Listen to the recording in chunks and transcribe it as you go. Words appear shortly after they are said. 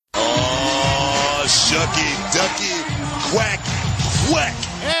Shucky, ducky, quack, quack.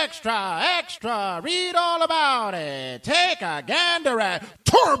 Extra, extra, read all about it. Take a gander at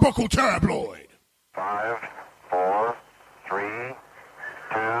Turnbuckle Tabloid. 5, 4, 3,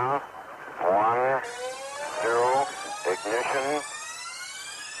 2, 1, 0, ignition,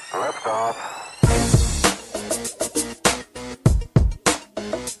 liftoff.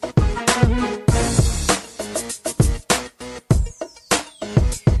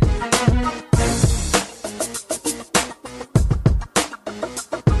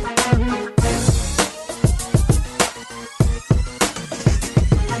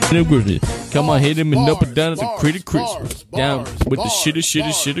 Come on, hit him and up and down at the critic Christmas. Down with the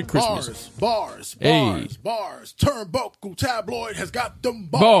shitter Christmas. Bars. Turnbuckle Tabloid has got them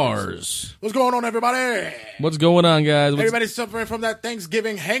bars. What's going on, everybody? What's going on, guys? Everybody's suffering from that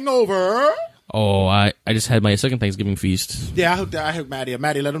Thanksgiving hangover. Oh, I just had my second Thanksgiving feast. Yeah, I hooked Maddie.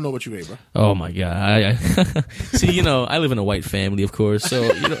 Maddie, let him know what you ate, bro. Oh my god! I see. I live in a white family, of course. So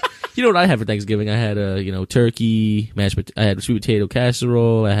you know what I had for Thanksgiving? I had turkey, I had sweet potato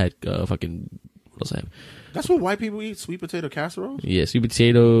casserole. I had what else I have? That's what white people eat: sweet potato casserole. Yeah, sweet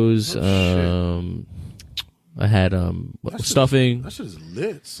potatoes. I had stuffing. That shit is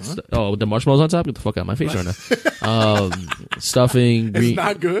lit, son. With the marshmallows on top. Get the fuck out of my face right now. Stuffing. It's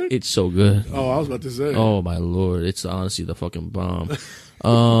not good. It's so good. Oh, I was about to say. Oh my lord, it's honestly the fucking bomb.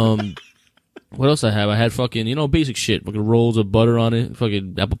 What else I have? I had fucking basic shit. Fucking rolls of butter on it.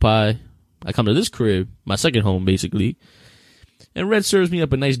 Fucking apple pie. I come to this crib, my second home basically, and Red serves me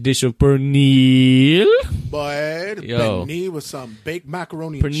up a nice dish of pernil. But pernil with some baked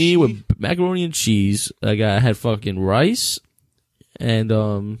macaroni and cheese. Pernil with macaroni and cheese. I had fucking rice, and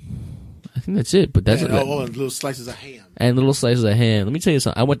I think that's it. But that's and little slices of ham. And little slices of ham. Let me tell you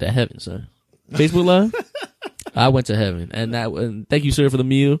something. I went to heaven, sir. Facebook Live. I went to heaven, and thank you, sir, for the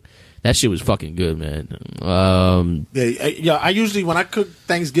meal. That shit was fucking good, man. I usually, when I cook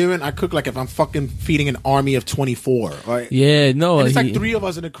Thanksgiving, I cook like if I'm fucking feeding an army of 24, right? Yeah, no. And it's like 3 of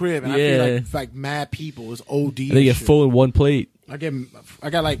us in the crib, and I feel like mad people. It's OD. And they get full in one plate. I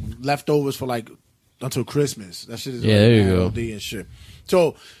got like leftovers for like until Christmas. That shit is there you go. OD and shit.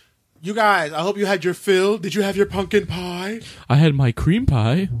 So, you guys, I hope you had your fill. Did you have your pumpkin pie? I had my cream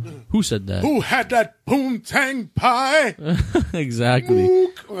pie. Who said that? Who had that poontang pie? Exactly.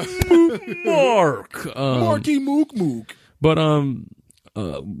 Mark. Marky Mook. But I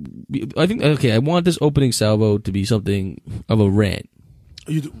think I want this opening salvo to be something of a rant.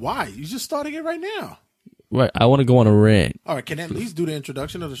 Why? You just starting it right now. Right, I want to go on a rant. All right, can I at least do the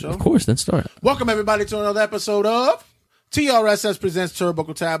introduction of the show? Of course, then start. Welcome everybody to another episode of TRSS presents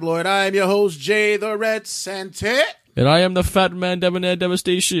Turnbuckle Tabloid. I am your host, Jay the Red Sante. And I am the Fat Man Debonair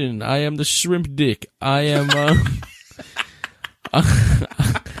Devastation. I am the Shrimp Dick. I am, I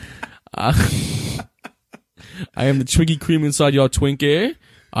am the Twinkie Cream inside your Twinkie.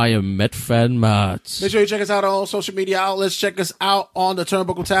 I am Metfan Matt. Make sure you check us out on all social media outlets. Check us out on the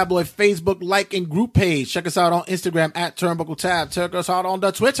Turnbuckle Tabloid Facebook like and group page. Check us out on Instagram at Turnbuckle Tab. Check us out on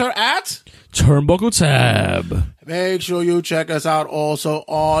the Twitter at Turnbuckle Tab. Make sure you check us out also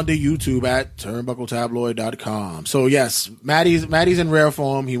on the YouTube at turnbuckletabloid.com. So yes, Maddie's in rare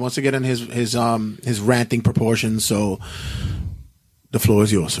form. He wants to get in his ranting proportions. So the floor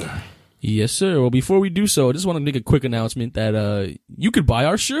is yours, sir. Yes, sir. Well, before we do so, I just want to make a quick announcement that you could buy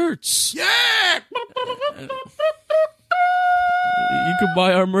our shirts. Yeah! You could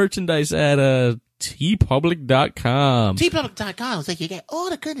buy our merchandise at tpublic.com. tpublic.com, so you get all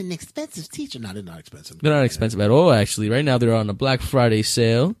the good and expensive t-shirts. No, they're not expensive. They're not expensive at all, actually. Right now, they're on a Black Friday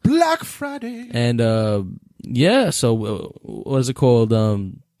sale. Black Friday. And, so what is it called?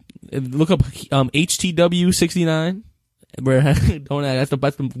 Look up HTW69. Where don't ask,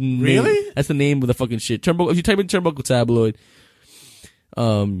 that's the name. Really? That's the name of the fucking shit. If you type in Turnbuckle Tabloid,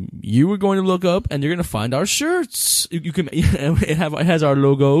 you are going to look up and you're going to find our shirts. You can it has our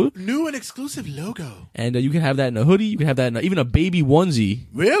logo, new and exclusive logo, and you can have that in a hoodie. You can have that in even a baby onesie.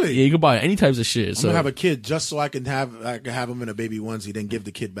 Really? Yeah, you can buy any types of shit. I'm gonna have a kid just so I can have him in a baby onesie, then give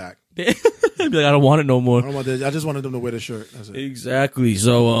the kid back. Be like, I don't want it no more. I don't want this. I just wanted them to wear the shirt. That's it. Exactly.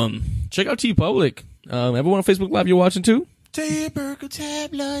 So check out TeePublic. Everyone on Facebook Live, you're watching too? Turnbuckle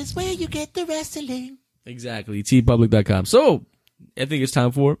Tabloids, where you get the wrestling. Exactly. tpublic.com. So, I think it's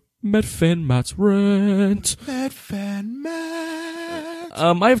time for Metfan Matt's rant. Metfan Matt.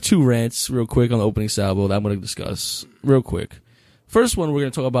 I have 2 rants real quick on the opening salvo that I'm going to discuss real quick. First one we're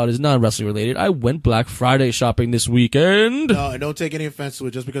going to talk about is non-wrestling related. I went Black Friday shopping this weekend. No, don't take any offense to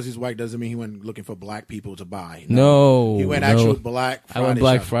it. Just because he's white doesn't mean he went looking for black people to buy. No. He went actual Black Friday I went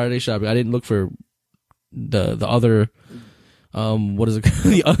Black Friday shopping. I didn't look for the other what is it?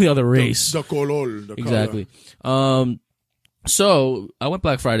 the other race. The color. The Exactly. So I went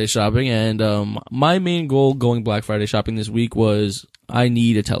Black Friday shopping, and my main goal going Black Friday shopping this week was I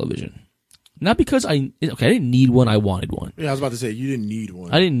need a television. Not because I didn't need one, I wanted one. Yeah, I was about to say, you didn't need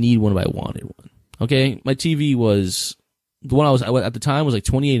one. I didn't need one, but I wanted one. Okay? My TV was, the one I was at the time was like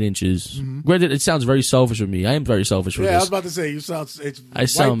 28 inches. Mm-hmm. Granted, it sounds very selfish of me. I am very selfish for Yeah, this. I was about to say,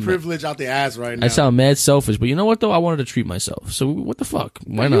 it's white privilege out the ass right now. I sound mad selfish, but you know what though? I wanted to treat myself. So what the fuck?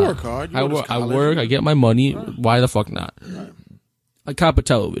 Why not? You work hard. I work, I get my money. Right. Why the fuck not? Right. I cop a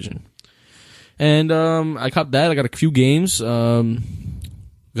television. And I copped that. I got a few games.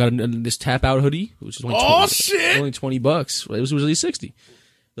 Got this tap out hoodie, which is only only $20. It was usually $60.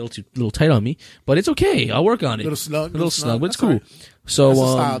 A little tight on me, but it's okay. I'll work on it. Little snug, but it's cool. Right. So that's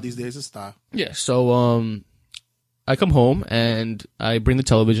a style these days. It's style. Yeah. So I come home and I bring the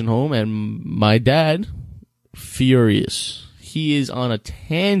television home, and my dad, furious. He is on a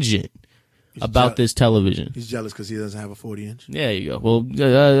tangent about this television. He's jealous because he doesn't have a 40-inch. Yeah, you go. Well,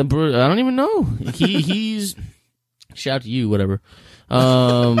 I don't even know. He's shout out to you, whatever.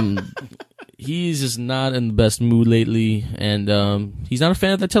 He's just not in the best mood lately, and he's not a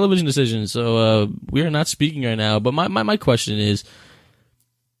fan of that television decision. So we are not speaking right now. But my question is,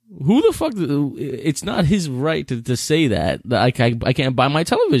 who the fuck? It's not his right to say that I can't buy my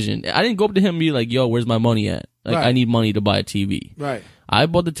television. I didn't go up to him and be like, "Yo, where's my money at? Like, right. I need money to buy a TV." Right. I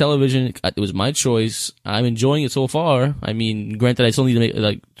bought the television. It was my choice. I'm enjoying it so far. I mean, granted, I still need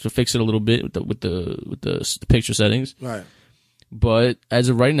to fix it a little bit with the picture settings. Right. But as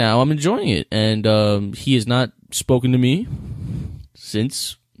of right now, I'm enjoying it, and he has not spoken to me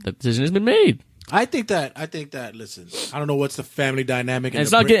since that decision has been made. I think that. Listen, I don't know what's the family dynamic. And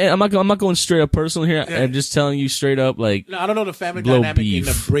it's not getting. I'm not going straight up personal here. Yeah. I'm just telling you straight up, like. No, I don't know the family dynamic in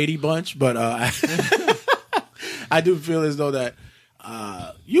the Brady bunch, but I do feel as though that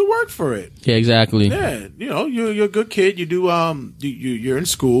you work for it. Yeah, exactly. Yeah, you're a good kid. You do. You're in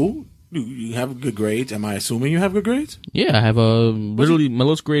school. You have good grades. Am I assuming you have good grades? Yeah, I have literally my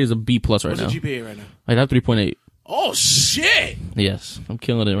lowest grade is a B+ right now. What's your GPA right now? I have 3.8. Oh shit! Yes, I'm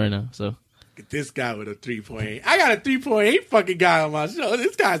killing it right now. So get this guy with a 3.8. I got a 3.8 fucking guy on my show.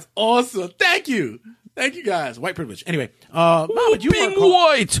 This guy's awesome. Thank you, guys. White privilege. Anyway, but you being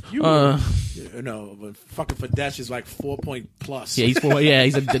white. But fucking Fadesh is like 4 point plus. Yeah,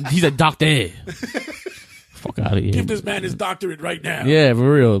 he's a doctor. Fuck out of here. Give this man his doctorate right now. Yeah,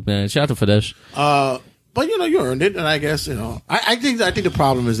 for real, man. Shout out to Fadesh. But you earned it, and I guess I think the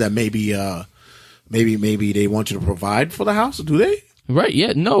problem is that maybe they want you to provide for the house. Do they? Right?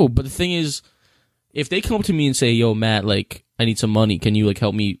 Yeah. No, but the thing is, if they come up to me and say, "Yo, Matt, like, I need some money. Can you like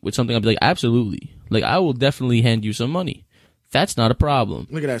help me with something?" I'll be like, "Absolutely. Like, I will definitely hand you some money. That's not a problem."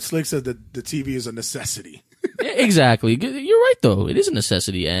 Look at that. Slick says that the TV is a necessity. Yeah, exactly. You're right, though. It is a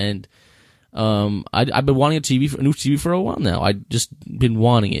necessity, and. I've been wanting a new TV for a while now. I just been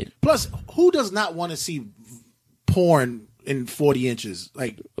wanting it. Plus, who does not want to see porn in 40 inches?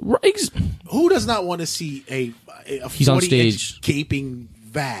 Like, who does not want to see a 40-inch gaping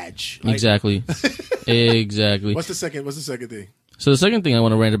vag? Like, exactly. Exactly. What's the second thing? So the second thing I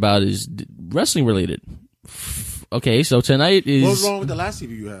want to rant about is wrestling related. Okay, so tonight is. What was wrong with the last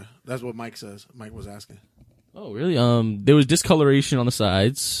TV you had? That's what Mike says. Mike was asking. Oh, really? There was discoloration on the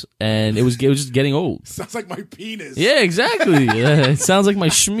sides, and it was just getting old. Sounds like my penis. Yeah, exactly. It sounds like my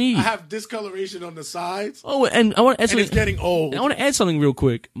shmee. I have discoloration on the sides. Oh, and I want to add something. It's getting old. I want to add something real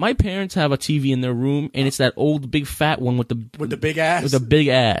quick. My parents have a TV in their room, and it's that old big fat one with the big ass. With the big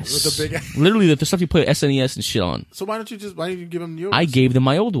ass. With the big ass. Literally the stuff you play SNES and shit on. So why didn't you give him yours? I gave them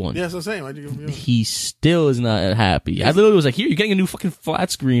my old one. Yeah, that's what I'm saying. Why'd you give him yours? He still is not happy. Yes. I literally was like, "Here, you're getting a new fucking flat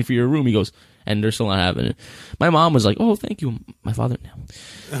screen for your room." He goes. And they're still not having it. My mom was like, "Oh, thank you." My father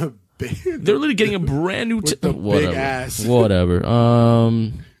now. They're literally getting a brand new big ass. Whatever.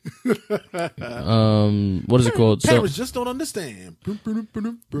 What is it called? Parents just don't understand.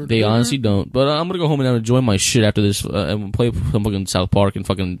 They honestly don't. But I'm gonna go home and enjoy my shit after this and play some fucking South Park and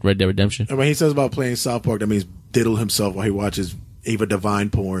fucking Red Dead Redemption. And when he says about playing South Park, that means diddle himself while he watches Ava Devine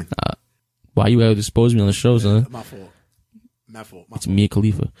porn. Why you gotta expose me on the show, son? My fault. It's Mia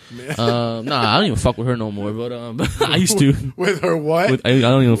Khalifa. Nah, I don't even fuck with her no more. But I used to. With her what? I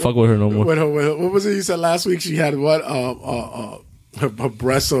don't even fuck with her no more. With her, what was it you said last week? She had what? Her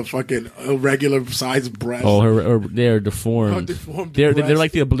breasts are fucking irregular sized breasts. Oh, they're deformed. They're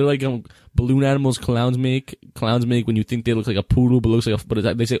like balloon animals clowns make when you think they look like a poodle, but looks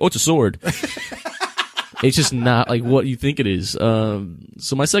like they say, "Oh, it's a sword." It's just not like what you think it is.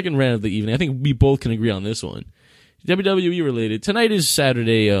 So my second rant of the evening, I think we both can agree on this one. WWE related. Tonight is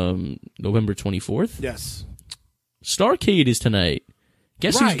Saturday, November 24th. Yes. Starrcade is tonight.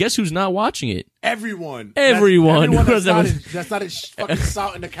 Guess who's not watching it? Everyone. Everyone That's not in fucking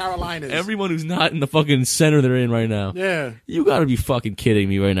South in the Carolinas. Everyone who's not in the fucking center they're in right now. Yeah. You gotta be fucking kidding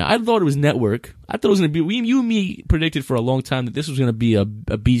me right now. I thought it was network. I thought it was gonna be, you and me predicted for a long time that this was gonna be a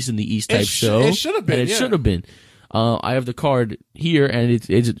Beast in the East type show. It should have been. And it should have been. I have the card here, and it's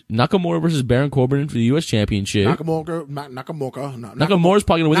Nakamura versus Baron Corbin for the U.S. Championship. Nakamura's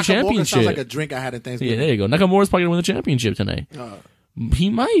probably gonna win the championship. Sounds like a drink I had at Thanksgiving. Yeah, there you go. Nakamura's probably gonna win the championship tonight. He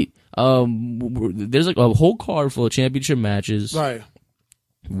might. There's like a whole card full of championship matches. Right.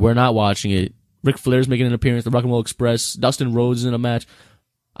 We're not watching it. Ric Flair's making an appearance. The Rock and Roll Express. Dustin Rhodes is in a match.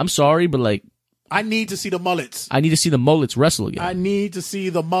 I'm sorry, but like, I need to see the mullets. I need to see the mullets wrestle again. I need to see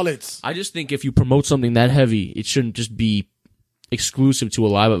the mullets. I just think if you promote something that heavy, it shouldn't just be exclusive to a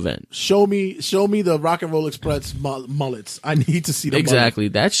live event. Show me the Rock and Roll Express mullets. I need to see the exactly.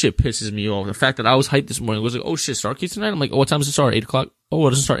 mullets. That shit pisses me off. The fact that I was hyped this morning was like, oh shit, Starrcade tonight? I'm like, oh, what time does it start? 8 o'clock? Oh, it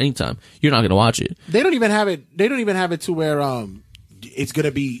doesn't start anytime. You're not gonna watch it. They don't even have it to where it's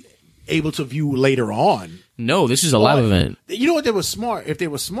gonna be able to view later on. No, this is a live event. You know what? They were smart. If they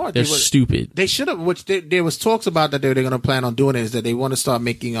were smart, they're stupid. They should have. Which there was talks about that they're going to plan on doing is that they want to start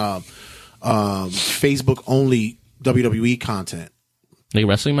making Facebook only WWE content, like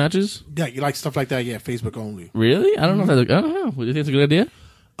wrestling matches. Yeah, you like stuff like that. Yeah, Facebook only. Really? I don't know. I don't know. Do you think it's a good idea?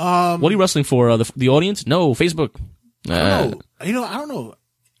 What are you wrestling for? The audience? No, Facebook. I don't know. I don't know.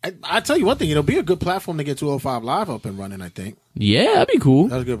 I tell you one thing, it'll be a good platform to get 205 Live up and running, I think. Yeah, that'd be cool.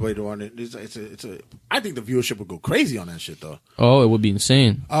 That's a good way to run it. I think the viewership would go crazy on that shit, though. Oh, it would be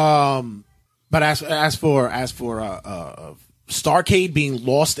insane. But as for Starrcade being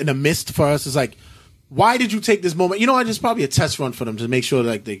lost in the mist for us, it's like, why did you take this moment? You know, it's probably a test run for them to make sure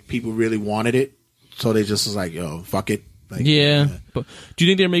like the people really wanted it. So they just was like, yo, fuck it. Like, yeah, but do you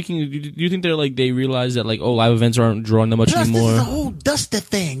think they're making? Do you think they're like they realize that like live events aren't drawing that much anymore? This is a whole Duster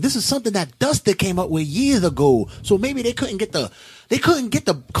thing. This is something that Duster came up with years ago. So maybe they couldn't get the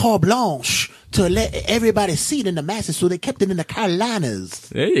carte blanche to let everybody see it in the masses. So they kept it in the Carolinas.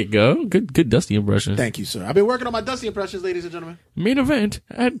 There you go. Good Dusty impression. Thank you, sir. I've been working on my Dusty impressions, ladies and gentlemen. Main event.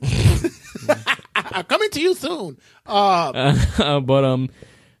 I'm coming to you soon. So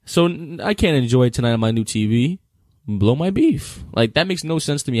I can't enjoy it tonight on my new TV. Blow my beef. Like, that makes no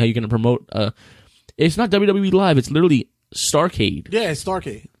sense to me how you're going to promote, it's not WWE Live, it's literally Starrcade. Yeah, it's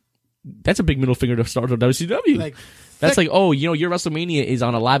Starrcade. That's a big middle finger to start with WCW. That's like, oh, your WrestleMania is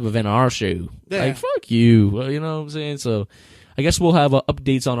on a live event on our show. Yeah. Like, fuck you. Well, you know what I'm saying? So, I guess we'll have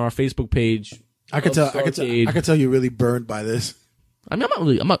updates on our Facebook page. I could tell you're really burned by this. I mean,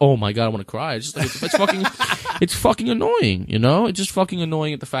 I'm not, oh my God, I want to cry. It's just like, it's fucking, it's fucking annoying, you know? It's just fucking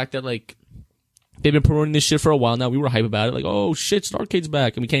annoying at the fact that, like, they've been promoting this shit for a while now. We were hype about it. Like, oh shit, Starrcade's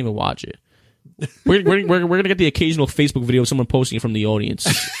back, and we can't even watch it. We're gonna get the occasional Facebook video of someone posting it from the audience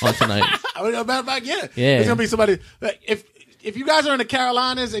on tonight. Yeah. There's gonna be somebody. If you guys are in the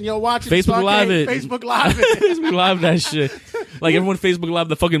Carolinas and you're watching Facebook Live it. Facebook Live it. Facebook Live that shit. Like everyone Facebook Live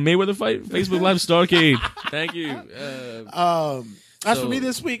the fucking Mayweather fight. Facebook Live Starrcade. Thank you. As for me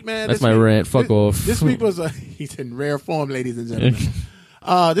this week, man. That's my rant. Fuck off. This week was he's in rare form, ladies and gentlemen.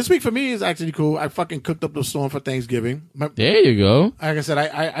 This week for me is actually cool. I fucking cooked up the storm for Thanksgiving. There you go. Like I said,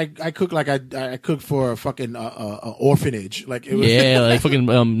 I cook like I cooked for a fucking orphanage. Like it was like fucking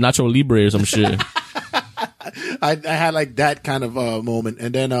Nacho Libre or some shit. I had like that kind of moment,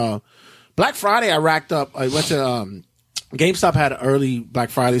 and then Black Friday I racked up. I went to GameStop had early Black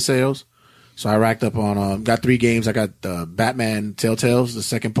Friday sales, so I racked up on got 3 games. I got Batman Telltales, the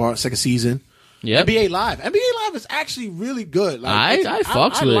second season. Yeah, NBA Live is actually really good. Like, I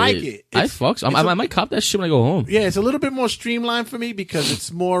fucks with like it. I fucks. I might cop that shit when I go home. Yeah, it's a little bit more streamlined for me because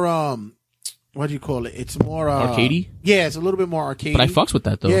it's more what do you call it? It's more arcadey. Yeah, it's a little bit more arcadey. But I fucks with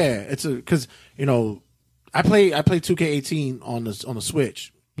that though. Yeah, it's because I play 2K18 on the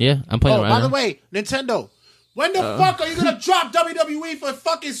Switch. Yeah, I'm playing. By the way, Nintendo, when the fuck are you gonna drop WWE for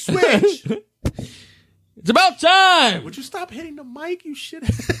fucking Switch? It's about time. Would you stop hitting the mic, you shit?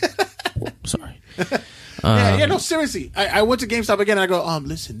 Sorry. No, seriously. I went to GameStop again and I go,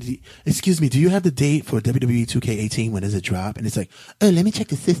 listen, excuse me, do you have the date for WWE 2K18? When does it drop? And it's like, oh, let me check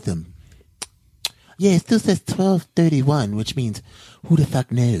the system. Yeah, it still says 12/31, which means who the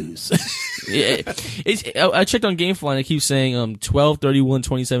fuck knows? Yeah, I checked on GameFly and it keeps saying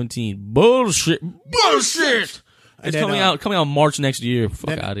 12/31/2017. Bullshit. It's coming out March next year.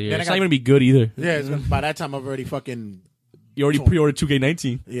 Fuck out of here. It's not even gonna be good either. Yeah, by that time I've already fucking. You already pre-ordered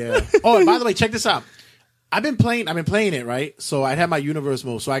 2K19. Yeah. Oh, and by the way, check this out. I've been playing it, right? So I had my universe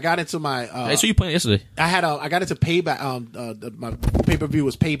mode. So I got into my. I saw you playing yesterday. I got into Payback. My pay-per-view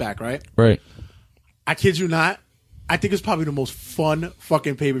was Payback, right? Right. I kid you not. I think it's probably the most fun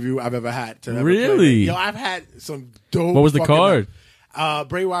fucking pay-per-view I've ever had. To ever Really? play. Yo, I've had some dope. What was the fucking card?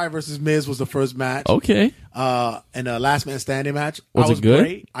 Bray Wyatt versus Miz was the first match. Okay. And the last man standing match. Was I it good?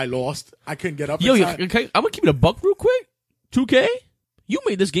 Great. I lost. I couldn't get up. Yo, in time. okay, I'm gonna keep it a buck real quick. 2K, you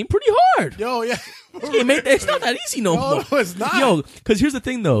made this game pretty hard. Yo, yeah. It's not that easy no more. No, it's not. Yo, because here's the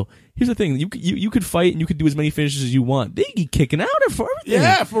thing though. Here's the thing. You could fight and you could do as many finishes as you want. They keep kicking out for everything.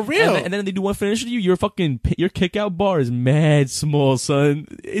 Yeah, for real. And then they do one finish to you. Your kick out bar is mad small, son.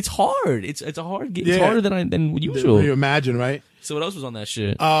 It's hard. It's a hard game. Yeah. It's harder than usual. You imagine, right? So what else was on that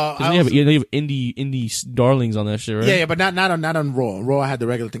shit? I Because they have indie darlings on that shit, right? Yeah, but not on Raw. Raw, I had the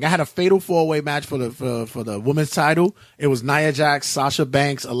regular thing. I had a fatal 4-way match for the women's title. It was Nia Jax, Sasha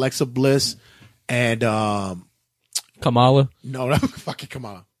Banks, Alexa Bliss, and Kamala. no, fucking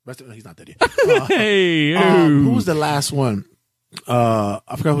Kamala. He's not dead yet. Hey, Who was the last one? I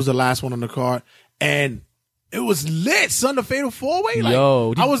forgot who was the last one on the card, and it was lit, son. The fatal 4-way. Like,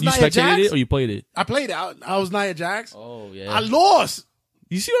 yo, I was you Nia spectated Jax. it or you played it? I played it. I was Nia Jax. Oh yeah. I lost.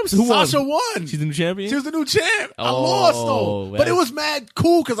 You see what I'm saying? Who won? Sasha won. She's the new champion. She was the new champ. I Oh, lost though, but it that's- was mad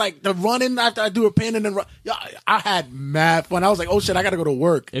cool because like the running after I do a pin and then run. Yeah, I had mad fun. I was like, oh shit, I gotta go to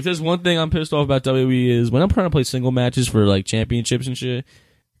work. If there's one thing I'm pissed off about WWE is when I'm trying to play single matches for like championships and shit,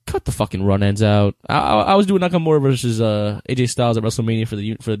 cut the fucking run ends out. I was doing Nakamura versus AJ Styles at WrestleMania for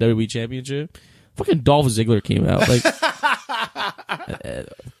the WWE Championship. Fucking Dolph Ziggler came out. Like,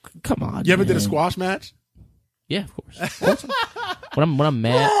 come on. You ever did a man. squash match? Yeah, of course. When I'm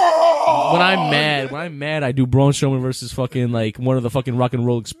mad, when I'm mad, I do Braun Strowman versus fucking like one of the fucking Rock and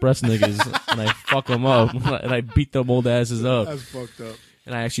Roll Express niggas, and I fuck them up, and I beat them old asses up, That's fucked up.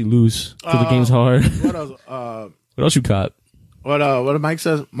 and I actually lose because the game's hard. What else? What else you caught? What Mike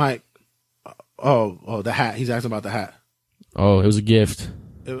says? Mike. Oh, the hat. He's asking about the hat. Oh, it was a gift.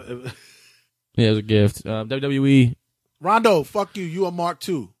 It- Yeah, it was a gift. WWE. Rondo, fuck you. You a Mark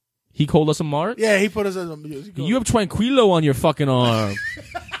too. He called us a mark. Yeah, he put us as a. You have Tranquilo on your fucking arm.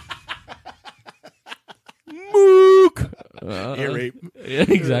 Mook. Ear rape. Yeah,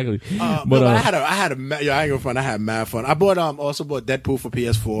 exactly. But I had a. Yo, I ain't gonna fun. I had mad fun. I also bought Deadpool for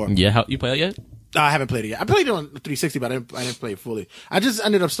PS4. Yeah, how you play it yet? I haven't played it yet. I played it on 360, but I didn't play it fully. I just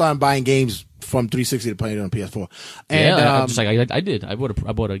ended up starting buying games from 360 to play it on PS4. And Yeah, just like I did. I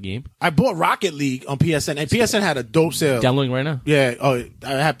bought a game. I bought Rocket League on PSN, and PSN had a dope sale. Downloading right now. Yeah. Oh,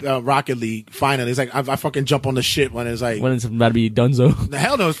 I had Rocket League. Finally, it's like I fucking jump on the shit when it's like When it's about to be Dunzo. the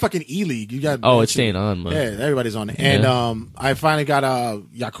hell no, it's fucking E-League. You got Oh, it's staying on, man. Yeah, everybody's on it. And I finally got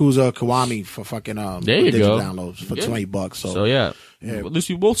Yakuza Kiwami for fucking There you digital go. downloads for Yeah. $20. So yeah. At least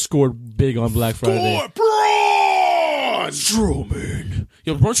we both scored big on Black Friday. Braun Strowman.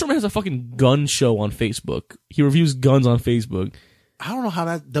 Yo, Braun Strowman has a fucking gun show on Facebook. He reviews guns on Facebook. I don't know how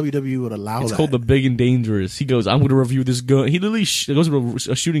that WWE would allow It's that. called The Big and Dangerous. He goes, I'm going to review this gun. He literally goes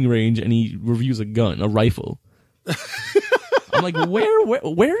to a shooting range and he reviews a gun, a rifle. I'm like,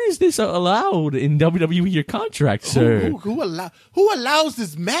 where is this allowed in WWE, your contract, sir? Who allows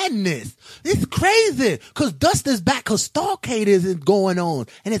this madness? It's crazy. Cause Dust is back. Cause Starcade isn't going on,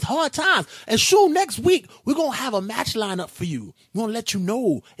 and it's hard times. And sure, next week we're gonna have a match lineup for you. We're gonna let you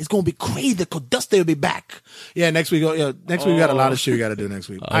know it's gonna be crazy. Cause Dusty will be back. Yeah, next week. Next week we got a lot of shit we got to do next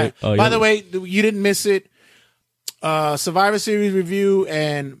week. All right. By the way, you didn't miss it. Survivor Series review,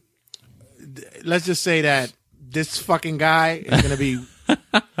 and let's just say that this fucking guy is gonna be.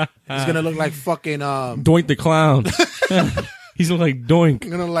 He's gonna look like fucking Doink the Clown. He's gonna look like Doink.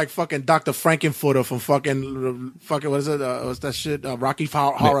 gonna look like fucking Dr. Frankenfooter from fucking what is it? What's that shit? Rocky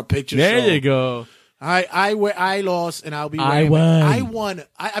Horror Picture Show. There you go. I lost, and I'll be. I wearing- won. I won.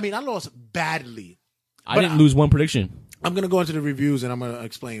 I mean, I lost badly. I But didn't lose one prediction. I'm gonna go into the reviews, and I'm gonna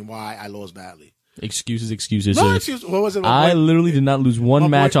explain why I lost badly. Excuses. No sir. excuse. What was it? I literally did not lose one my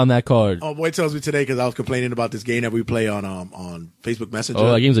match boy- on that card. Oh, boy tells me today because I was complaining about this game that we play on Facebook Messenger.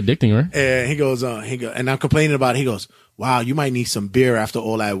 Oh, that game's addicting, right? And he goes, and I'm complaining about it. He goes, wow, you might need some beer after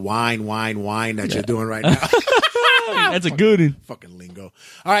all that wine that you're doing right now. That's a good one. Fucking lingo.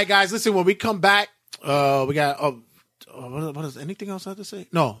 All right, guys, listen, when we come back, we got, what is anything else I have to say?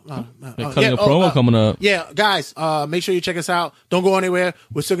 No. Cutting a promo coming up. Yeah, guys, make sure you check us out. Don't go anywhere.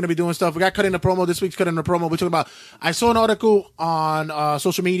 We're still going to be doing stuff. We got Cutting the Promo this week's Cutting the Promo. We're talking about, I saw an article on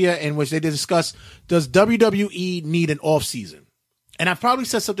social media in which they did discuss, does WWE need an off season? And I've probably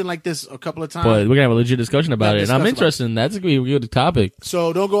said something like this a couple of times. But we're gonna have a legit discussion about Yeah, it, and I'm discuss interested in that. That's gonna be a good topic.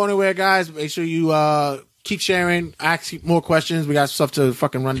 So don't go anywhere, guys. Make sure you keep sharing, ask more questions. We got stuff to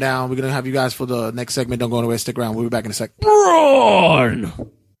fucking run down. We're going to have you guys for the next segment. Don't go anywhere. Stick around. We'll be back in a sec. Braun!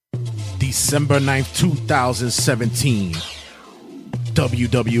 December 9th, 2017.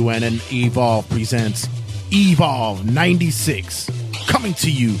 WWN and Evolve presents Evolve 96, coming to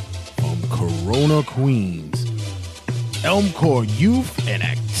you from Corona, Queens. Elmcore Youth and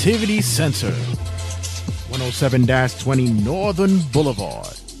Activity Center, 107-20 Northern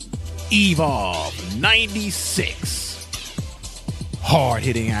Boulevard. Evolve 96.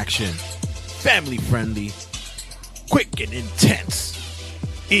 Hard-hitting action, family-friendly, quick and intense,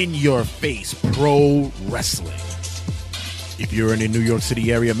 in-your-face pro wrestling. If you're in the New York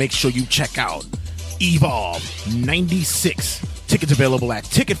City area, make sure you check out Evolve 96. Tickets available at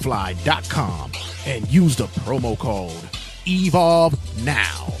ticketfly.com and use the promo code Evolve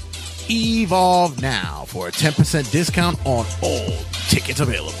Now. Evolve Now for a 10% discount on all tickets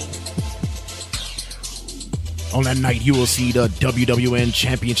available. On that night, you will see the WWN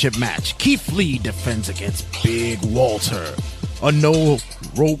Championship match. Keith Lee defends against Big Walter. A no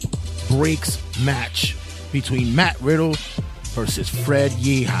rope breaks match between Matt Riddle versus Fred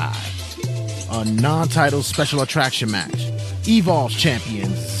Yehi. A non-title special attraction match. Evolve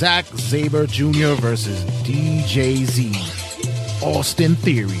champion Zack Sabre Jr. versus DJZ. Austin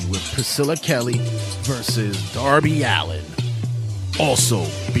Theory with Priscilla Kelly versus Darby Allin. Also,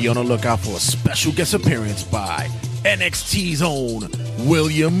 be on the lookout for a special guest appearance by NXT's own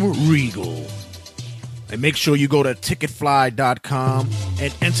William Regal. And make sure you go to ticketfly.com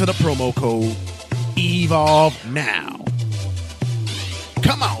and enter the promo code Evolve Now.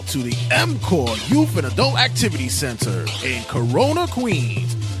 Come out to the M-Core Youth and Adult Activity Center in Corona,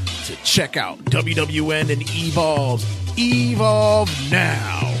 Queens to check out WWN and Evolve's Evolve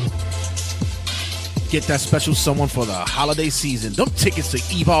Now. Get that special someone for the holiday season. Them tickets to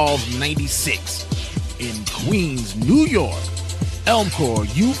Evolve 96 in Queens, New York.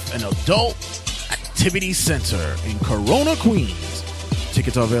 Elmcore Youth and Adult Activity Center in Corona, Queens.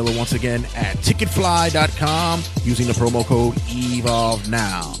 Tickets are available once again at ticketfly.com using the promo code Evolve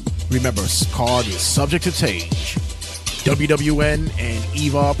Now. Remember, card is subject to change. WWN and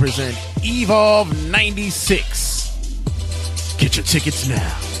Evolve present Evolve 96. Get your tickets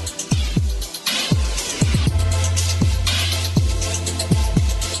now.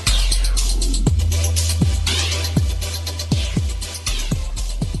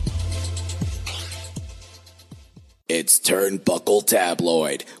 It's Turnbuckle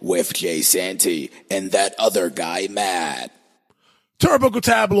Tabloid with Jay Santee and that other guy, Matt. Turnbuckle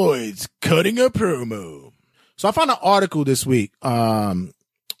Tabloids cutting a promo. So I found an article this week. I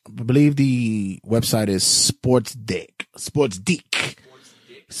believe the website is Sportsdick,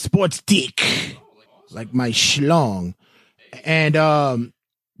 like my schlong. And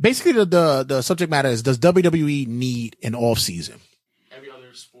basically the subject matter is, does WWE need an off season? Every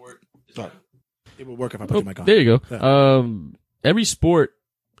other sport. Sorry. It would work if I put your mic on. There you go. Yeah. Every sport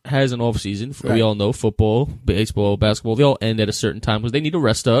has an off season. Right. We all know football, baseball, basketball. They all end at a certain time because they need to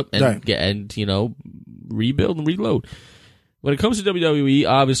rest up and right. Rebuild and reload. When it comes to WWE,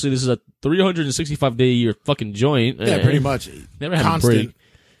 obviously this is a 365-day a year fucking joint. Yeah, pretty much. Never have a break.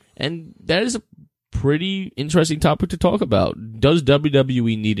 And that is a pretty interesting topic to talk about. Does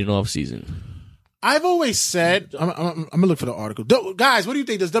WWE need an off season? I've always said, I'm gonna look for the article. Guys, what do you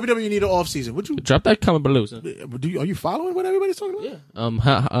think? Does WWE need an off season? Would you drop that comment below? Son. Are you following what everybody's talking about? Yeah.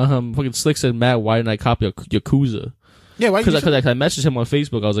 Fucking Slick said, Matt, why didn't I copy Yakuza? Yeah, why? Because I messaged him on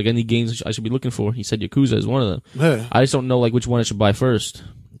Facebook. I was like, any games I should be looking for? He said Yakuza is one of them. Yeah. I just don't know like which one I should buy first.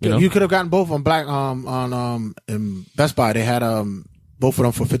 You know? You could have gotten both on in Best Buy. They had both of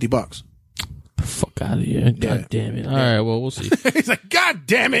them for $50. Fuck out of here! God damn it! All right, well we'll see. He's like, God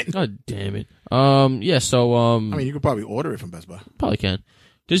damn it! God damn it! Yeah. So I mean, you could probably order it from Best Buy. Probably can.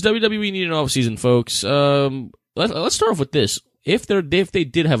 Does WWE need an off season, folks? Let's start off with this. If they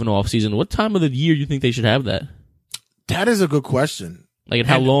did have an off season, what time of the year do you think they should have that? That is a good question. Like, and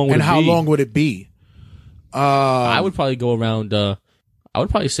how long would it be? I would probably go around. I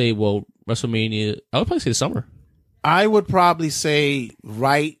would probably say, WrestleMania. I would probably say the summer. I would probably say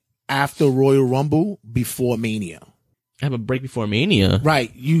right after Royal Rumble, before Mania. Have a break before Mania.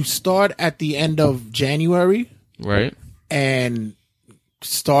 Right. You start at the end of January. Right. And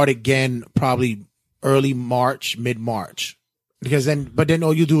start again probably early March, mid-March. But then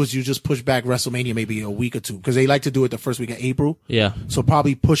all you do is you just push back WrestleMania maybe a week or two. Because they like to do it the first week of April. Yeah. So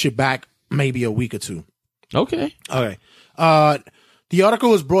probably push it back maybe a week or two. Okay. Okay. The article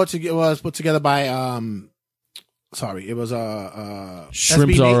was put together by it was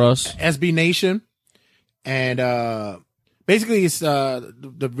Shrimps Are Us, SB Nation, and basically it's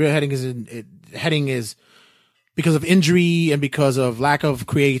the real heading is because of injury and because of lack of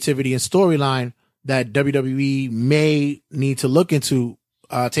creativity and storyline that WWE may need to look into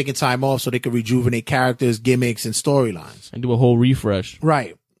taking time off so they can rejuvenate characters, gimmicks, and storylines and do a whole refresh.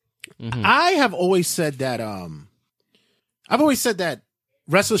 Right. I have always said that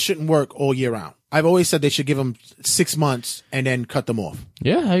wrestlers shouldn't work all year round. I've always said they should give them 6 months and then cut them off.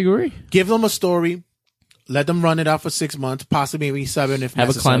 Yeah, I agree. Give them a story, let them run it out for 6 months, possibly maybe 7 if Have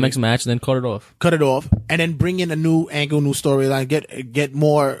necessary. a climax match and then cut it off. Cut it off, and then bring in a new angle, new storyline. Get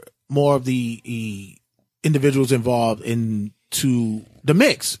more of the individuals involved into the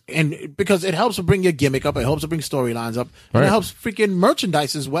mix, and because it helps to bring your gimmick up, it helps to bring storylines up, and it helps freaking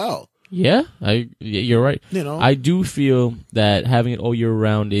merchandise as well. Yeah, you're right. You know, I do feel that having it all year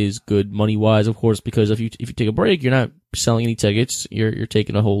round is good money wise, of course, because if you take a break, you're not selling any tickets. You're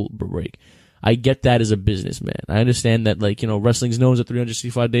taking a whole break. I get that as a businessman. I understand that, like, you know, wrestling's known as a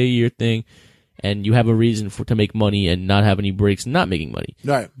 365 day a year thing, and you have a reason to make money and not have any breaks and not making money.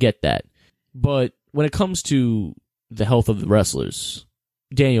 Right. Get that. But when it comes to the health of the wrestlers,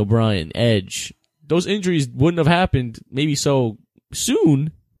 Daniel Bryan, Edge, those injuries wouldn't have happened maybe so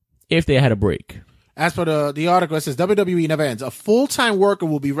soon if they had a break. As for the article, it says WWE never ends. A full-time worker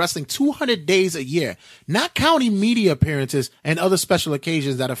will be wrestling 200 days a year, not counting media appearances and other special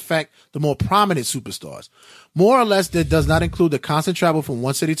occasions that affect the more prominent superstars. More or less, that does not include the constant travel from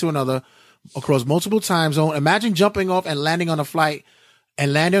one city to another across multiple time zones. Imagine jumping off and landing on a flight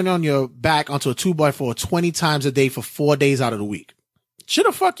and landing on your back onto a 2x4 20 times a day for 4 days out of the week. Should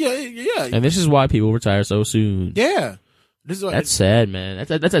have fuck yeah. And this is why people retire so soon. Yeah. That's sad, man.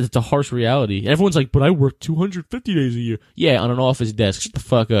 That's a harsh reality. And everyone's like, but I work 250 days a year. Yeah, on an office desk. Shut the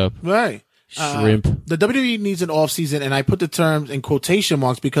fuck up. Right. Shrimp. The WWE needs an off season, and I put the terms in quotation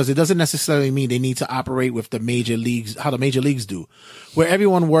marks because it doesn't necessarily mean they need to operate with the major leagues, how the major leagues do, where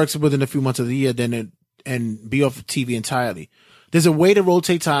everyone works within a few months of the year, and be off TV entirely. There's a way to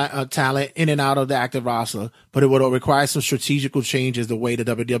rotate talent in and out of the active roster, but it would require some strategical changes the way the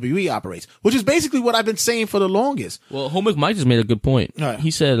WWE operates, which is basically what I've been saying for the longest. Well, Home Mike just made a good point. Right.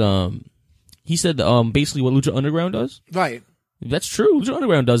 He said basically what Lucha Underground does. Right. That's true. Lucha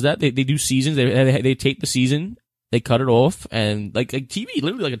Underground does that. They do seasons. They take the season, they cut it off, and like TV,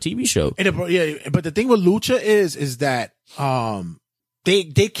 literally like a TV show. But the thing with Lucha is that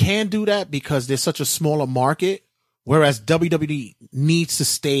they can do that because they're such a smaller market. Whereas WWE needs to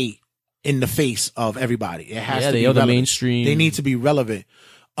stay in the face of everybody. It has to be are the relevant. mainstream. They need to be relevant.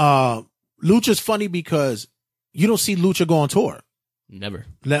 Lucha's funny because you don't see Lucha go on tour. Never.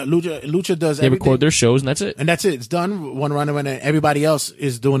 Lucha does They everything. record their shows and that's it. And that's it. It's done. One run, and everybody else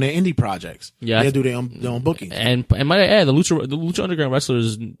is doing their indie projects. Yeah. They do their own bookings. And might I add, the Lucha Underground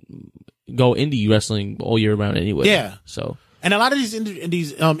wrestlers go indie wrestling all year round anyway. Yeah. So. And a lot of these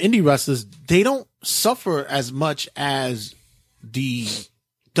indie wrestlers, they don't suffer as much as the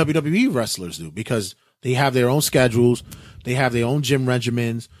WWE wrestlers do because they have their own schedules, they have their own gym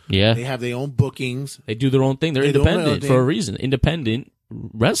regimens, they have their own bookings. They do their own thing. They're independent for a reason. Independent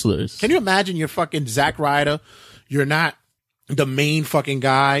wrestlers. Can you imagine you're fucking Zack Ryder? You're not the main fucking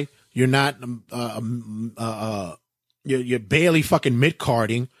guy. You're not you're barely fucking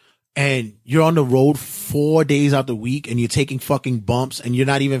mid-carding. And you're on the road 4 days out the week and you're taking fucking bumps and you're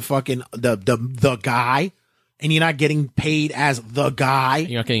not even fucking the guy and you're not getting paid as the guy.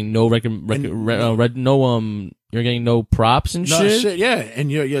 You're not getting you're getting no props and shit. Yeah.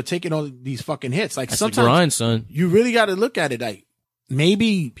 And you're taking all these fucking hits. Like that's sometimes the grind, son. You really got to look at it. Like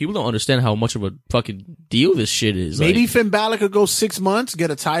maybe people don't understand how much of a fucking deal this shit is. Maybe Finn Balor could go 6 months,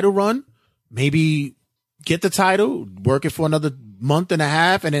 get a title run, maybe get the title, work it for another month and a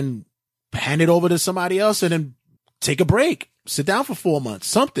half, and then hand it over to somebody else, and then take a break, sit down for 4 months,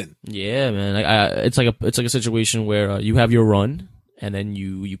 something. Yeah, man. It's like a situation where you have your run, and then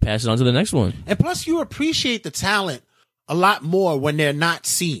you pass it on to the next one. And plus, you appreciate the talent a lot more when they're not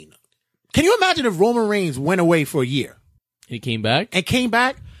seen. Can you imagine if Roman Reigns went away for a year and he came back?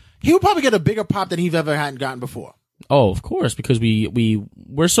 He would probably get a bigger pop than he's ever had gotten before. Oh, of course, because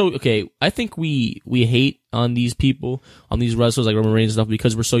we're so okay. I think we hate on these people, on these wrestlers like Roman Reigns and stuff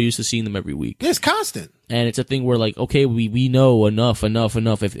because we're so used to seeing them every week. It's constant, and it's a thing where like, okay, we know enough.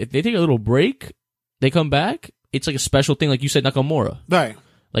 If they take a little break, they come back. It's like a special thing, like you said, Nakamura. Right.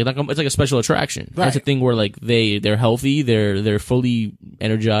 Like it's like a special attraction. Right. It's a thing where like they're healthy, they're fully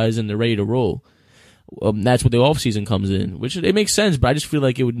energized, and they're ready to roll. That's what the off season comes in, which it makes sense, but I just feel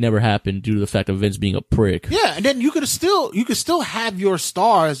like it would never happen due to the fact of Vince being a prick. Yeah, and then you could still have your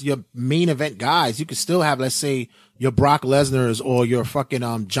stars, your main event guys. You could still have, let's say, your Brock Lesnar's or your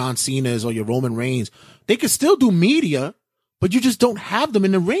fucking John Cena's or your Roman Reigns. They could still do media, but you just don't have them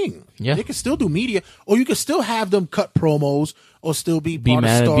in the ring. Yeah, they could still do media, or you could still have them cut promos or still be part of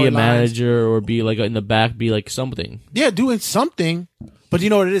storylines. Be a manager or be like in the back, be like something. Yeah, doing something. But you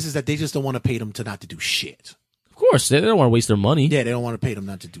know what it is that they just don't want to pay them to not to do shit. Of course. They don't want to waste their money. Yeah, they don't want to pay them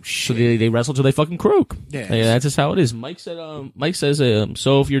not to do shit. So they wrestle till they fucking croak. Yeah. That's just how it is. Mike says,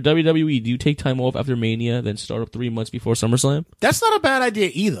 so if you're WWE, do you take time off after Mania, then start up 3 months before SummerSlam? That's not a bad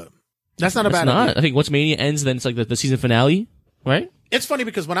idea either. That's not a bad idea. I think once Mania ends, then it's like the season finale, right? It's funny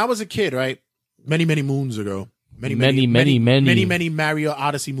because when I was a kid, right, many moons ago, many Mario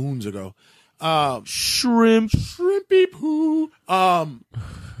Odyssey moons ago, shrimpy poo,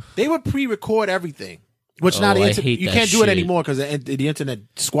 they would pre-record everything, which now you can't do it anymore because the internet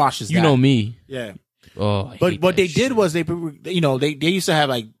squashes that. You know me. Yeah. Oh, but what they did was they used to have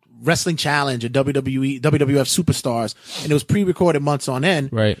like Wrestling Challenge or WWF Superstars, and it was pre-recorded months on end.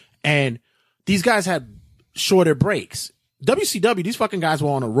 Right. And these guys had shorter breaks. WCW, these fucking guys were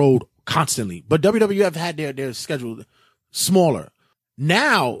on the road constantly, but WWF had their schedule smaller.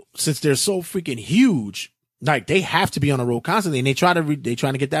 Now, since they're so freaking huge, like they have to be on the road constantly, and they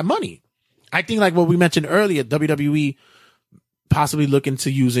trying to get that money. I think like what we mentioned earlier, WWE possibly looking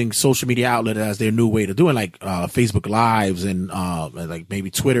to using social media outlet as their new way to do it, like Facebook Lives and like maybe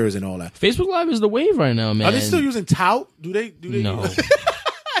Twitters and all that. Facebook Live is the wave right now, man. Are they still using Tout? Do they? No.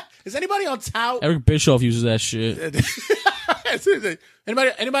 Is anybody on Tout? Eric Bischoff uses that shit.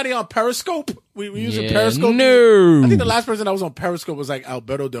 Anybody on Periscope? We using Periscope? No. I think the last person that was on Periscope was like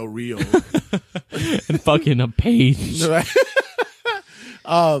Alberto Del Rio. And fucking a page.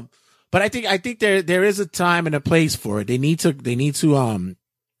 But I think there is a time and a place for it. They need to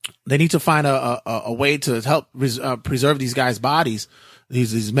find a way to help preserve these guys' bodies,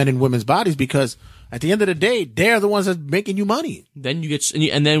 these men and women's bodies, because at the end of the day, they're the ones that are making you money. Then you get,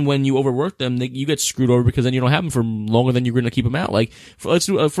 and then when you overwork them, you get screwed over because then you don't have them for longer than you're going to keep them out. Like,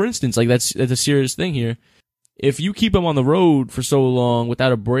 for instance, like that's a serious thing here. If you keep them on the road for so long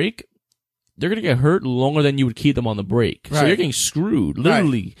without a break, they're going to get hurt longer than you would keep them on the break. Right. So you're getting screwed,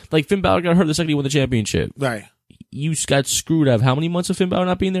 literally. Right. Like Finn Balor got hurt the second he won the championship. Right. You got screwed out of how many months of Finn Balor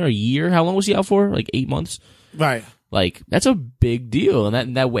not being there? A year? How long was he out for? Like 8 months? Right. Like, that's a big deal,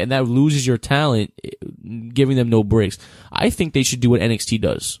 and that loses your talent, giving them no breaks. I think they should do what NXT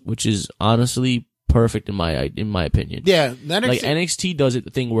does, which is honestly perfect in my opinion. Yeah, NXT does it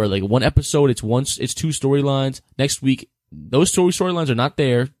the thing where like one episode it's 2 storylines. Next week those storylines are not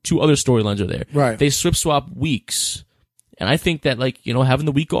there. 2 other storylines are there. Right. They swap weeks. And I think that like, having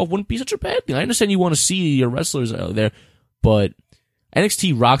the week off wouldn't be such a bad thing. I understand you want to see your wrestlers out there, but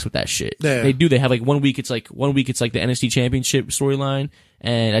NXT rocks with that shit. Yeah. They do. They have like 1 week. It's like the NXT Championship storyline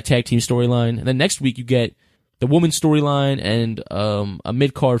and a tag team storyline, and then next week you get the women's storyline and a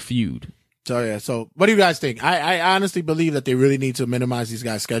mid-card feud. So yeah. So what do you guys think? I honestly believe that they really need to minimize these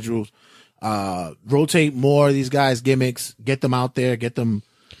guys' schedules, rotate more of these guys' gimmicks, get them out there, get them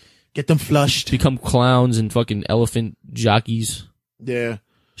flushed, become clowns and fucking elephant jockeys. Yeah.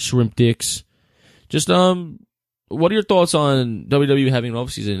 Shrimp dicks. Just what are your thoughts on WWE having an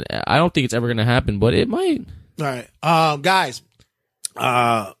off season? I don't think it's ever going to happen, but it might. All right, guys.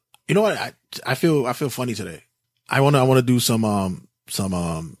 You know what? I feel funny today. I want to do some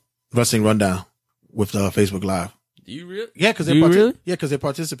wrestling rundown with Facebook Live. Do you really? Yeah, because they're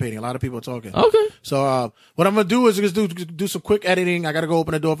participating. A lot of people are talking. Okay. So what I'm gonna do is just do some quick editing. I gotta go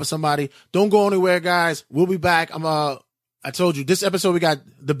open the door for somebody. Don't go anywhere, guys. We'll be back. I told you this episode we got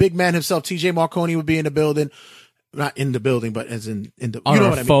the big man himself, TJ Marconi, will be in the building. Not in the building, but as in the, on you know our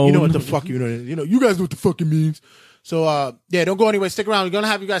what I mean. phone. You know what the fuck you know. You guys know what the fuck it means. So yeah, don't go anywhere. Stick around. We're gonna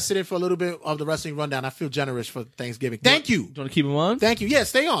have you guys sit in for a little bit of the wrestling rundown. I feel generous for Thanksgiving. Thank you. Do you want to keep them on? Thank you. Yeah,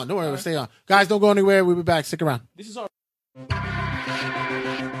 stay on. Don't worry, stay on. Guys, don't go anywhere. We'll be back. Stick around. This is our.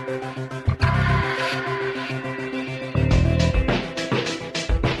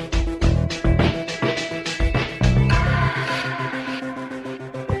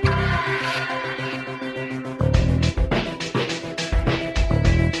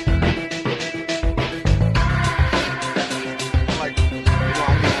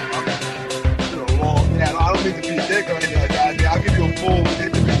 I'll give you a full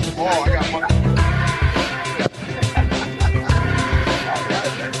interview tomorrow. I got money.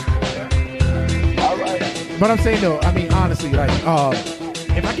 All right. But I'm saying though, I mean honestly, like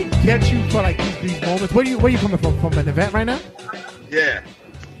if I can get you for like these moments, where you coming from? From an event right now? Yeah.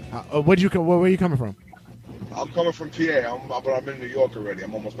 Where are you coming from? I'm coming from PA, but I'm in New York already.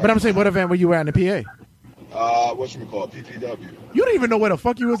 I'm almost back. But I'm saying, what event were you at in the PA? Whatchamacallit, PPW. You don't even know where the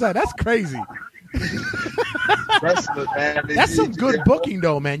fuck you was at. That's crazy. Wrestlers, man. That's some good booking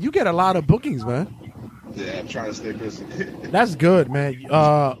though, man. You get a lot of bookings, man. Yeah, I'm trying to stay busy. That's good, man.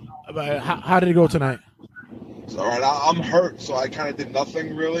 How did it go tonight? So, all right, I'm hurt, so I kind of did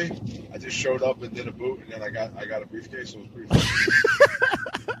nothing really. I just showed up and did a boot, and then I got a briefcase. So it was pretty fun.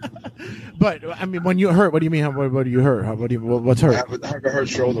 But I mean, when you hurt, what do you mean? What do you hurt? What's hurt? I have a hurt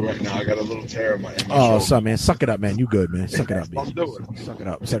shoulder right now. I got a little tear in my shoulder. Oh, son, man, suck it up, man. You good, man? Suck it up, I'm man. doing. Suck it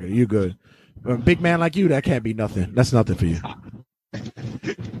up. You good? A big man like you, that can't be nothing. That's nothing for you.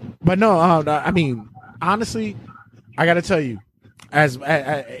 But no, I mean, honestly, I got to tell you, as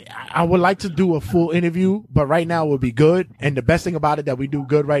I would like to do a full interview, but right now would be good. And the best thing about it that we do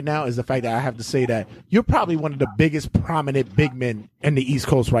good right now is the fact that I have to say that you're probably one of the biggest prominent big men in the East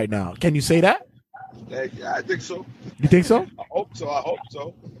Coast right now. Can you say that? Yeah, I think so. You think so? I hope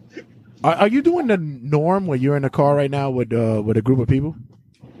so. Are you doing the norm where you're in a car right now with a group of people?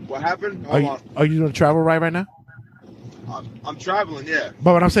 What happened? Are you doing a travel ride right now? I'm traveling, yeah.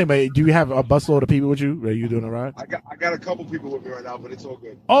 But what I'm saying, do you have a busload of people with you? Are you doing a ride? I got a couple people with me right now, but it's all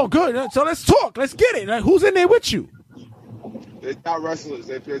good. Oh, good. So let's talk. Let's get it. Like, who's in there with you? They're not wrestlers.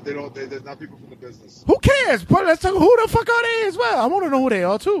 They're not people from the business. Who cares? But let's talk. Who the fuck are they as well? I want to know who they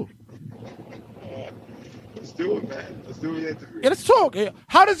are too. Let's do it, man. Let's do the interview. Yeah, let's talk.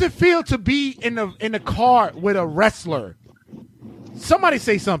 How does it feel to be in the car with a wrestler? Somebody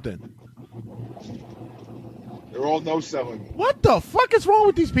say something. They're all no-selling. What the fuck is wrong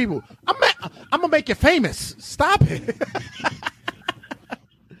with these people? I'm gonna make you famous. Stop it.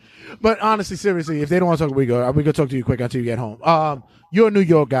 But honestly, seriously, if they don't want to talk, we go talk to you quick until you get home. You're a New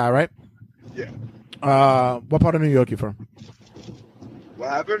York guy, right? Yeah. What part of New York you from? What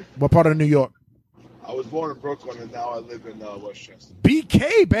happened? What part of New York? I was born in Brooklyn, and now I live in Westchester.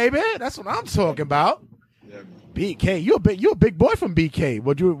 BK, baby. That's what I'm talking about. Yeah, man. BK, you're a big boy from BK.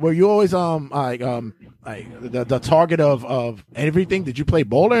 Were you always like the target of everything? Did you play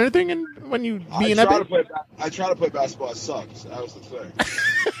ball or anything when you be in that? I try to play basketball. It sucks. That was the thing.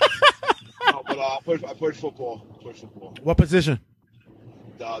 No, but I played football. What position?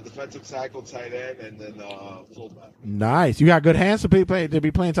 Defensive tackle, tight end, and then fullback. Nice. You got good hands to be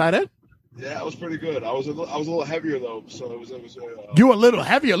playing tight end. Yeah, I was pretty good. I was a little heavier though, so it was. You a little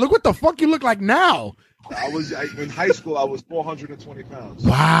heavier. Look what the fuck you look like now. In high school. I was 420 pounds.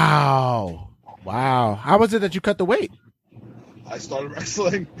 Wow. How was it that you cut the weight? I started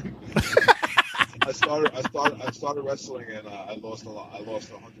wrestling. I started wrestling, and I lost a lot. I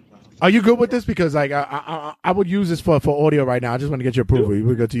lost 100 pounds. Are you good with this? Because like I would use this for audio right now. I just want to get your approval.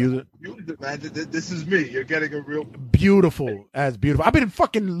 You good to use it? Use it, man. This is me. You're getting a real beautiful. As beautiful. I've been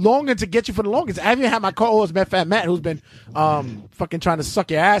fucking longing to get you for the longest. I haven't had my co-host Matt, who's been fucking trying to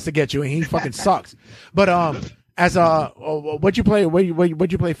suck your ass to get you, and he fucking sucks. But as what'd you play?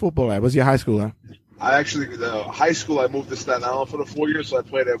 Where'd you play football at? What's your high school at? I actually, high school, I moved to Staten Island for the 4 years, so I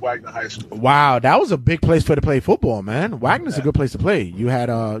played at Wagner High School. Wow, that was a big place to play football, man. Wagner's a good place to play. You had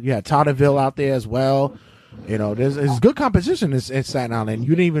Totterville out there as well. You know, there's good competition in Staten Island.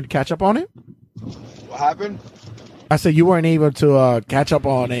 You didn't even catch up on it? What happened? I said you weren't able to catch up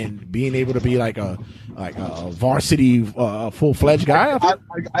on it and being able to be like a varsity full-fledged guy. I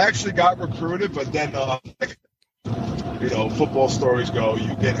actually got recruited, but then you know, football stories go.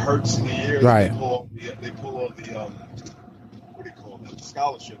 You get hurt in the year, right? They pull all the what do you call them?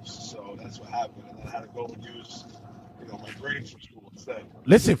 Scholarships. So that's what happened, and I had to go and use my grades from school instead.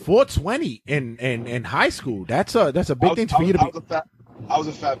 Listen, 420 in high school. That's a big thing for you to be. I was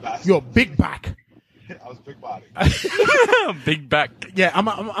a fat bastard. You're a big back. I was big body. Big back. Yeah, I'm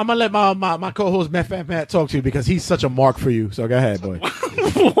gonna let my co-host Matt talk to you because he's such a mark for you. So go ahead, boy.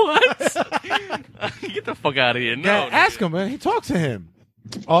 What? Get the fuck out of here! No, yeah, ask him, man. He talks to him.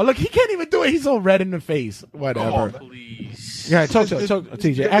 Oh, look, he can't even do it. He's so red in the face. Whatever. Oh, please. Yeah, talk to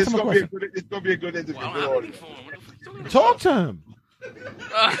TJ. Ask him a question. It's gonna be a good interview. Talk to him.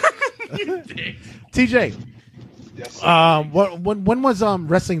 You dick. TJ. Yes. When was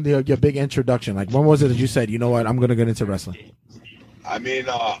wrestling your big introduction? Like, when was it that you said, you know what, I'm gonna get into wrestling? I mean,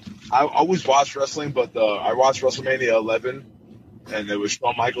 I always watched wrestling, but I watched WrestleMania 11, and it was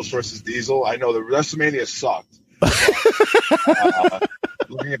Shawn Michaels versus Diesel. I know the WrestleMania sucked.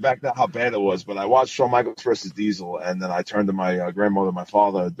 Looking back at how bad it was, but I watched Shawn Michaels versus Diesel, and then I turned to my grandmother, my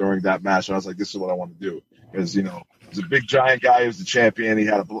father, during that match, and I was like, this is what I want to do. Because, he was a big giant guy. He was the champion. He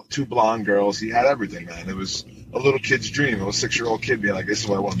had two blonde girls. He had everything, man. It was a little kid's dream. A 6-year-old kid being like, this is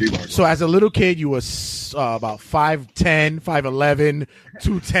what I want to be like. So as a little kid, you were about 5'10", 5'11",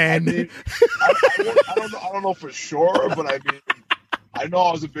 210. I don't know for sure, but I mean, I know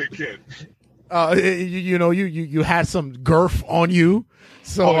I was a big kid. You had some girth on you.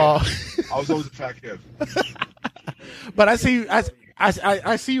 So I was always a fat kid. But I see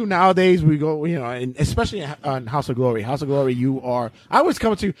I see you nowadays. We go, and especially on House of Glory. House of Glory, you are. I always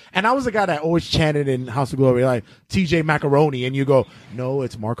come to you, and I was the guy that always chanted in House of Glory like TJ Macaroni, and you go, no,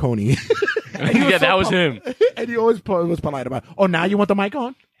 it's Marconi. Yeah, that was him. And you always was polite about it. Oh, now you want the mic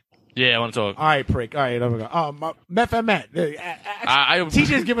on? Yeah, I want to talk. All right, prick. All right, there we go. Meth and Matt.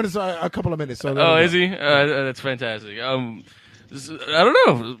 TJ's giving us a couple of minutes. So is he? That's fantastic. I don't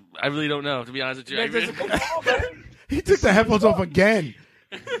know. I really don't know, to be honest with you. He took the headphones off again.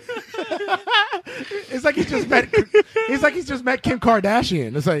 It's like he just met. He's like he's just met Kim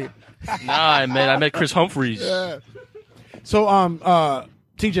Kardashian. It's like, nah, I met Chris Humphries. Yeah. So,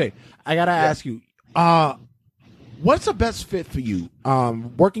 TJ, I gotta ask you, what's the best fit for you?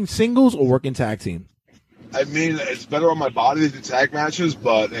 Working singles or working tag team? I mean, it's better on my body to do tag matches,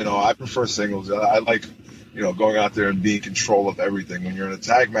 but I prefer singles. I like, going out there and being in control of everything. When you're in a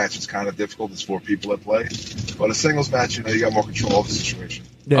tag match, it's kind of difficult. It's 4 people at play, but a singles match, you got more control of the situation.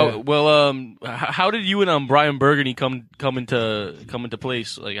 Yeah. Oh, well, how did you and Brian Burgundy come into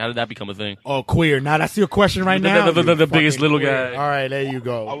place? Like, how did that become a thing? Oh, queer. Now that's your question right now. The biggest little queer. guy. All right, there you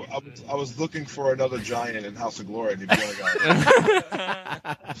go. I was looking for another giant in House of Glory, and he was the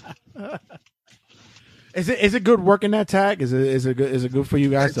only guy. Is it good working that tag? Is it good for you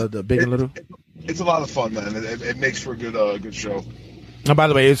guys? The big and little. It's a lot of fun, man. It makes for a good show. And by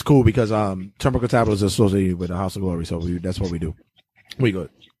the way, it's cool because Turnbuckle Tabloid is associated with the House of Glory, so that's what we do. We good.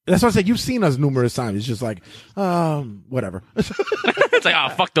 That's what I said. You've seen us numerous times. It's just like, whatever. It's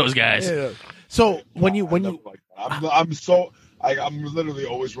like, fuck those guys. Yeah. So when you I'm literally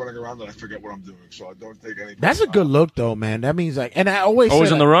always running around and I forget what I'm doing, so I don't take any. That's a good look, though, man. That means like, and I always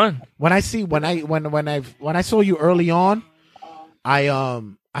on the run. When I saw you early on,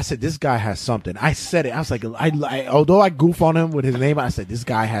 I said this guy has something. I said it. I was like, although I goof on him with his name, I said this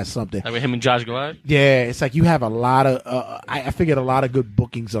guy has something. Like with him and Josh Goliath? Yeah, it's like you have a lot of. I figured a lot of good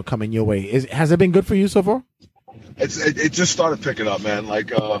bookings are coming your way. Has it been good for you so far? It just started picking up, man.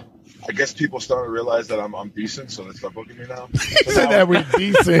 Like I guess people starting to realize that I'm decent, so they start booking me now. Said that we're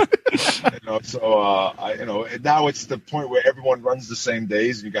decent. Now it's the point where everyone runs the same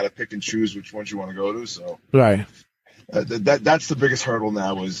days, and you got to pick and choose which ones you want to go to. So right. That's the biggest hurdle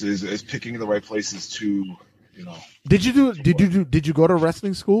now is picking the right places to, Did you go to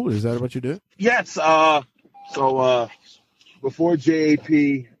wrestling school? Is that what you did? Yes. So before JAP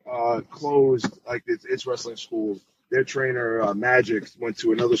closed, like its wrestling school, their trainer Magic went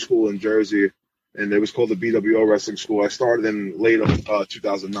to another school in Jersey, and it was called the BWO Wrestling School. I started in late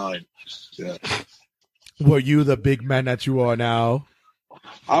 2009. Yeah. Were you the big man that you are now?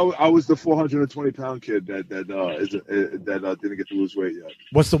 I was the 420-pound kid that didn't get to lose weight yet.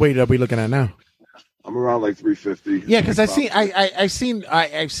 What's the weight that we looking at now? I'm around like 350. Yeah, because I've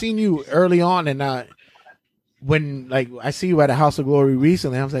seen you early on, and when like I see you at a House of Glory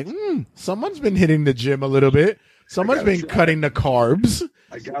recently, I was like, someone's been hitting the gym a little bit. Someone's been cutting the carbs.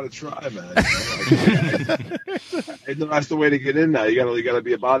 I gotta try, man. That's the way to get in now. You gotta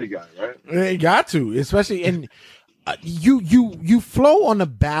be a body guy, right? You got to, especially in. You flow on the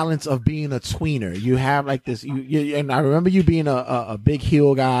balance of being a tweener. You have like this, and I remember you being a big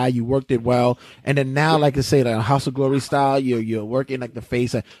heel guy. You worked it well, and then now, like I say, like House of Glory style, you're working like the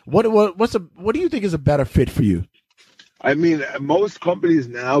face. What do you think is a better fit for you? I mean, most companies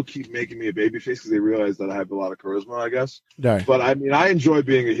now keep making me a babyface because they realize that I have a lot of charisma, I guess. Right. But I mean, I enjoy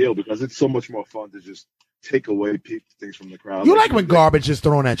being a heel because it's so much more fun to just take away things from the crowd. You like when garbage is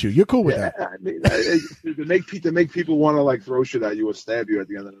thrown at you. You're cool with that. I mean, to make people want to like throw shit at you or stab you at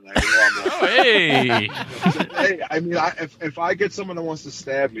the end of the night. Hey, I mean, if I get someone that wants to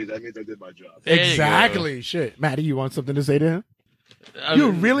stab me, that means I did my job. Exactly. Shit, Matty, you want something to say to him? You're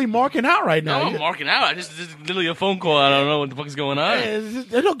really marking out right now. No, I'm marking out. This is literally a phone call. I don't know what the fuck is going on.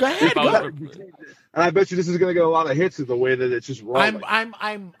 No, go ahead. And I bet you this is gonna get a lot of hits in the way that it's just raw.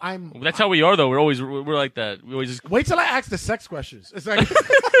 I'm. That's how we are, though. We're like that. We always just wait till I ask the sex questions. It's like,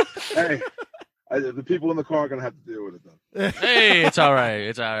 hey, the people in the car are gonna have to deal with it then. Hey, it's all right.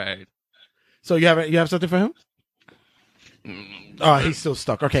 It's all right. So you have something for him? Oh, he's still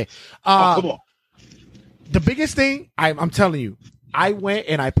stuck. Okay. Come on. The biggest thing, I'm telling you, I went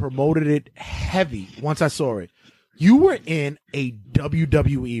and I promoted it heavy once I saw it. You were in a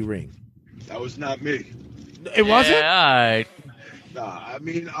WWE ring. That was not me. It wasn't? Yeah, all right. Nah, I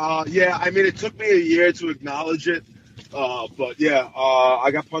mean, it took me a year to acknowledge it. But yeah,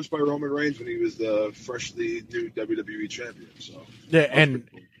 I got punched by Roman Reigns when he was the freshly new WWE champion. So yeah,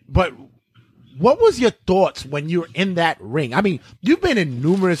 but what was your thoughts when you were in that ring? I mean, you've been in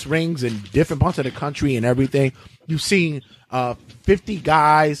numerous rings in different parts of the country and everything. You've seen 50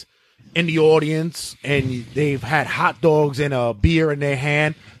 guys in the audience, and they've had hot dogs and a beer in their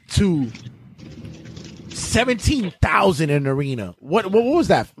hand, to 17,000 in an arena. What was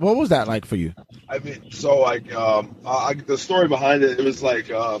that? What was that like for you? I mean, so like the story behind it, it was like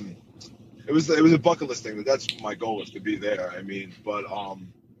it was a bucket list thing. That's my goal, is to be there. I mean, but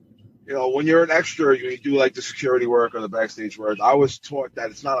when you're an extra, you do like the security work or the backstage work. I was taught that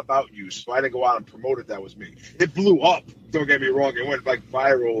it's not about you, so I didn't go out and promote it. That was me. It blew up. Don't get me wrong. It went like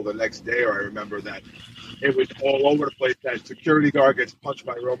viral the next day, or I remember that it was all over the place. That security guard gets punched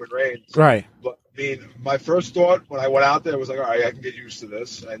by Roman Reigns. Right. But I mean, my first thought when I went out there was like, all right, I can get used to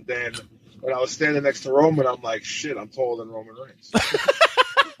this. And then when I was standing next to Roman, I'm like, shit, I'm taller than Roman Reigns.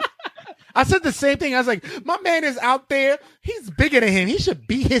 I said the same thing. I was like, my man is out there. He's bigger than him. He should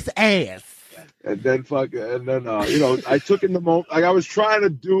beat his ass. And then I took in the moment. Like, I was trying to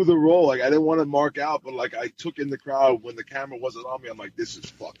do the role. Like, I didn't want to mark out, but like, I took in the crowd when the camera wasn't on me. I'm like, this is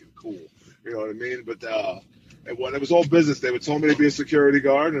fucking cool. You know what I mean? But and when it was all business, they would told me to be a security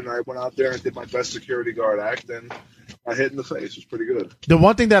guard, and I went out there and did my best security guard act, and I hit in the face. It was pretty good. The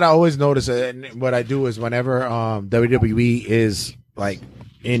one thing that I always notice, and what I do is whenever WWE is like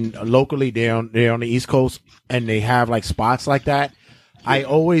in locally, they're on the East Coast, and they have like spots like that, I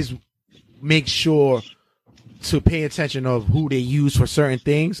always make sure to pay attention of who they use for certain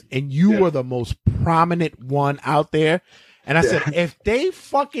things, and you were the most prominent one out there. And I said, if they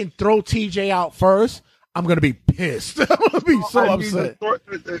fucking throw TJ out first, I'm gonna be pissed. I'm gonna be so upset.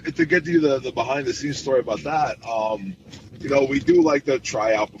 To get to you the behind the scenes story about that, we do like the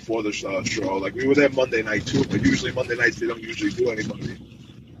tryout before the show. Like, we were there Monday night too, but usually Monday nights they don't usually do anybody.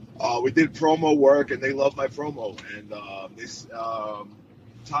 We did promo work, and they loved my promo. And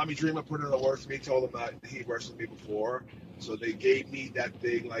Tommy Dreamer put in the work for me, told him that he wrestled me before. So they gave me that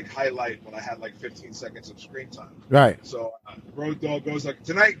big like highlight when I had like 15 seconds of screen time. Right. So Road Dogg goes like,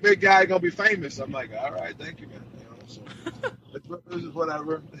 tonight, big guy gonna be famous. I'm like, all right, thank you, man. So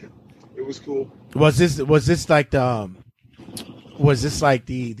whatever. It was cool. Was this like the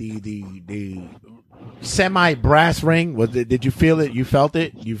semi brass ring? Did you feel it? You felt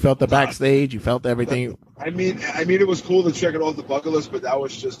it? You felt the backstage? You felt everything? I mean, it was cool to check it off the bucket list, but that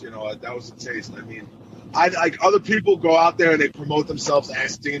was just, that was a taste. I mean, like other people go out there and they promote themselves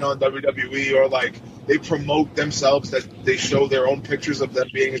as seen on WWE, or like they promote themselves that they show their own pictures of them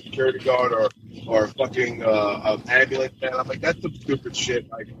being a security guard or fucking an ambulance man. I'm like, that's some stupid shit.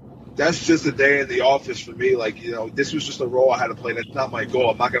 Like, that's just a day in the office for me. Like, this was just a role I had to play. That's not my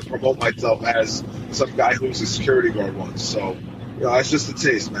goal. I'm not going to promote myself as some guy who's a security guard once. So, it's just a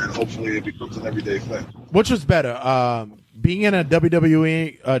taste, man. Hopefully it becomes an everyday thing. Which was better, being in a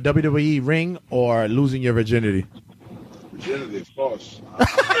WWE ring or losing your virginity? Virginity, of course.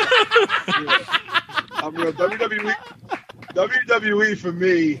 WWE for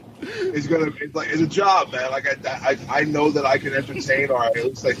me is it's a job, man. Like I know that I can entertain, or at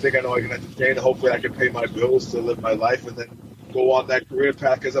least I think I know I can entertain. Hopefully, I can pay my bills to live my life and then go on that career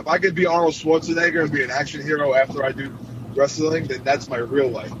path. Because if I could be Arnold Schwarzenegger and be an action hero after I do wrestling, then that's my real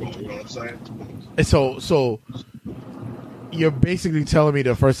life goal. You know what I'm saying? So you're basically telling me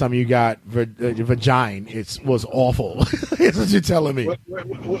the first time you got vagina, it was awful. That's what you're telling me.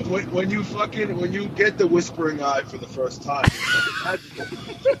 When you get the whispering eye for the first time,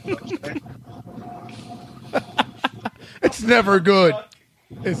 it's never good.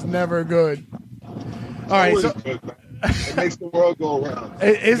 It's never good. All right, so it makes the world go around.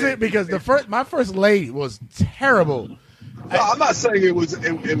 Is it because my first lady was terrible? No, I'm not saying it was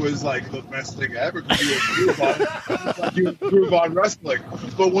like the best thing ever, because you improve on wrestling.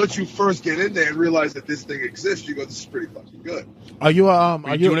 But once you first get in there and realize that this thing exists, you go, this is pretty fucking good. Are you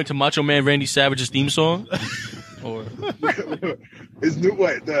doing it to Macho Man Randy Savage's theme song? Or his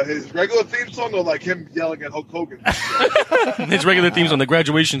regular theme song, or like him yelling at Hulk Hogan? His regular theme song, the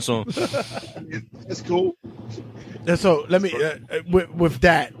graduation song. That's cool. So let me with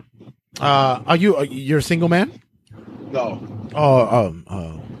that. You're a single man? No.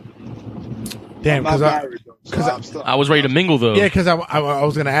 Damn. Because I was ready to mingle though. Yeah, because I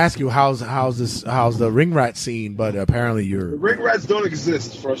was going to ask you how's the ring rat scene, but apparently the ring rats don't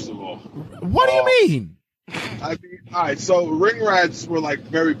exist. First of all, what do you mean? I mean, all right. So ring rats were like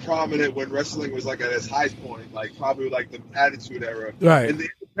very prominent when wrestling was like at its high point, like probably like the Attitude Era. Right. In the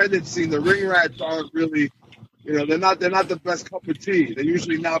independent scene, the ring rats aren't really, they're not the best cup of tea. They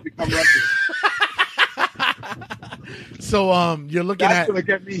usually now become wrestlers. So you're looking That's gonna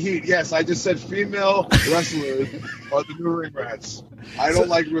get me heat. Yes, I just said female wrestlers are the new ring rats. I don't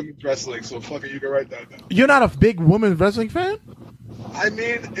like women's wrestling, so fuck it, you can write that down. You're not a big women's wrestling fan? I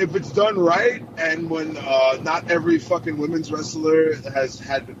mean, if it's done right, and when not every fucking women's wrestler has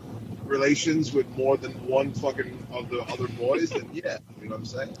had relations with more than one fucking of the other boys, then yeah, you know what I'm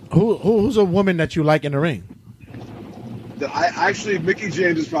saying? Who's a woman that you like in the ring? Mickey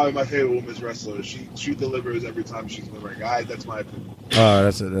James is probably my favorite women's wrestler. She delivers every time she's in the ring. That's my opinion. Oh,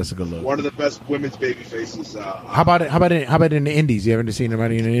 that's a good look. One of the best women's baby faces. How about in the Indies? You ever seen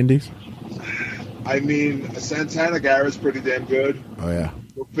anybody in the Indies? I mean, Santana Garrett's pretty damn good. Oh yeah.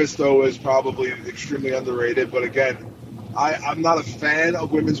 Fisto is probably extremely underrated, but again, I'm not a fan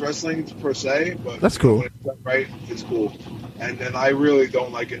of women's wrestling per se, but that's cool. When it's done right, it's cool. And I really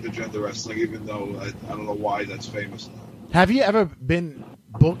don't like intergender wrestling, even though I don't know why that's famous now. Have you ever been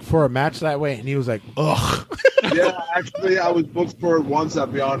booked for a match that way? And he was like, ugh. Yeah, actually, I was booked for it once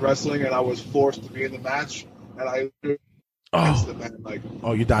at Beyond Wrestling, and I was forced to be in the match, and I the man, like,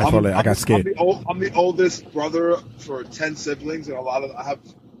 oh, you died for it. I got scared. I'm the oldest brother for 10 siblings, and I have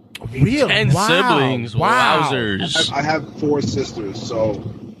real 10 siblings. Wow. Wowzers. I have 4 sisters, so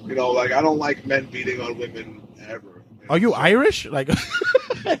like I don't like men beating on women ever. Are you Irish? Like,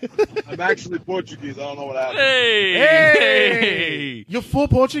 I'm actually Portuguese. I don't know what happened. Hey. You're full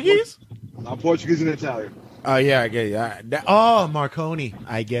Portuguese? I'm Portuguese and Italian. Oh yeah, I get it. Oh, Marconi.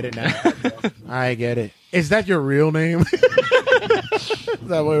 I get it now. I get it. Is that your real name? Is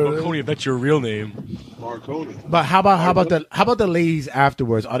that what it is? Marconi, that's your real name. Marconi. But how about the ladies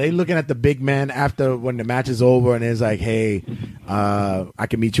afterwards? Are they looking at the big man after when the match is over and it's like, hey, I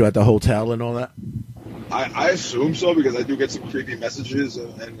can meet you at the hotel and all that? I assume so because I do get some creepy messages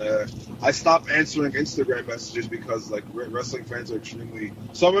and I stopped answering Instagram messages because like wrestling fans are extremely.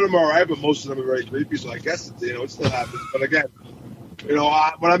 Some of them are alright, but most of them are very creepy. So I guess it still happens. But again,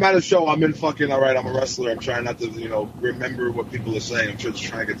 when I'm at a show, I'm in fucking alright. I'm a wrestler. I'm trying not to remember what people are saying. I'm just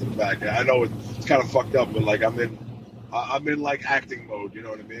trying to get to the back. I know it's kind of fucked up, but like I'm in like acting mode. You know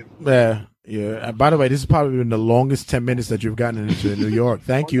what I mean? Yeah. Yeah. By the way, this has probably been the longest 10 minutes that you've gotten into New York.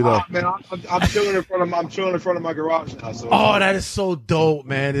 Thank you, though. Man, I'm chilling in front of my garage now. So oh, that is so dope,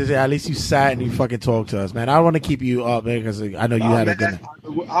 man. At least you sat and you fucking talked to us, man. I want to keep you up, man, because I know you had a good.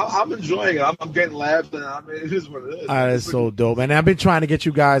 I'm enjoying it. I'm getting laughs, and it is what it is. That is so dope, man. I've been trying to get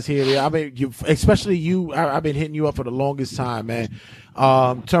you guys here. Especially you. I've been hitting you up for the longest time, man.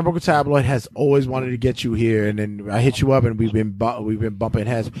 Turnbuckle Tabloid has always wanted to get you here, and then I hit you up, and we've been bumping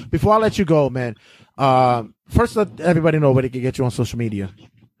heads. Before I let you go, man, first let everybody know where they can get you on social media.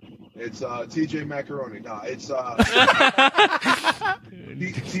 It's TJ Macaroni. No, it's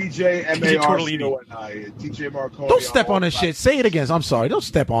TJ Marconi. TJ Marconi. Don't step on this shit. Say it again. I'm sorry. Don't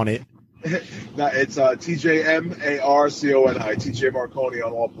step on it. No, it's TJ Marconi. TJ Marconi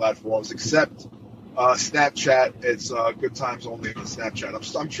on all platforms except Snapchat. It's good times only on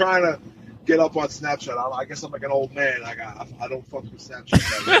Snapchat. I'm trying to get up on Snapchat. I guess I'm like an old man. I don't fuck with Snapchat.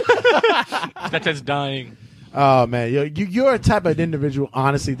 Snapchat's dying. Oh man, you're a type of individual,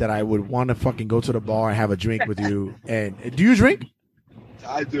 honestly, that I would want to fucking go to the bar and have a drink with you. And do you drink?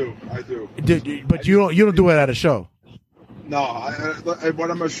 I do. But you don't do it at a show. No,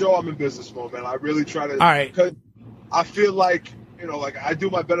 when I'm at a show, I'm in business mode, man. I really try to. All right. Cause I feel like like I do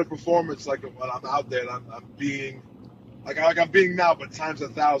my better performance like when I'm out there. And I'm being like I'm being now, but times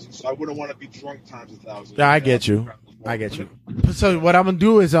 1,000. So I wouldn't want to be drunk times 1,000. I get you. So what I'm gonna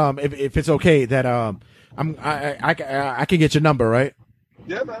do is if it's okay that I can get your number, right?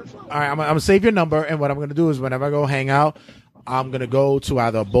 Yeah, man. All right, I'm gonna save your number, and what I'm gonna do is whenever I go hang out, I'm gonna go to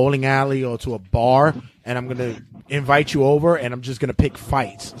either a bowling alley or to a bar, and I'm gonna invite you over, and I'm just gonna pick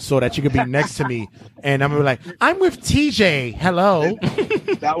fights so that you can be next to me, and I'm gonna be like, I'm with TJ. Hello.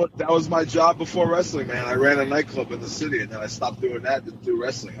 That was my job before wrestling, man. I ran a nightclub in the city, and then I stopped doing that to do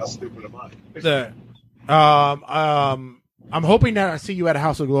wrestling. How stupid am I? I'm hoping that I see you at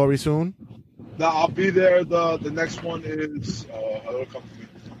House of Glory soon. No, I'll be there. The next one is it'll come to me.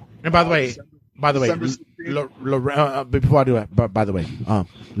 And by the way, before I do it, by the way,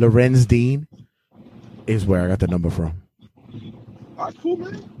 Lorenz Dean is where I got the number from. All right, cool,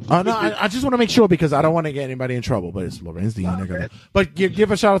 man. No, I just want to make sure because I don't want to get anybody in trouble. But it's Lorenz Dean. But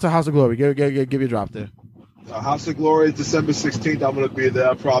give a shout out to House of Glory. Give your drop there. House of Glory, December 16th. I'm going to be there.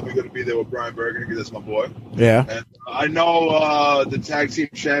 I'm probably going to be there with Brian Burgundy because that's my boy. Yeah. And I know the tag team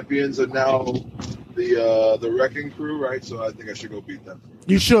champions are now the Wrecking Crew, right? So I think I should go beat them.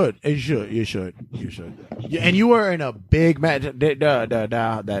 You should. Yeah, and you were in a big match.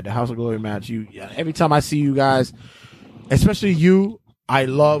 The House of Glory match. Every time I see you guys, especially you, I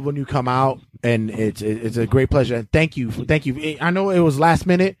love when you come out, and it's a great pleasure. And thank you. I know it was last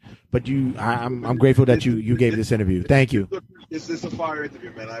minute, but I'm grateful that you gave this interview. Thank you. It's a fire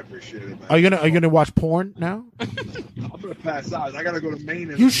interview, man. I appreciate it, man. Are you gonna watch porn now? I'm gonna pass out. I gotta go to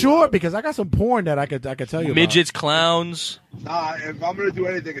Maine. You sure? Because I got some porn that I could tell you Midgets, clowns. Nah, if I'm gonna do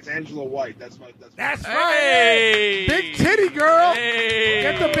anything, it's Angela White. That's That's right. Hey! Big titty girl. Hey!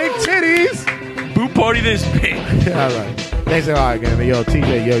 Get the big titties. Boo party this bitch. All right. Thanks a lot again, man. Yo,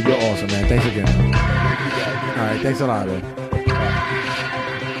 TJ, you're awesome, man. Thanks again. All right. Thanks a lot, man.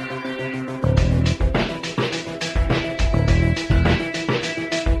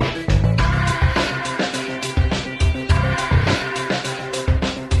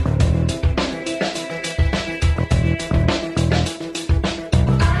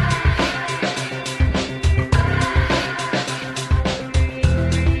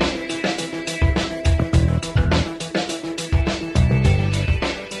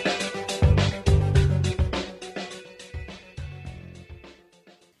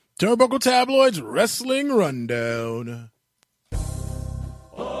 Turnbuckle Tabloid's Wrestling Rundown.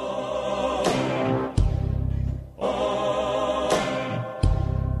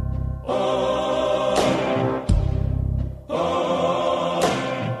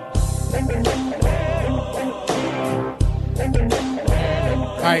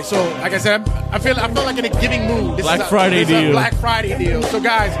 All right, so like I said, I feel like in a giving mood. This Black is Friday this is a deal. Black Friday deal. So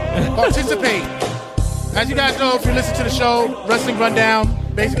guys, participate. As you guys know, if you listen to the show, Wrestling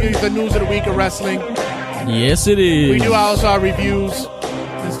Rundown, basically it's the news of the week of wrestling. Yes, it is. We do also our reviews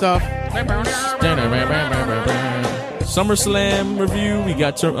and stuff. SummerSlam review. We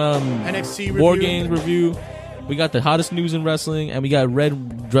got NXT review. War Games review. We got the hottest news in wrestling, and we got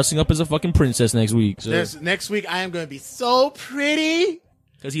Red dressing up as a fucking princess next week. So. Next week, I am going to be so pretty.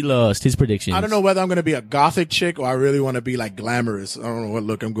 Because he lost his predictions. I don't know whether I'm going to be a gothic chick or I really want to be like glamorous. I don't know what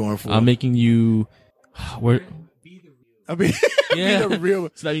look I'm going for. I'm making you. Where? I mean, Yeah. be the real.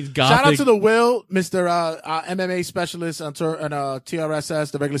 So that means gothic. Shout out to the Will, Mr. MMA specialist on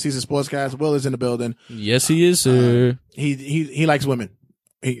TRSS, the regular season sportscast. Will is in the building. Yes, he is, sir. He likes women.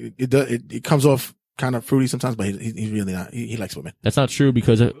 It comes off kind of fruity sometimes, but he's really not. He likes women. That's not true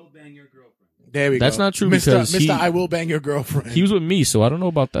because There we go. That's not true Mr. because I will bang your girlfriend. he was with me, so I don't know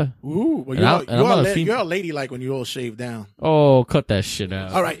about that. Ooh, well, And I'm not a you're a lady like when you all shaved down. Oh, cut that shit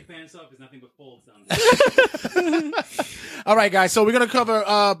out. All right. All right, guys. So we're going to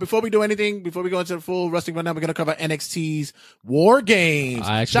cover, before we do anything, before we go into the full wrestling rundown, we're going to cover NXT's War Games.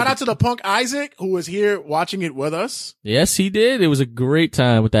 Shout out to the Punk Isaac, who was here watching it with us. Yes, he did. It was a great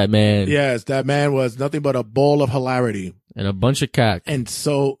time with that man. Yes, that man was nothing but a ball of hilarity. And a bunch of cock. And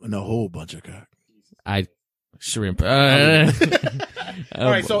a whole bunch of cock. Shrimp. All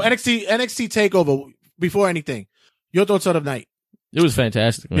right, so NXT TakeOver, before anything, your thoughts of the night? It was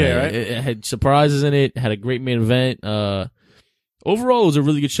fantastic, man. Yeah, right? It had surprises in it, had a great main event. Overall, it was a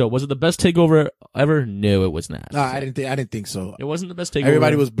really good show. Was it the best takeover ever? No, it was not. Nah, I didn't think so. It wasn't the best takeover.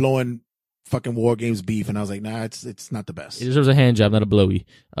 Everybody was blowing fucking War Games beef, and I was like, nah, it's not the best. It deserves a hand job, not a blowy.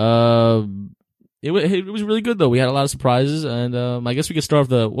 It was really good though. We had a lot of surprises, and I guess we could start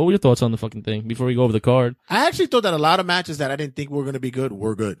with what were your thoughts on the fucking thing before we go over the card? I actually thought that a lot of matches that I didn't think were going to be good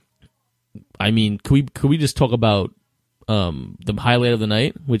were good. I mean, could we just talk about the highlight of the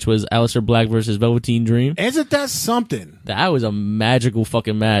night, which was Aleister Black versus Velveteen Dream? Isn't that something? That was a magical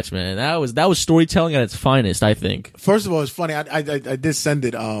fucking match, man. That was storytelling at its finest, I think. First of all, it's funny. I did send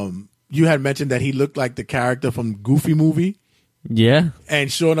it. You had mentioned that he looked like the character from Goofy movie. Yeah.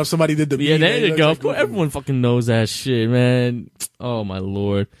 And sure enough, somebody did the Yeah, meme, there you go. like Everyone fucking knows that shit, man. Oh my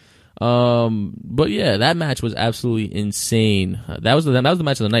lord. But yeah, that match was absolutely insane. That was the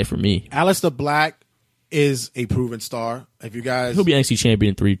match of the night for me. Aleister Black is a proven star. If you guys, He'll be NXT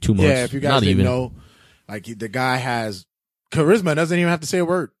champion in 2 months. yeah, if you guys Not didn't even. know, like the guy has charisma, doesn't even have to say a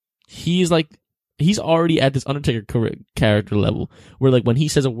word. He's already at this Undertaker character level where like when he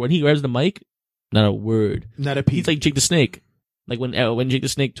says a word, he grabs the mic, not a word. Not a He's piece. like Jake the Snake. Like when Jake the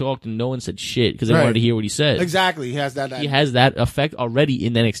Snake talked and no one said shit because they Right. wanted to hear what he said. Exactly. He has that. He has that effect already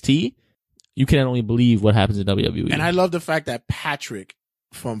in NXT. You can only believe what happens in WWE. And I love the fact that Patrick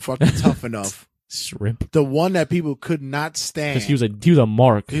from fucking Tough Enough, Shrimp. the one that people could not stand. Because he was a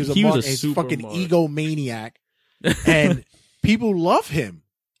mark. He was a a super fucking mark. egomaniac, and people love him.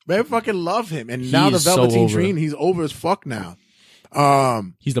 They fucking love him. And He now the is so Velveteen over. Dream, he's over as fuck now.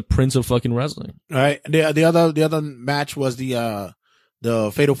 He's the prince of fucking wrestling. Right. The other match was the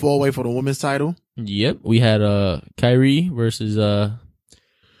Fatal 4-Way for the women's title. Yep. We had Kyrie versus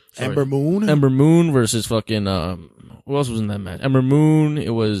Ember Moon. Ember Moon versus fucking who else was in that match? Ember Moon. It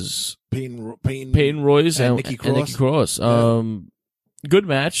was Peyton Royce and and Nikki and Nikki Cross. Good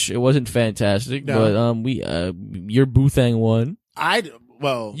match. It wasn't fantastic, No. but your Boothang won.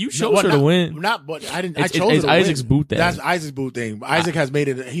 Well, You chose her to win. Not, but I didn't. It's- I chose her it's to Isaac's win. boot thing. That's Isaac's boot thing. Isaac has made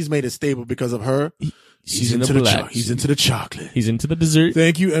it. He's made it stable because of her. She's into the black. He's into the chocolate. He's into the dessert.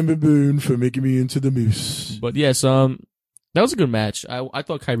 Thank you, Ember Moon, for making me into the moose. But yes, that was a good match. I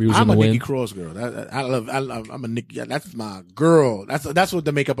thought Kyrie was I'm going a to win. Nikki Cross girl. I love. I'm a Nikki. Yeah, that's my girl. That's what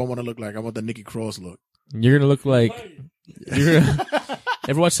the makeup I want to look like. I want the Nikki Cross look. You're gonna look like you're gonna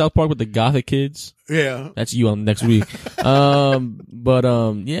ever watch South Park with the Gothic kids? Yeah. That's you on next week.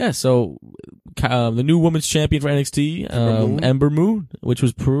 Yeah. So the new women's champion for NXT, Ember Moon, which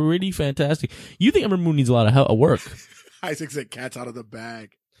was pretty fantastic. You think Ember Moon needs a lot of work? Isaac said, "Cat's out of the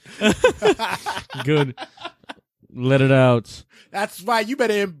bag." Good. Let it out. That's right. You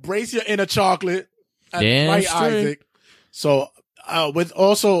better embrace your inner chocolate. That's Damn right, straight. Isaac. So, with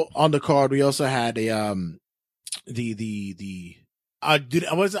also on the card, we also had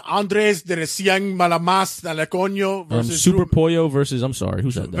was it Andres de Recién Malamas Nalecoño versus Super Drew, Pollo versus, I'm sorry,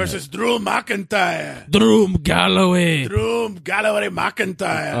 who said that? versus Drew McIntyre. Drew Galloway. Drew Galloway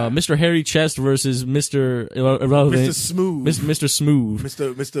McIntyre. Mr. Hairy Chest versus Mr. Irrelevant. Mr. Smooth. Mr. Smooth.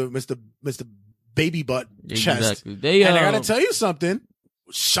 Mr. Baby Butt Chest. Exactly. And I gotta tell you something.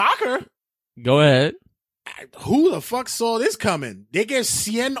 Shocker. Go ahead. Who the fuck saw this coming? They gave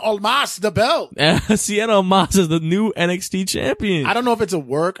Cien Almas the belt. Sienna Moss is the new NXT champion. I don't know if it's a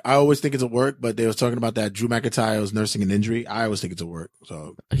work. I always think it's a work, but they was talking about that Drew McIntyre was nursing an injury. I always think it's a work.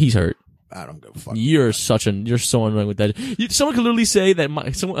 So He's hurt. I don't give a fuck. You're so annoying with that. Someone could literally say that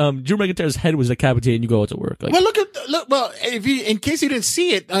Drew McIntyre's head was decapitated and you go, it's a work. Like, Well, well, in case you didn't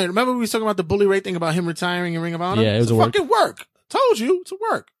see it, remember we was talking about the Bully Ray thing about him retiring in Ring of Honor? Yeah, it was it's a work. fucking work. Told you, it's a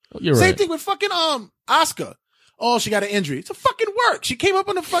work. you're Same right. thing with fucking, Asuka. Oh, she got an injury. It's a fucking work. She came up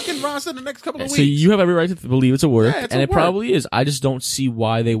on the fucking roster the next couple of weeks. So you have every right to believe it's a work, Yeah, it's and a it work. probably is. I just don't see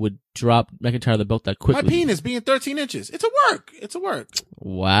why they would drop McIntyre the belt that My quickly. penis being 13 inches. It's a work. It's a work.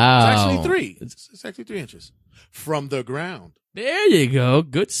 Wow. It's actually 3. It's actually 3 inches from the ground. There you go.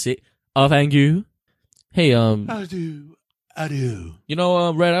 Good sit. Oh, thank you. Hey, I do. you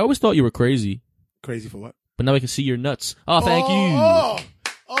know, Red, I always thought you were crazy, Crazy for what? but now I can see your nuts. Oh, thank you.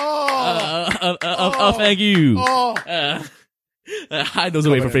 Thank you. Hide those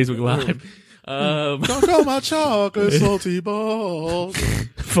away from Facebook Live. Suck on my chocolate salty balls.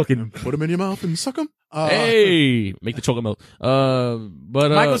 Fucking, Put them in your mouth and suck them. hey, make the chocolate melt. But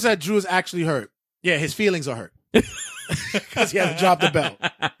Michael said Drew is actually hurt. Yeah, his feelings are hurt. Because he had to drop the belt.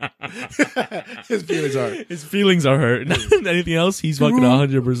 His feelings are hurt. his feelings are hurt. Anything else? He's fucking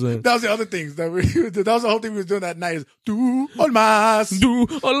 100%. That was the other things that that was the whole thing we was doing that night is do almas. Do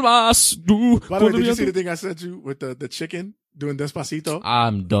almas do. By the way, did you see the thing I sent you with the chicken doing Despacito?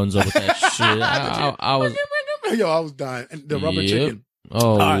 I'm donezo with that shit. I was. Yo, I was dying. And the rubber Yep. chicken.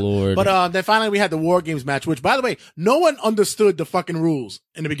 Oh All right. Lord. But then finally we had the War Games match, which by the way, no one understood the fucking rules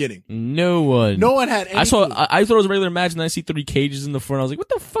in the beginning. No one. No one had any I saw. clue. I thought it was a regular match, and I see 3 cages in the front. I was like, "What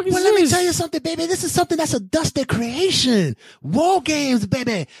the fuck is Well, this?" let me tell you something, baby. This is something that's a dusted creation. War Games,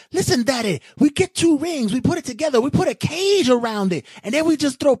 baby. Listen, daddy. We get 2 rings. We put it together. We put a cage around it. And then we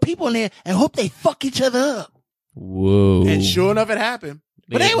just throw people in there and hope they fuck each other up. Whoa. And sure enough, it happened.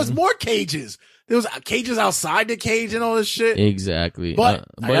 But Yeah. there was more cages. There was cages outside the cage and all this shit. Exactly. But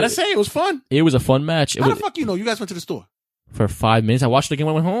I gotta say, it was fun. it was a fun match. It How was the fuck you know? You guys went to the store. for 5 minutes. I watched it again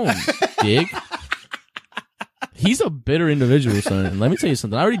when I went home. Dig. He's a bitter individual, son. Let me tell you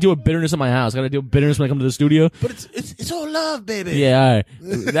something. I already deal with bitterness in my house. I gotta deal with bitterness when I come to the studio. But it's all love, baby. Yeah, all right.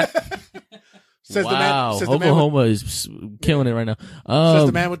 That, Says wow. the man. Oklahoma is killing it right now. Says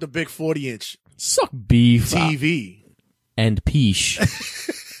the man with the big 40-inch Suck beef. TV. And peach.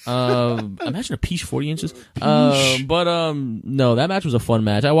 Imagine a peach 40 inches. No, that match was a fun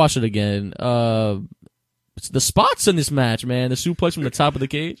match. I watched it again. It's the spots in this match, man. The suplex from the top of the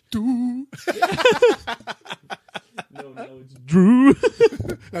cage. No, it's Drew.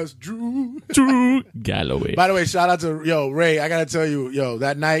 that's Drew. Drew Galloway. By the way, shout out to Ray. I gotta tell you,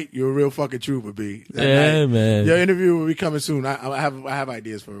 that night you're a real fucking trooper, B. That Yeah, night, man. Your interview will be coming soon. I have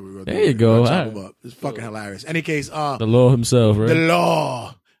ideas for it. There you go. We'll chop All right. them up. It's fucking hilarious. Any case, The law himself, right? the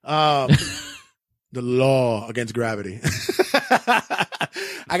law, the law against gravity.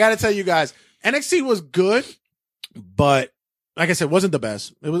 I gotta tell you guys, NXT was good, but like I said, it wasn't the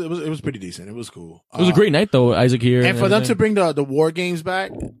best. It was pretty decent. It was cool. It was a great night, though, Isaac here. And for them to everything. bring the War Games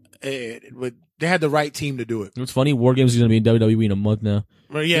back, they had the right team to do it. It's funny, War Games is going to be in WWE in a month now.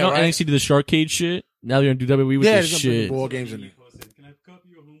 Well, yeah, you know, right? NXT did the Shark Cage shit. Now they're going to do WWE with Yeah, this there's gonna be shit. War Games in there.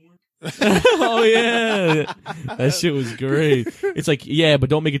 Oh, yeah. That shit was great. It's like, yeah, but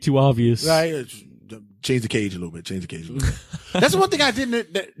don't make it too obvious. Right? Change the cage a little bit. That's the one thing I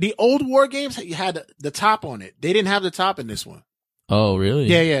didn't. The old War Games had the top on it. They didn't have the top in this one. Oh, really?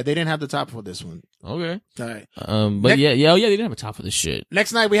 Yeah, they didn't have the top for this one. Okay. All right. But yeah, they didn't have a top for this shit.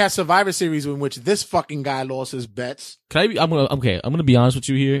 Next night we have Survivor Series in which this fucking guy lost his bets. I'm gonna be honest with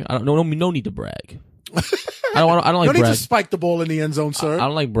you here. No need to brag. I don't like No need brag. to spike the ball in the end zone, sir. I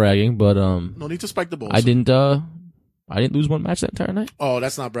don't like bragging, but No need to spike the ball. I sir. didn't lose one match that entire night. Oh,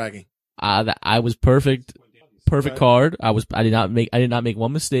 that's not bragging. I was perfect card. I did not make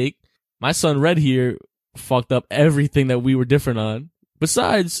one mistake. My son Red here fucked up everything that we were different on.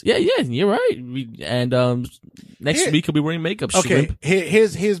 Besides, yeah, you're right. Next week he'll be wearing makeup. Okay, Shrimp.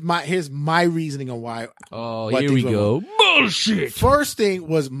 here's my reasoning on why. Oh, what here we things went go. wrong. Bullshit. First thing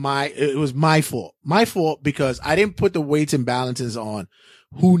was my fault. My fault because I didn't put the weights and balances on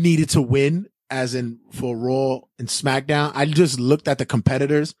who needed to win, as in for Raw and SmackDown. I just looked at the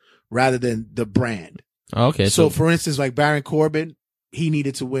competitors rather than the brand. Okay, So for instance, like Baron Corbin, he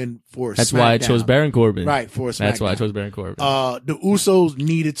needed to win for that's SmackDown. why I chose Baron Corbin. Right, for SmackDown. That's why I chose Baron Corbin. The Usos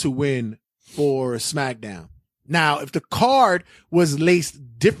needed to win for SmackDown. Now, if the card was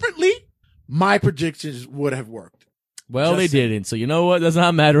laced differently, my predictions would have worked. Well, they just saying. didn't. So you know what? Does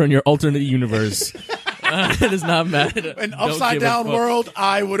not matter in your alternate universe. It does not matter. An Don't upside give a down fuck. world,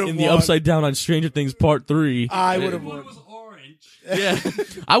 I would have In won. the Upside Down on Stranger Things Part 3. I would have won. Yeah.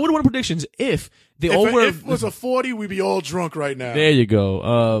 I would have won predictions if they all were. If it was a 40, we'd be all drunk right now. There you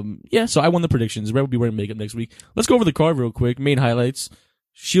go. Yeah, so I won the predictions. Red will be wearing makeup next week. Let's go over the card real quick. Main highlights.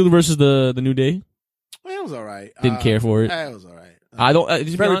 Shield versus the New Day. Well, it was all right. Didn't care for it. It was all right. I don't.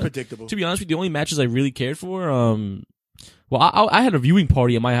 It's very predictable. To be honest with you, the only matches I really cared for. Well, I had a viewing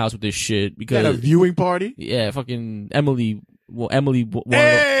party at my house with this shit because You had a viewing party? yeah, fucking Emily. Well, Emily wanted.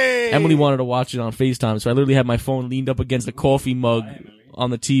 Hey! Emily wanted to watch it on FaceTime, so I literally had my phone leaned up against a coffee mug on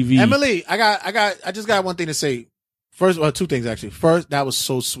the TV. Emily, I just got one thing to say. First, well, two things actually. First, that was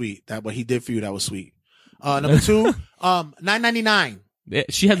so sweet. That what he did for you, that was sweet. Number two, $9.99. Yeah,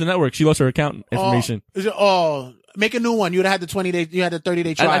 she had the network. She lost her account information. Make a new one. You'd have had the 20-day, you had the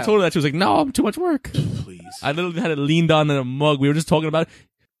 30-day trial. I told her that. She was like, no, I'm too much work. Please. I literally had it leaned on in a mug. We were just talking about it.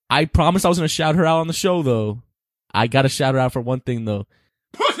 I promised I was going to shout her out on the show, though. I got to shout her out for one thing, though.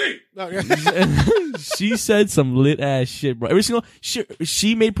 Pussy. She said some lit ass shit, bro. Every single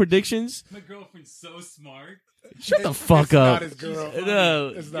she made predictions. My girlfriend's so smart. Shut the fuck up. Not his girl. No,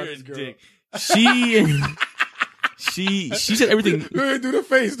 It's not you're his a girl. dick. She said everything. Do the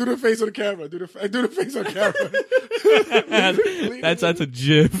face on the camera. Do the face on camera. That's a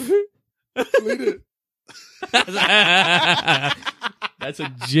gif. Delete it. That's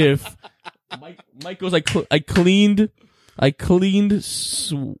a gif. Mike goes, I cleaned.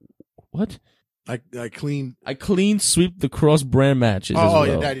 What? I cleaned. I clean sweep the cross brand matches. as Oh, well.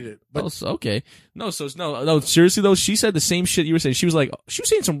 yeah, Daddy did. But Okay. No, seriously though, she said the same shit you were saying. She was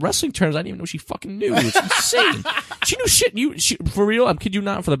saying some wrestling terms I didn't even know she fucking knew. It's insane. She knew shit. For real, I'm kid you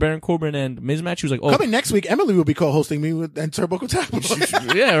not, for the Baron Corbin and Miz match, she was like, oh. coming next week, Emily will be co-hosting me and Turnbuckle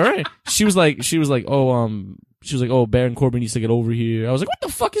Tabloid. Yeah, right. She was like, oh, Baron Corbin needs to get over here. I was like, what the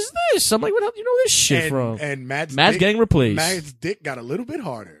fuck is this? I'm like, what do you know this shit from? And Matt's Matt's getting replaced. Matt's dick got a little bit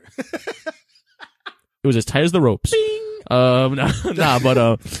harder. It was as tight as the ropes. But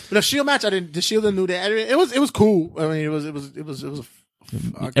The Shield match, the Shield and New Day. It was cool. I mean, it was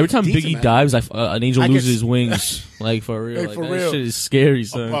every time decent Biggie match. dives, an angel I loses guess- his wings. Like for real. Like, for that real. shit is scary,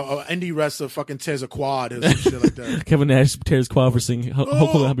 son. Indie wrestler fucking tears a quad or some shit like that. Kevin Nash tears quad for singing Hulk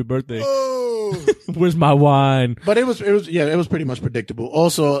Hogan Happy Birthday. Oh. Where's my wine? But it was pretty much predictable.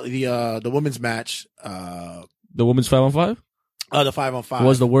 Also, the women's match, The women's 5-on-5 the 5-on-5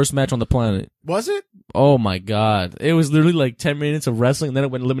 was the worst match on the planet. Was it? Oh my god. It was literally like 10 minutes of wrestling and then it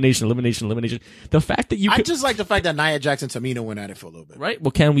went elimination. The fact that you I could, just like the fact that Nia Jax and Tamina went at it for a little bit. right?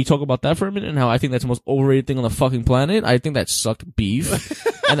 Well, can we talk about that for a minute and how I think that's the most overrated thing on the fucking planet? I think that sucked beef.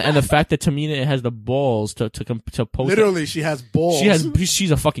 and the fact that Tamina has the balls to post Literally, she has balls.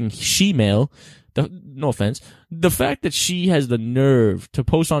 she's a fucking she-male. No offense. The fact that she has the nerve to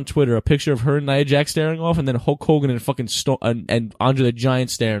post on Twitter a picture of her and Nia Jax staring off, and then Hulk Hogan and fucking and Andre the Giant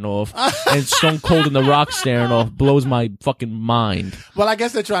staring off, and Stone Cold and The Rock staring off blows my fucking mind. Well, I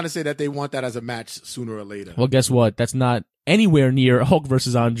guess they're trying to say that they want that as a match sooner or later. Well, guess what? That's not anywhere near Hulk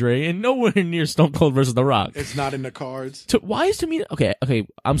versus Andre, and nowhere near Stone Cold versus The Rock. It's not in the cards. Why is Tamina? Okay.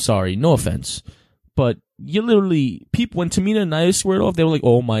 I'm sorry. No offense, but you literally people when Tamina and Nia squared off, they were like,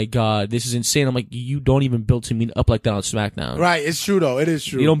 "Oh my god, this is insane." I'm like, you don't even build Tamina up like that on SmackDown. Right, it's true though. It is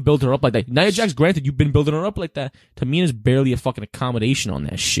true. You don't build her up like that. Nia Jax, granted, you've been building her up like that. Tamina's barely a fucking accommodation on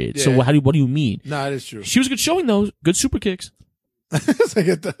that shit. Yeah. So what do you mean? Nah, it is true. She was good showing though. Good super kicks. It's like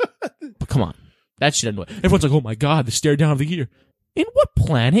But come on, that shit annoying. Everyone's like, "Oh my god, the stare down of the year." In what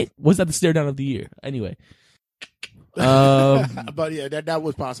planet was that the stare down of the year? Anyway, But yeah, that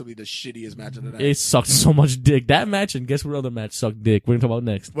was possibly the shittiest match of the night. It sucked so much dick. That match, and guess what other match sucked dick? We're gonna talk about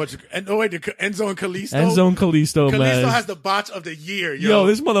next. The Enzo and Kalisto. Enzo and Kalisto, Kalisto man. has the botch of the year, Yo,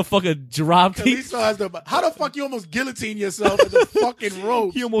 this motherfucker dropped. Kalisto has how the fuck you almost guillotine yourself at the fucking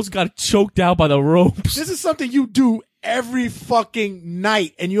rope? He almost got choked out by the ropes. This is something you do every fucking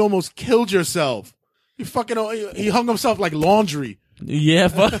night, and you almost killed yourself. He hung himself like laundry. Yeah,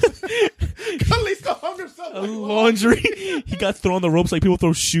 fuck. Kalisto hung himself like Laundry. He got thrown the ropes like people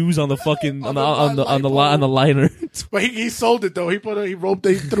throw shoes on the fucking on the liner. But he sold it though. He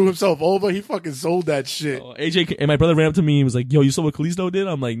threw himself over. He fucking sold that shit. AJ and my brother ran up to me and was like, "Yo, you saw what Kalisto did?"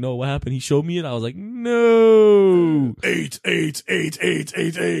 I'm like, "No, what happened?" He showed me it. I was like, "No." 8. But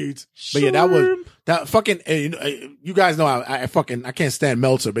yeah, that fucking. You guys know I can't stand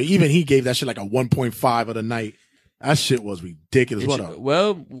Meltzer, but even he gave that shit like a 1.5 of the night. That shit was ridiculous. What up?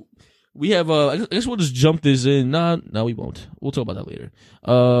 Well, we have, I guess we'll just jump this in. No, we won't. We'll talk about that later.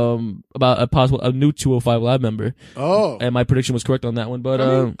 About a new 205 Live member. Oh. And my prediction was correct on that one,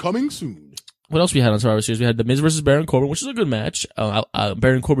 but, coming soon. What else we had on Survivor Series? We had The Miz versus Baron Corbin, which is a good match.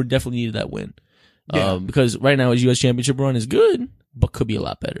 Baron Corbin definitely needed that win. Yeah. Because right now his U.S. Championship run is good, but could be a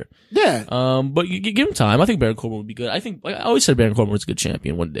lot better. Yeah. But you give him time. I think Baron Corbin would be good. I always said Baron Corbin was a good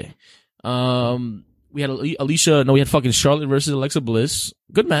champion one day. We had we had fucking Charlotte versus Alexa Bliss.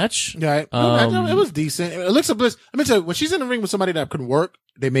 Good match. Yeah. It was decent. Alexa Bliss, let me tell you, when she's in the ring with somebody that couldn't work,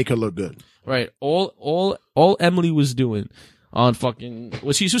 they make her look good. Right. All Emily was doing on fucking,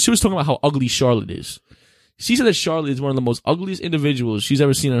 she was talking about how ugly Charlotte is. She said that Charlotte is one of the most ugliest individuals she's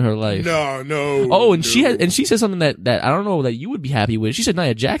ever seen in her life. No. Oh, and she said something that I don't know that you would be happy with. She said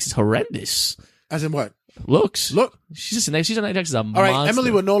Nia Jax is horrendous. As in what? Look. She said Nia Jax is a monster. All right,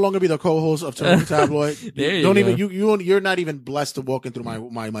 Emily will no longer be the co-host of Turnbuckle Tabloid. There you go. You're not even blessed to walk in through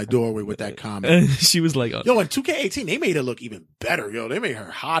my doorway with that comment. She was like, yo, in 2K18, they made her look even better. Yo, they made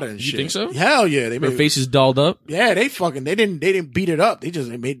her hotter and shit. You think so? Hell yeah, her face is dolled up. Yeah, they didn't beat it up. They just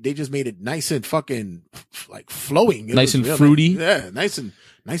made it nice and fucking like flowing. Nice and fruity. Yeah, nice and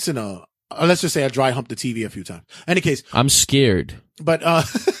let's just say I dry humped the TV a few times. Any case, I'm scared. But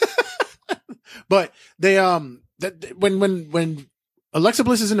but they when Alexa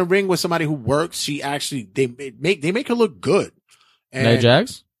Bliss is in the ring with somebody who works, she actually they make her look good. Nia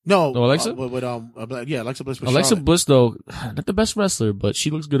Jax? No, Alexa? Alexa Bliss. Alexa Charlotte. Bliss though, not the best wrestler, but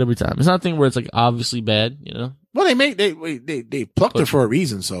she looks good every time. It's not a thing where it's like obviously bad, you know. Well, they plucked her for a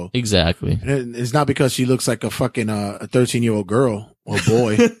reason, so exactly. And it's not because she looks like a fucking a 13-year-old girl or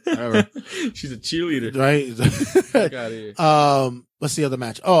boy. Whatever. She's a cheerleader, right? Get out of here. What's the other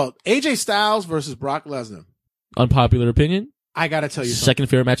match? Oh, AJ Styles versus Brock Lesnar. Unpopular opinion. I gotta tell you something. Second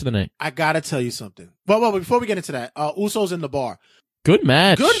favorite match of the night. I gotta tell you something. Well, before we get into that, Usos in the bar. Good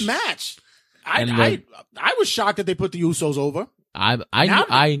match. Good match. I was shocked that they put the Usos over. They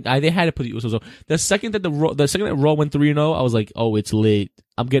had to put the Usos over. The second that Raw went 3-0, I was like, oh, it's late.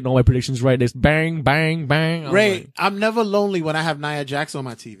 I'm getting all my predictions right. There's bang, bang, bang. Ray, I'm never lonely when I have Nia Jax on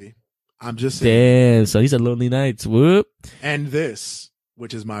my TV. I'm just saying. Damn, so these are lonely nights. Whoop. And this,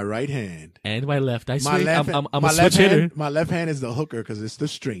 which is my right hand. And my left. I'm a switch hitter. My left hand is the hooker because it's the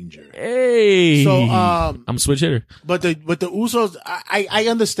stranger. Hey. So, I'm a switch hitter. But the Usos, I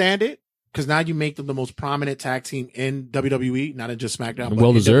understand it because now you make them the most prominent tag team in WWE, not in just SmackDown.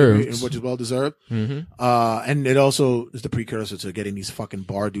 Well deserved. Which is well deserved. Mm-hmm. And it also is the precursor to getting these fucking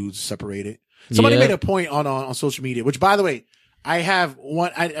bar dudes separated. Somebody made a point on social media, which by the way, I have one.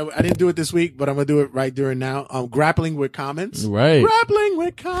 I didn't do it this week, but I'm gonna do it right during now. Grappling with comments. Right. Grappling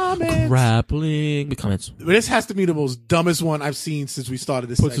with comments. Grappling with comments. This has to be the most dumbest one I've seen since we started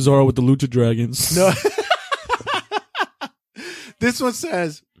this. Put Cesaro with the Lucha Dragons. No. This one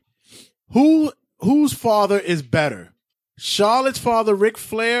says, whose father is better? Charlotte's father, Ric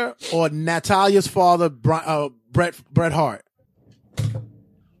Flair, or Natalia's father, Bret Hart?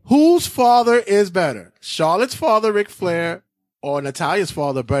 Whose father is better? Charlotte's father, Ric Flair, or Natalia's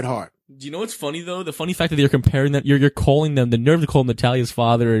father, Bret Hart? Do you know what's funny though? The funny fact that you're comparing that, you're calling them, the nerve to call them Natalia's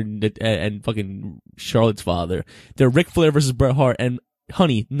father and fucking Charlotte's father. They're Ric Flair versus Bret Hart, and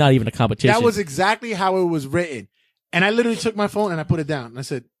honey, not even a competition. That was exactly how it was written. And I literally took my phone and I put it down. And I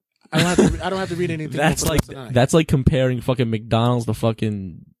said, I don't have to read anything. That's like comparing fucking McDonald's to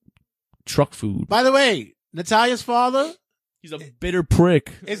fucking truck food. By the way, Natalia's father, he's a bitter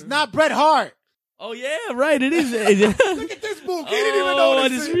prick. It's not Bret Hart. Oh yeah, right. It is. Look at this book. He didn't even notice I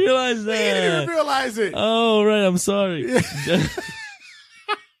just realized that. He didn't even realize it. Oh right, I'm sorry.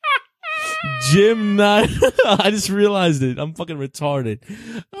 Jim Knight. I just realized it. I'm fucking retarded.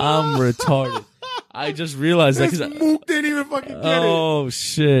 I'm retarded. I just realized that. This Mook didn't even fucking get it. Oh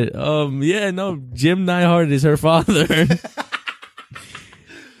shit. Yeah, no, Jim Neidhart is her father.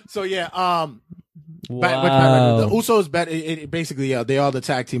 So yeah, Wow. the Usos basically they are the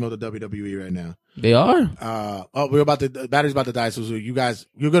tag team of the WWE right now. They are. Battery's about to die. So you guys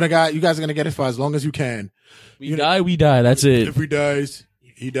are gonna get it for as long as you can. We die. That's it. If he dies,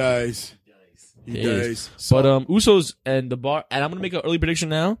 he dies. He dies. But Usos and the Bar, and I'm gonna make an early prediction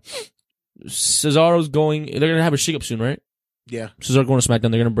now. Cesaro's going. They're gonna have a shake up soon, right? Yeah. Cesaro going to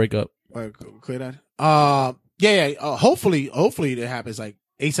SmackDown. They're gonna break up. Clear that. Yeah. Hopefully it happens like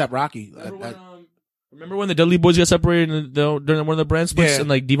ASAP Rocky. Remember when the Dudley Boys got separated during one of the brand splits and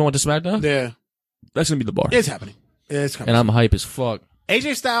like Devon went to SmackDown? Yeah. That's gonna be the Bar. It's happening. It's coming. And I'm hype as fuck.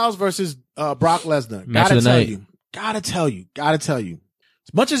 AJ Styles versus Brock Lesnar. Match of the night. Gotta tell you.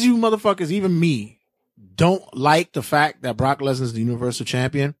 As much as you motherfuckers, even me, don't like the fact that Brock Lesnar is the Universal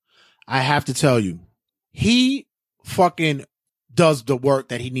Champion, I have to tell you, he fucking does the work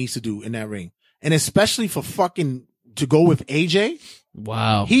that he needs to do in that ring. And especially for fucking to go with AJ.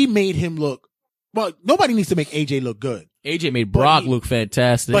 Wow. He made him look, well, nobody needs to make AJ look good. AJ made Brock look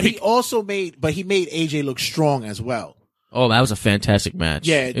fantastic. But he made AJ look strong as well. Oh, that was a fantastic match.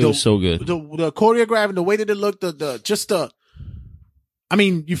 Yeah, it was so good. The choreography, the way that it looked, I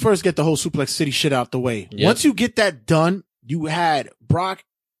mean, you first get the whole Suplex City shit out the way. Yep. Once you get that done, you had Brock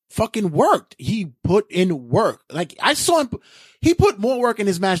fucking worked. He put in work. Like, I saw him, he put more work in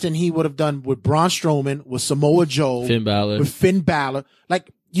his match than he would have done with Braun Strowman, with Samoa Joe, with Finn Balor.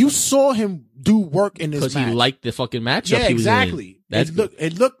 Like, you saw him do work in this match. Because he liked the fucking matchup. Yeah, exactly.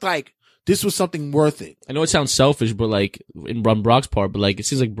 It looked like this was something worth it. I know it sounds selfish, but like in Brock's part, but like it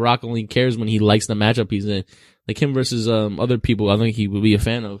seems like Brock only cares when he likes the matchup he's in. Like him versus other people, I think he would be a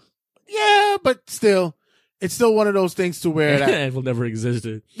fan of. Yeah, but still, it's still one of those things to where that it will never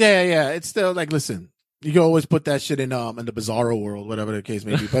existed. Yeah. It's still like, listen, you can always put that shit in the Bizarro world, whatever the case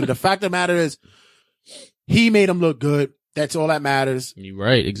may be. But the fact of the matter is, he made him look good. That's all that matters. You're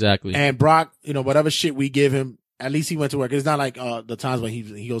right, exactly. And Brock, whatever shit we give him, at least he went to work. It's not like the times when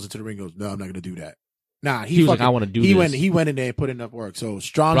he goes into the ring and goes, no, I'm not going to do that. Nah, he was like, I want to do this. He went in there and put enough work. So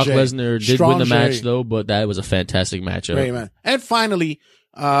strong. Brock Lesnar did win the match though, but that was a fantastic matchup. Great, man. And finally,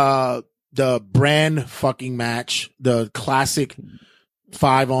 the brand fucking match, the classic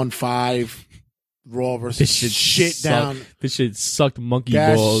 5-on-5 Raw versus shit down. This shit sucked monkey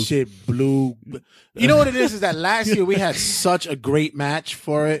balls. That shit blew. You know what it is that last year we had such a great match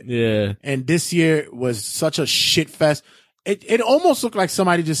for it. Yeah. And this year was such a shit fest. It almost looked like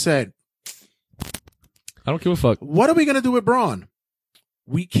somebody just said, I don't give a fuck. What are we going to do with Braun?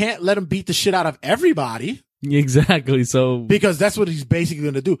 We can't let him beat the shit out of everybody. Exactly. So because that's what he's basically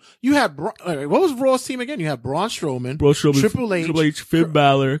going to do. You have what was Raw's team again? You have Braun Strowman, Triple H, Finn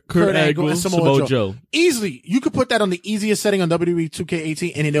Balor, Kurt Angle, and Samoa Joe. Easily, you could put that on the easiest setting on WWE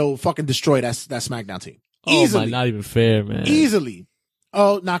 2K18, and it'll fucking destroy that SmackDown team. Easily, not even fair, man. Easily.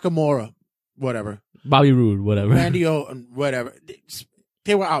 Oh, Nakamura, whatever. Bobby Roode, whatever. Randy Orton, whatever.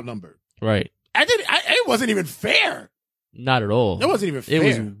 They were outnumbered. Right. It wasn't even fair. Not at all. It wasn't even fair. It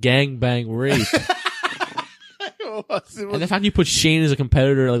was gangbang rape. And the fact you put Shane as a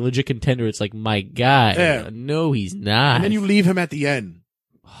competitor, like legit contender, it's like, my guy. Yeah. No, he's not. And then you leave him at the end.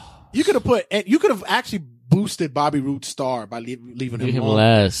 You could have actually boosted Bobby Roode's star by leaving him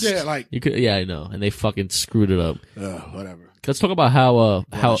last. Yeah, like you could. Yeah, I know. And they fucking screwed it up. Whatever. Let's talk about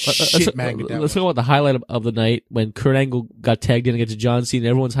let's talk about the highlight of the night when Kurt Angle got tagged in against John Cena.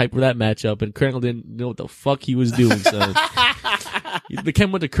 Everyone's hyped for that matchup, and Kurt Angle didn't know what the fuck he was doing. So the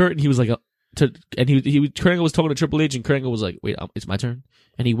Ken went to Kurt, and he was like, Kurt Angle was talking to Triple H, and Kurt Angle was like, "Wait, it's my turn."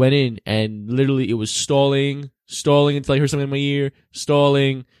 And he went in, and literally it was stalling until I heard something in my ear,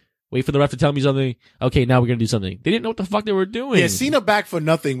 stalling. Wait for the ref to tell me something. Okay, now we're gonna do something. They didn't know what the fuck they were doing. Yeah, Cena back for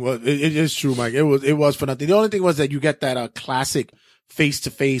nothing. It is true, Mike. It was for nothing. The only thing was that you get that classic face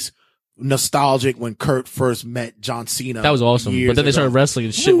to face nostalgic when Kurt first met John Cena. That was awesome. But then they started wrestling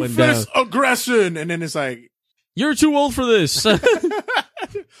and shit went down. Aggression, and then it's like, you're too old for this.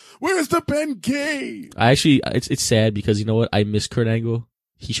 Where's the Ben K? It's sad because you know what? I miss Kurt Angle.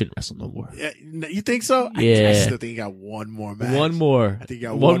 He shouldn't wrestle no more. Yeah, you think so? Yeah. I still think he got one more match. One more. I think he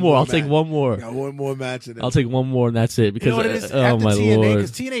got one more. I'll take one more. Got one more match. I'll take one more, and that's it. Because you know what it is? oh my TNA, lord,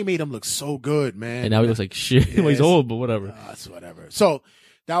 because TNA made him look so good, man. And now he looks like shit. Well, he's old, but whatever. It's whatever. So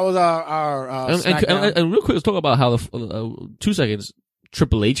that was our and real quick, let's talk about how 2 seconds.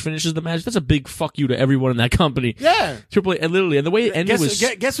 Triple H finishes the match, that's a big fuck you to everyone in that company. Yeah. Triple H, and literally, and the way it ended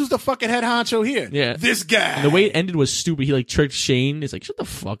guess who's the fucking head honcho here? Yeah. This guy. And the way it ended was stupid. He like tricked Shane. It's like, shut the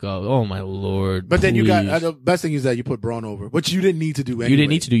fuck up. Oh my lord. But then you got, please. the best thing is that you put Braun over, which you didn't need to do anyway. You didn't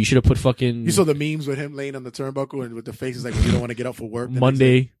need to do. You should have put fucking You saw the memes with him laying on the turnbuckle and with the faces like, you don't want to get up for work.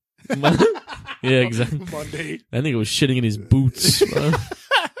 Monday. Yeah, exactly. Monday. I think it was shitting in his boots.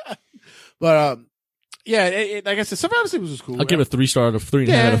 But, yeah, like I said, Survivor Series was cool. I'll give it a 3 out of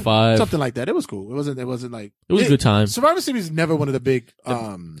 3.5 out of 5. Something like that. It was cool. It wasn't like. It was a good time. Survivor Series is never one of the big,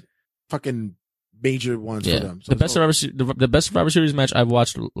 fucking major ones for them. So the best Survivor Series match I've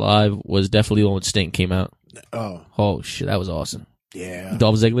watched live was definitely the one when Sting came out. Oh shit, that was awesome. Yeah.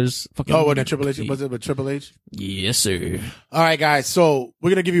 Dolph Ziggler's fucking. Oh, and then Triple H. Was it with Triple H? Yes, sir. All right, guys. So we're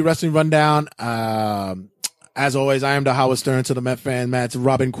going to give you wrestling rundown. As always, I am the Howard Stern to the Met fan Matt's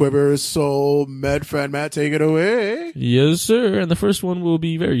Robin Quivers. So Met fan Matt, take it away. Yes, sir. And the first one will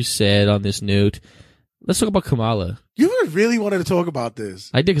be very sad on this note. Let's talk about Kamala. You really wanted to talk about this.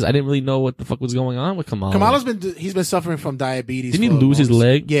 I did because I didn't really know what the fuck was going on with Kamala. Kamala's been suffering from diabetes. Didn't he lose his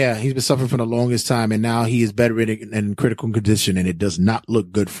leg? Yeah, he's been suffering for the longest time, and now he is bedridden and in critical condition, and it does not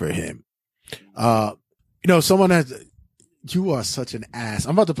look good for him. Someone has. You are such an ass.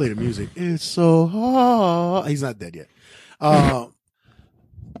 I'm about to play the music. It's so hard. He's not dead yet. You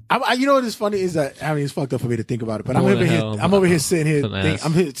know what is funny is that it's fucked up for me to think about it, but I'm over here sitting here.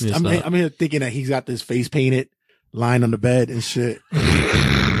 I'm here thinking that he's got this face painted, lying on the bed and shit.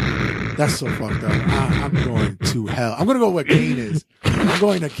 That's so fucked up. I'm going to hell. I'm going to go where Kane is. I'm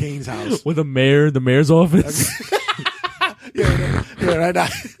going to Kane's house with the mayor's office. yeah, right now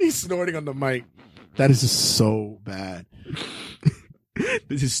he's snorting on the mic. That is just so bad.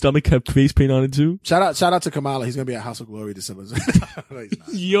 Does his stomach have face paint on it too? Shout out to Kamala. He's gonna be at House of Glory December. No, he's not.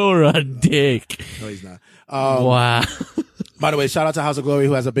 You're a dick. No, he's not. Wow. By the way, shout out to House of Glory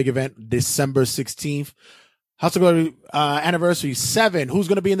who has a big event December 16th. House of Glory anniversary 7. Who's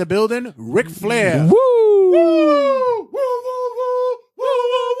gonna be in the building? Ric Flair. Woo! Woo! Woo!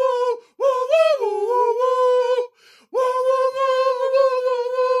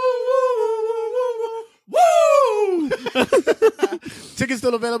 Tickets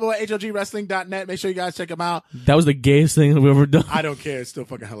still available at HOGwrestling.net. Make sure you guys check them out. That was the gayest thing we've ever done. I don't care. It's still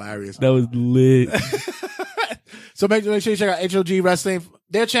fucking hilarious. That was lit. So make sure you check out HOG Wrestling.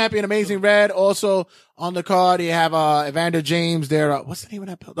 Their champion, Amazing Red. Also on the card, you have Evander James. Their what's the name of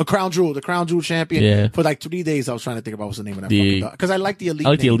that belt? The Crown Jewel champion. Yeah. For like 3 days, I was trying to think about what's the name of that fucking belt. Because I like the elite.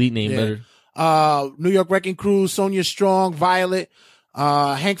 I like the elite name better. New York Wrecking Crew, Sonya Strong, Violet,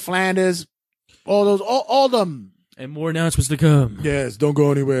 Hank Flanders, all them. And more announcements to come. Yes, don't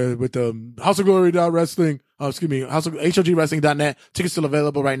go anywhere with House of Glory Wrestling. HOGwrestling.net. Tickets still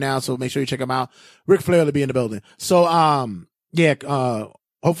available right now, so make sure you check them out. Ric Flair will be in the building. So,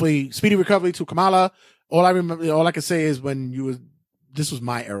 hopefully speedy recovery to Kamala. All I can say is this was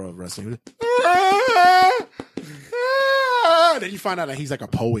my era of wrestling. Then you find out that he's like a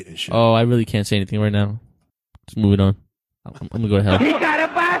poet and shit. Oh, I really can't say anything right now. Just moving on. I'm gonna go to hell. He got a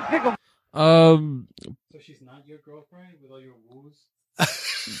bicycle. So she's not your girlfriend with all your woos?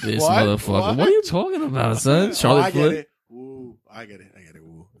 This motherfucker. What are you talking about, son? Charlotte I Flair? get it. Woo. I get it.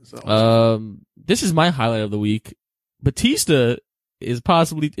 Woo. So, this is my highlight of the week. Batista is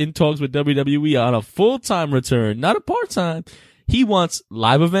possibly in talks with WWE on a full-time return, not a part-time. He wants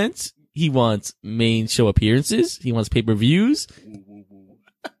live events. He wants main show appearances. He wants pay-per-views.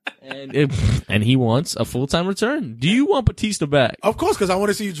 And he wants a full-time return. Do you want Batista back? Of course, because I want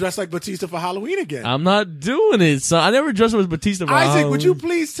to see you dressed like Batista for Halloween again. I'm not doing it, son. I never dressed up as Batista for Halloween. Isaac, would you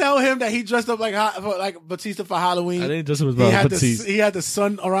please tell him that he dressed up like Batista for Halloween? I didn't dress up as Batista. He had the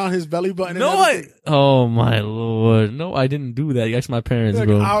sun around his belly button. Oh my lord. No, I didn't do that. You asked my parents, like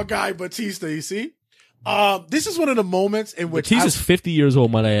bro. Our guy Batista, you see? This is one of the moments in which Batista's 50 years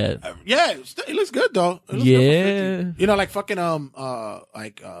old, might I add. Yeah, he looks good though. Yeah. You know, like fucking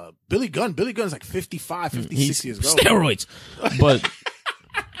Billy Gunn. Billy Gunn's like 55, 56 years old. Steroids. But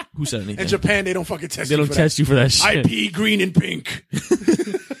who said anything? In Japan, they don't fucking test you. They don't test you for that shit. I pee green and pink.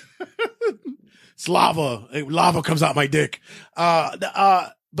 It's lava. Lava comes out my dick.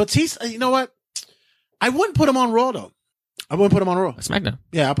 Batista, you know what? I wouldn't put him on Raw though. I wouldn't put him on Raw. SmackDown.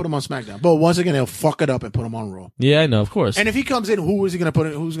 Yeah, I'll put him on SmackDown. But once again, they'll fuck it up and put him on Raw. Yeah, I know, of course. And if he comes in, who is he going to put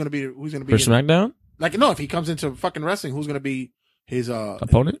in? Who's going to be for SmackDown? Like, no, if he comes into fucking wrestling, who's going to be his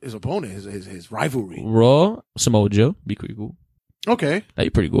opponent? His opponent, his rivalry. Raw, Samoa Joe. Be pretty cool. Okay.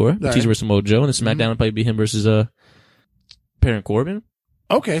 That'd be pretty cool. Right? Batista versus Samoa Joe. And then SmackDown would probably be him versus Baron Corbin.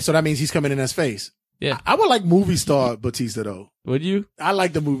 Okay, so that means he's coming in as face. Yeah. I would like movie star Batista though. Would you? I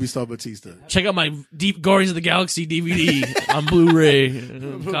like the movie star Batista. Check out my Deep Guardians of the Galaxy DVD on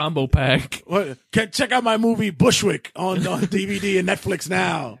Blu-ray combo pack. What? Check out my movie Bushwick on DVD and Netflix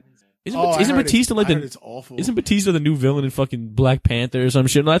now. Isn't Batista like it's awful. Isn't Batista the new villain in fucking Black Panther or some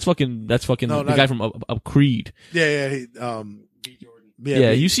shit? No, that's fucking the guy from Creed. Yeah.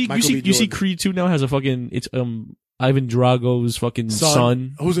 You see Creed 2 now has a fucking Ivan Drago's fucking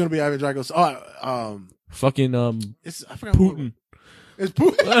son. Who's gonna be Ivan Drago's? It's I forgot Putin. It's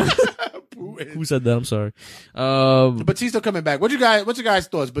Putin. Who said that? I'm sorry. Batista coming back. What's your guys'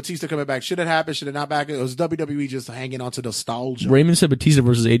 thoughts? Batista coming back. Should it happen? Should it not back? It was WWE just hanging on to nostalgia. Raymond said Batista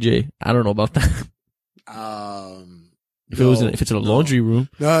versus AJ. I don't know about that. If it's in a laundry room.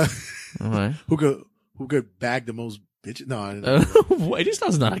 All right. Who could bag the most bitches? No.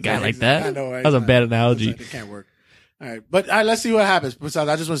 Batista's not a guy like that. I know, right? That was a bad analogy. It can't work. All right. But let's see what happens. Besides,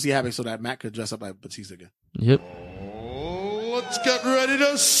 I just want to see it happen so that Matt could dress up like Batista again. Yep. Let's get ready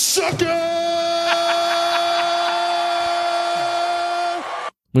to suck it!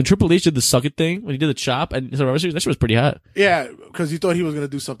 When Triple H did the suck it thing, when he did the chop and Survivor Series, that shit was pretty hot. Yeah, because you thought he was going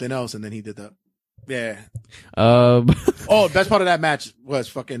to do something else and then he did that. Yeah. Best part of that match was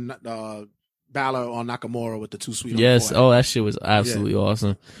fucking Balor on Nakamura with the too sweet. Yes. Oh, that shit was absolutely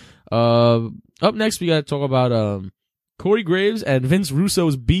awesome. Up next, we got to talk about Corey Graves and Vince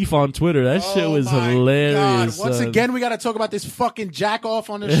Russo's beef on Twitter. That shit was hilarious. God. Once again, we got to talk about this fucking jack off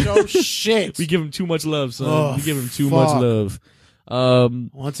on the show. Shit. We give him too much love, son. We give him too much love.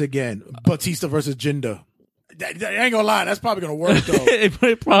 Once again, Batista versus Jinder. I ain't gonna lie, that's probably gonna work though.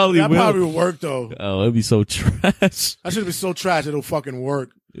 It probably will. That probably will work though. Oh, it'd be so trash. That should be so trash it'll fucking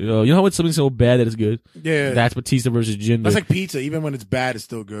work. You know what's something so bad that it's good? Yeah. That's Batista versus Jinder. That's like pizza. Even when it's bad, it's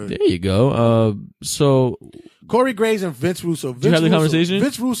still good. There you go. So Corey Graves and Vince Russo. Did you have the conversation?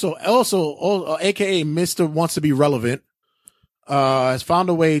 Vince Russo, also aka Mr. Wants to Be Relevant, has found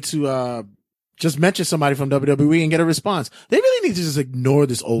a way to just mention somebody from WWE and get a response. They really need to just ignore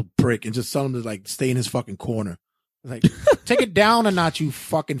this old prick and just tell him to like stay in his fucking corner. Like, take it down a notch, you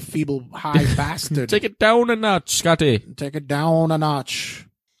fucking feeble high bastard. Take it down a notch, Scotty. Take it down a notch.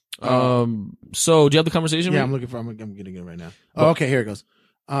 So do you have the conversation? Yeah, I'm getting it right now. Oh, okay, here it goes.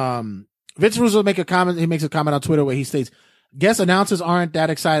 Vince Russo make a comment. He makes a comment on Twitter where he states, "Guess announcers aren't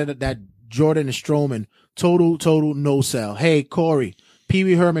that excited that Jordan and Strowman total no sell. Hey, Corey, Pee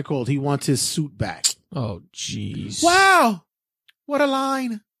Wee Herman called. He wants his suit back." Oh, jeez. Wow, what a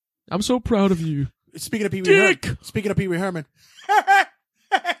line! I'm so proud of you. Speaking of Pee Wee Herman. Speaking of Pee Wee Herman.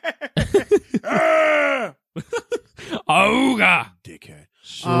 Ooga. Dickhead.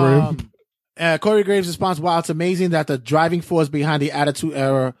 Shrimp. Corey Graves' response, "Wow, it's amazing that the driving force behind the Attitude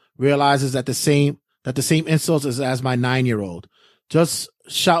Era realizes that the same insults as my 9-year-old. Just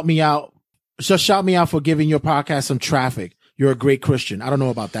shout me out for giving your podcast some traffic. You're a great Christian." I don't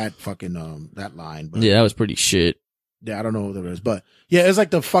know about that fucking that line, but yeah, that was pretty shit. Yeah, I don't know what there is, but yeah, it's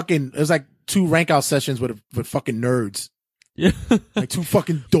like like 2 rank out sessions with fucking nerds. Yeah, like 2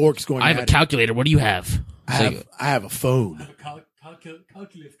 fucking dorks going. I have a calculator. What do you have? I have a phone. Calculus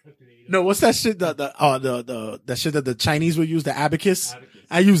calculator. No, what's that shit? That shit that the Chinese will use, the abacus.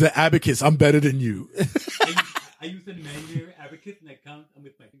 I use the abacus. I'm better than you. I use the manual abacus and I count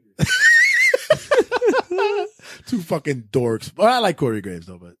with my fingers. 2 fucking dorks. Well, I like Corey Graves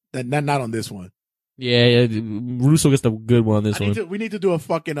though, but not on this one. Yeah. Russo gets the good one on this one. We need to do a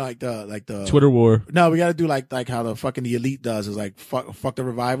fucking like the Twitter war. No, we got to do like how the fucking the Elite does is like fuck the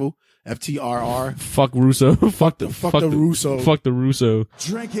Revival, FTRR. Fuck Russo. Fuck the Russo. Fuck the Russo.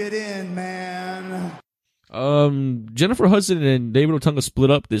 Drink it in, man. Jennifer Hudson and David Otunga split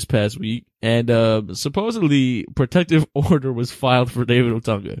up this past week, and supposedly protective order was filed for David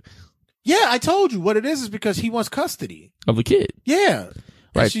Otunga. Yeah, I told you what it is because he wants custody of the kid. Yeah.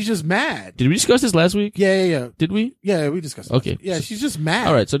 Right. And she's just mad. Did we discuss this last week? Yeah. Did we? Yeah, we discussed it. Okay. Yeah, she's just mad.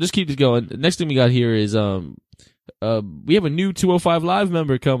 All right, so just keep this going. The next thing we got here is we have a new 205 Live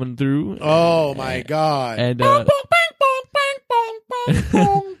member coming through. Oh my god. And bong, bang, bong, bang, bong, bong,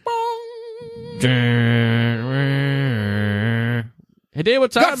 bong, bong. Hideo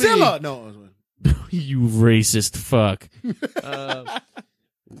Watami. Godzilla. No. You racist fuck.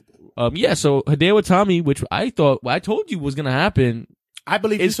 Yeah, so Hideo Watami, which I told you was gonna happen. I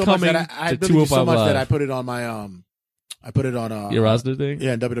believe you so much that I believe you so much Live. that I put it on my I put it on your roster thing.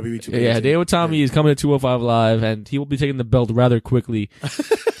 Yeah, WWE 2K. Yeah, Hideo Watami is coming to 205 Live, and he will be taking the belt rather quickly.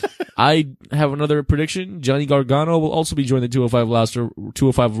 I have another prediction. Johnny Gargano will also be joining the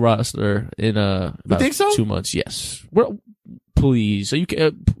 205 roster in about think so? 2 months. Yes. Well, please. So you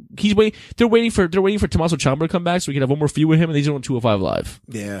can he's waiting. They're waiting for Tommaso Ciampa to come back so we can have one more feud with him, and he's on 205 Live.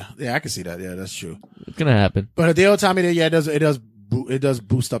 Yeah, I can see that. Yeah, that's true. It's gonna happen. But Hideo Itami, yeah, it does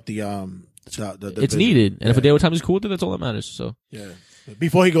boost up the it's needed, and if Hideo Itami's cool with it, that's all that matters. So yeah,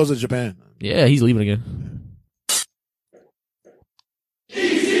 before he goes to Japan. Yeah, he's leaving again.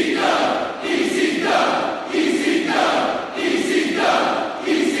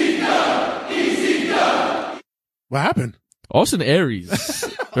 What happened? Austin Aries,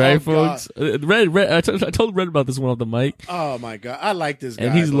 right, folks? Red. I told Red about this one off the mic. Oh my god, I like this guy.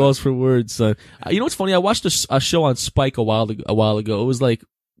 And he's lost for words, son. You know what's funny? I watched a show on Spike a while ago. It was like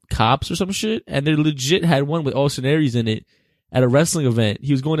Cops or some shit, and they legit had one with Austin Aries in it at a wrestling event.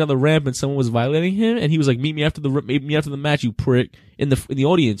 He was going down the ramp and someone was violating him, and he was like, "Meet me after the match, you prick!" In the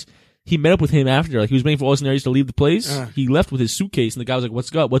audience. He met up with him after, like he was waiting for Austin Aries to leave the place. He left with his suitcase, and the guy was like,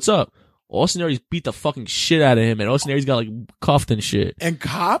 What's up? Austin Aries beat the fucking shit out of him, and Austin Aries got like cuffed and shit. And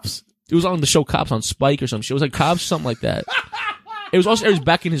Cops? It was on the show Cops on Spike or some shit. It was like Cops, something like that. It was Austin Aries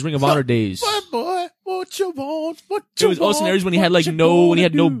back in his Ring of Honor days. Boy, what you want? It was Austin Aries when he had like no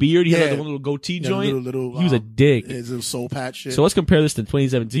beard. He had like the one little goatee joint. Little, he was a dick. His little soul patch shit. So let's compare this to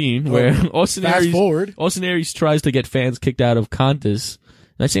 2017, where Austin Aries tries to get fans kicked out of Qantas.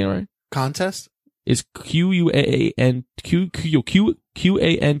 Am I saying it right? Contest? It's Quantas.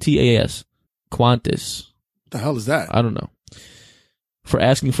 Qantas. The hell is that? I don't know. For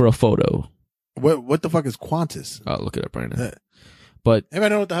asking for a photo. What the fuck is Qantas? I'll look it up right now. But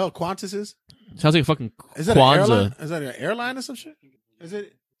anybody know what the hell Qantas is? Sounds like a fucking Is that Kwanzaa. an airline? Is that an airline or some shit? Is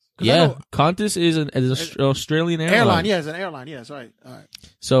it? Yeah, Qantas is an Australian airline. Yeah, it's an airline. Yeah, that's right. All right.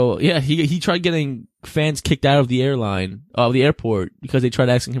 So yeah, he tried getting fans kicked out of the the airport because they tried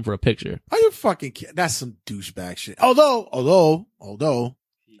asking him for a picture. Are you fucking kidding? That's some douchebag shit. Although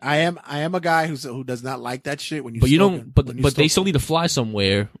I am a guy who does not like that shit when you. But you don't. But they still need to fly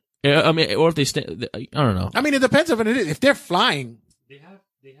somewhere. I mean, or if they stay, I don't know. I mean, it depends on it is. If they're flying, they have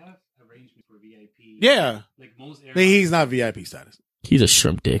arrangements for VIP. Yeah, like most airlines. He's not VIP status. He's a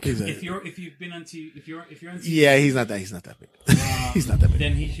shrimp dick. If you've been on TV, if you're on TV, yeah, he's not that big. He's not that big.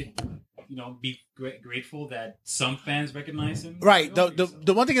 Then he should, be grateful that some fans recognize him. Right.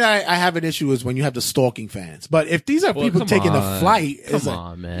 The one thing that I have an issue is when you have the stalking fans. But if these are people taking the flight, come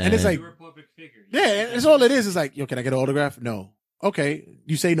on, man, and it's like, you're a public figure. Yeah, it's all it is. It's like, yo, can I get an autograph? No. Okay,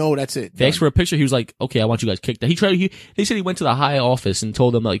 you say no, that's it. They asked for a picture. He was like, "Okay, I want you guys kicked out." They said he went to the high office and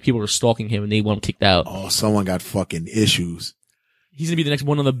told them like people were stalking him and they want him kicked out. Oh, someone got fucking issues. He's gonna be the next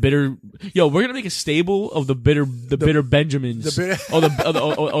one of the bitter. Yo, we're gonna make a stable of the bitter Benjamins. Or the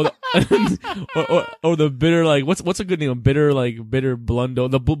bitter like what's a good name? Bitter Blundo,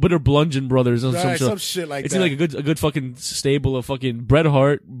 the bitter Bludgeon brothers, or some shit like that. It seems like a good fucking stable of fucking Bret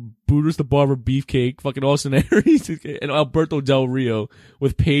Hart, Brutus the Barber Beefcake, fucking Austin Aries, and Alberto Del Rio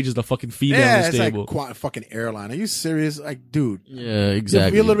with Paige as the fucking female in the stable. It's like fucking airline. Are you serious? Like, dude. Yeah,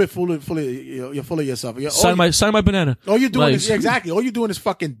 exactly. You're a little bit you're full of yourself. Sign my banana. All you're doing is exactly. All you're doing is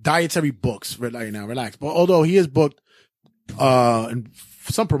fucking dietary books right now. Relax. But although he is booked, in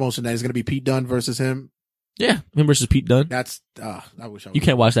some promotion that is going to be Pete Dunne versus him. Yeah, him versus Pete Dunne. That's I wish I. You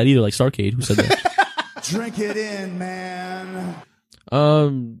can't watch that either. Like Starcade, who said that? Drink it in, man.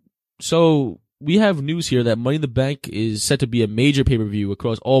 So we have news here that Money in the Bank is set to be a major pay-per-view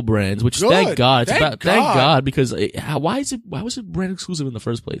across all brands, which thank God. Thank God, because why was it brand exclusive in the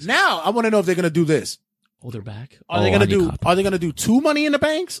first place? Now I want to know if they're going to do this. Oh, they're back. Are they going to do 2 Money in the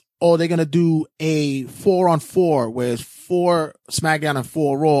Banks, or are they going to do a 4-on-4 where it's 4 SmackDown and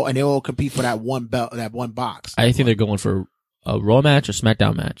 4 Raw, and they all compete for that one belt, that one box? I think they're going for a Raw match or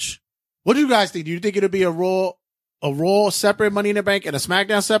SmackDown match. What do you guys think? Do you think it'll be a Raw separate Money in the Bank and a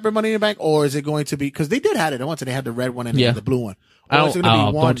SmackDown separate Money in the Bank, or is it going to be, because they did have it once, and they had the red one and the blue one. Don't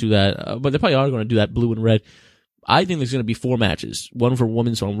do that. But they probably are going to do that blue and red. I think there's going to be 4 matches. One for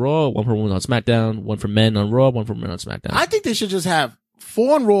women's on Raw, one for women on SmackDown, one for men on Raw, one for men on SmackDown. I think they should just have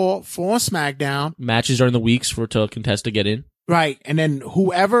 4 on Raw, 4 on SmackDown. Matches during the weeks to contest to get in. Right. And then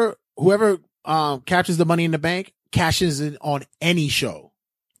whoever captures the Money in the Bank cashes in on any show.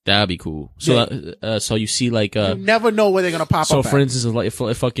 That'd be cool. So, so you see like, you never know where they're going to pop up. So for instance, if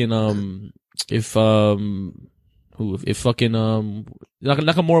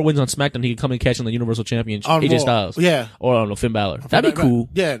Nakamura wins on SmackDown, he can come and catch on the Universal Championship, AJ Styles. Yeah. Or I don't know, Finn Balor. That'd be cool.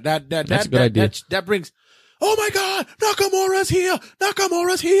 Yeah, that's a good idea. That brings, oh my God, Nakamura's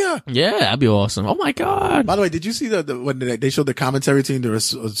here. Yeah, that'd be awesome. Oh my God. By the way, did you see when they showed the commentary team, the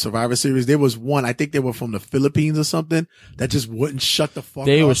Survivor Series? There was one, I think they were from the Philippines or something, that just wouldn't shut the fuck up.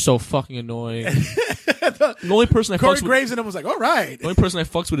 They were so fucking annoying. The only person I Corey Graves and them was like, all right. The only person I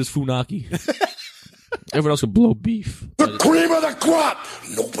fucks with is Funaki. Everyone else could blow beef. The cream of the crop.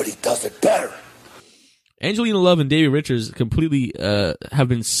 Nobody does it better. Angelina Love and David Richards completely have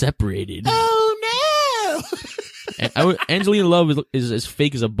been separated. Oh no! Angelina Love is as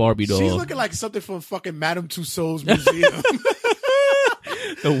fake as a Barbie doll. She's looking like something from fucking Madame Tussauds museum.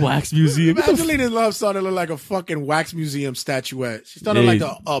 The wax museum. Angelina Love started to look like a fucking wax museum statuette. She started like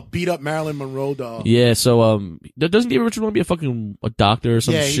a beat up Marilyn Monroe doll. Yeah, so doesn't David Richards want to be a doctor or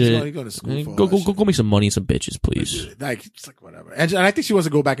some shit? He's going to school for go make some money and some bitches, please. Like, it's like whatever. And I think she wants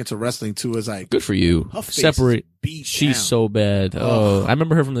to go back into wrestling too. Is like good for you. Her face Separate. Beat She's down. so bad. Oh, I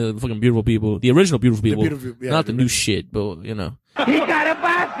remember her from the fucking Beautiful People, the original Beautiful People, not the new shit, but you know. He got a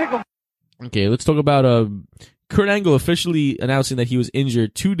bicycle. Okay, let's talk about Kurt Angle officially announcing that he was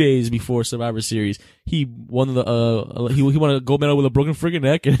injured 2 days before Survivor Series. He won the he won a gold medal with a broken freaking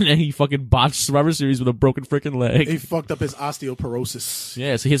neck, and then he fucking botched Survivor Series with a broken freaking leg. He fucked up his osteoporosis.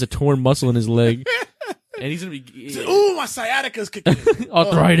 Yeah, so he has a torn muscle in his leg, and he's gonna be ooh, my sciatica's kicking in.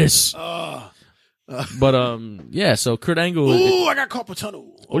 arthritis. But yeah, so Kurt Angle. Ooh, I got carpal tunnel.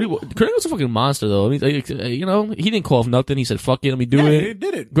 Kurt Angle's a fucking monster, though. I mean, you know, he didn't call off nothing. He said, "Fuck it, let me do it." He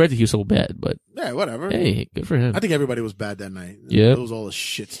did it. Granted, he was so bad, but Yeah, whatever. hey, good for him. I think everybody was bad that night. Yeah. It was all a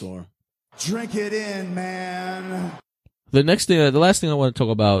shitstorm. Drink it in, man. The last thing I want to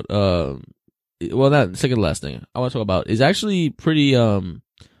talk about, well, not the second to last thing I want to talk about is actually pretty,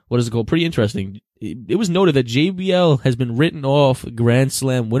 what is it called? Pretty interesting. It was noted that JBL has been written off Grand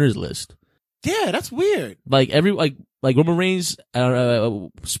Slam winners list. Yeah, that's weird. Like Roman Reigns,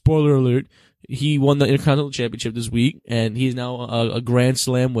 spoiler alert, he won the Intercontinental Championship this week, and he's now a Grand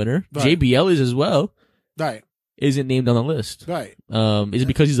Slam winner. Right. JBL is as well. Right. Isn't named on the list. Right. Is it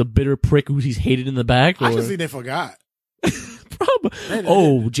because he's a bitter prick who he's hated in the back? Or? I just think they forgot. Probably.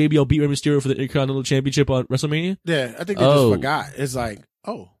 Oh, JBL beat Rey Mysterio for the Intercontinental Championship on WrestleMania? Yeah, I think they just forgot. It's like,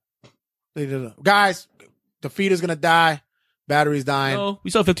 they did guys, the feed is gonna die. Battery's dying. No, we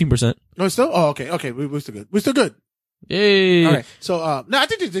still have 15%. No, it's still? Oh, okay. We're still good. We're still good. Yay. All right. So, no, I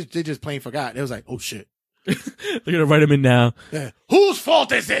think they just plain forgot. It was like, oh shit. They're gonna write him in now. Yeah. Whose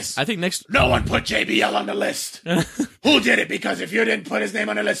fault is this? I think next. No one put JBL on the list. Who did it? Because if you didn't put his name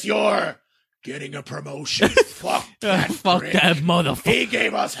on the list, you're getting a promotion. Fuck that. Fuck prick. that motherfucker. He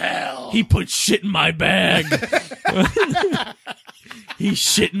gave us hell. He put shit in my bag. He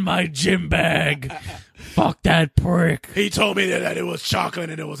shit in my gym bag. Fuck that prick. He told me that it was chocolate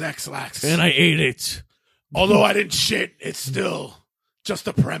and it was X-Lax. And I ate it. Although I didn't shit, it's still just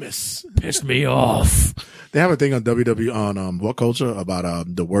a premise. Pissed me off. They have a thing on WWE on What Culture about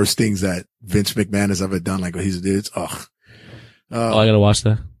the worst things that Vince McMahon has ever done, like what he's did. Ugh. I gotta watch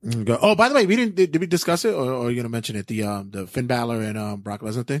that. Oh, by the way, did we discuss it, or are you gonna mention it? The Finn Balor and Brock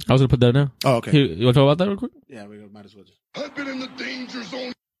Lesnar thing. I was gonna put that now. Oh, okay. Here, you wanna talk about that real quick? Yeah, we might as well just. I've been in the danger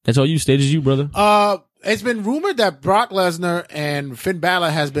zone. That's all you stages, you brother. It's been rumored that Brock Lesnar and Finn Balor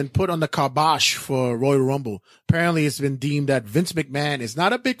has been put on the kibosh for Royal Rumble. Apparently, it's been deemed that Vince McMahon is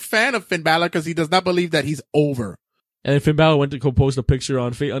not a big fan of Finn Balor because he does not believe that he's over. And then Finn Balor went to go post a picture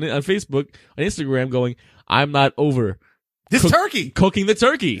on Facebook, on Instagram, going, "I'm not over This turkey cooking the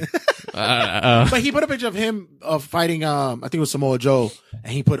turkey." But he put a picture of him fighting. I think it was Samoa Joe,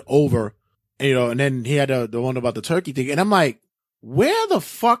 and he put over. And then he had the one about the turkey thing, and I'm like, where the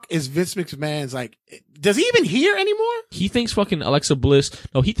fuck is Vince McMahon's, like, does he even hear anymore? He thinks fucking Alexa Bliss.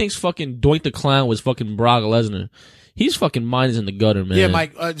 No, he thinks fucking Doink the Clown was fucking Brock Lesnar. He's fucking mind is in the gutter, man. Yeah,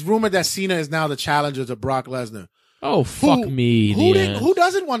 Mike, it's rumored that Cena is now the challenger to Brock Lesnar. Oh, fuck me. Who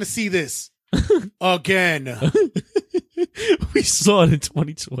doesn't want to see this? Again. We saw it in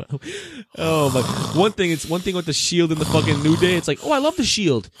 2012. Oh my. One thing with the Shield and the fucking New Day. It's like, oh, I love the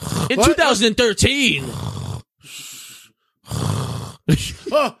Shield. In 2013.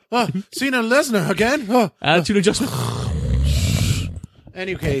 Cena and Lesnar again. Attitude adjustment.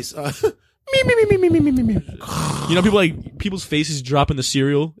 Any case, You know, people's faces drop in the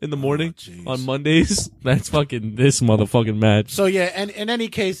cereal in the morning on Mondays. That's fucking this motherfucking match. So yeah, and in any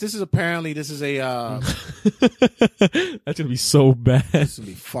case, this is a That's gonna be so bad. This gonna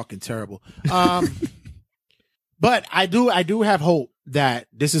be fucking terrible. But I do have hope that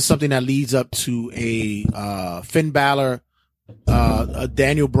this is something that leads up to a Finn Balor, a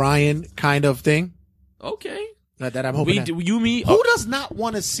Daniel Bryan kind of thing. Okay. That I'm hoping. Who does not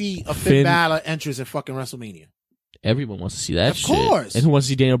want to see a Finn Balor entrance at fucking WrestleMania? Everyone wants to see that shit. Of course. And who wants to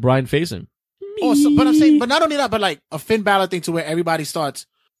see Daniel Bryan face him? But I'm saying, but not only that, but like a Finn Balor thing to where everybody starts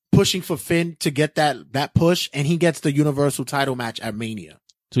pushing for Finn to get that push, and he gets the Universal title match at Mania.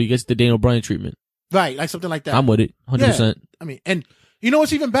 So he gets the Daniel Bryan treatment. Right, like something like that. I'm with it, 100%. Yeah. I mean, and you know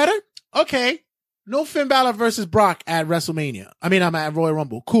what's even better? Okay, no Finn Balor versus Brock at WrestleMania. I'm at Royal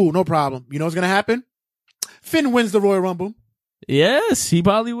Rumble. Cool, no problem. You know what's gonna happen? Finn wins the Royal Rumble. Yes, he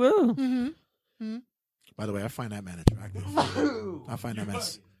probably will. By the way, I find that man attractive. I find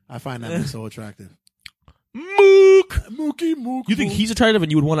that man so attractive. Mook. Mookie. You think he's attractive,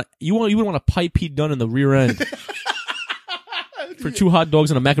 and you would want to pipe Pete Dunne in the rear end for 2 hot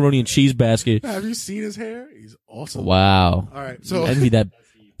dogs and a macaroni and cheese basket? Have you seen his hair? He's awesome. Wow. All right, so envy that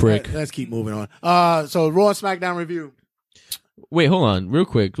brick. Let's keep moving on. So Raw and SmackDown review. Wait, hold on, real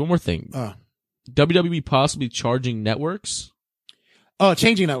quick. One more thing. WWE possibly charging networks. Oh,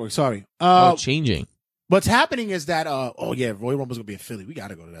 changing network. Sorry. Changing. What's happening is that, Royal Rumble's gonna be in Philly. We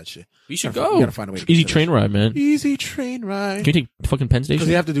gotta go to that shit. We should go. We gotta find a way to Easy train ride, man. Easy train ride. Can you take fucking Penn Station? Because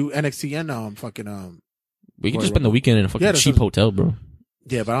you have to do NXT and, we can just spend the weekend in a fucking cheap hotel, bro.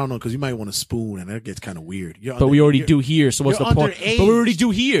 Yeah, but I don't know, because you might want to spoon, and that gets kind of weird. But we already do here, so what's the point? But we already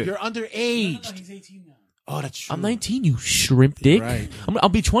do here. You're underage. He's 18 now. Oh, that's true. I'm 19, you shrimp dick. Right. I'll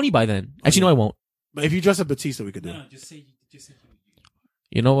be 20 by then. Actually, no, I won't. But if you dress up Batista, we could do it. No, just say.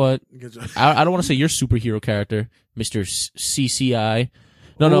 You know what? I don't want to say your superhero character, Mr. CCI.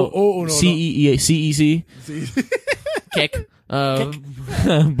 No. CEC. Kick. But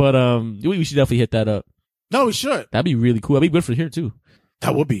we should definitely hit that up. No, we should. That'd be really cool. That'd be good for here too.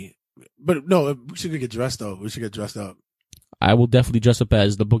 That would be. But no, we should get dressed though. We should get dressed up. I will definitely dress up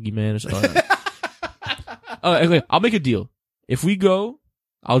as the boogeyman or something. Okay, I'll make a deal. If we go,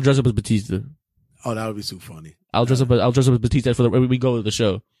 I'll dress up as Batista. Oh, that would be so funny. I'll dress up as Batista when we go to the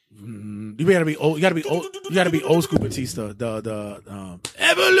show. You gotta be old. You gotta be old school Batista. The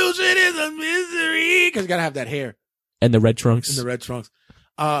evolution is a misery, because you gotta have that hair and the red trunks.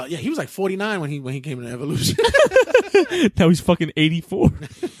 Yeah, he was like 49 when he came into Evolution. Now he's fucking 84.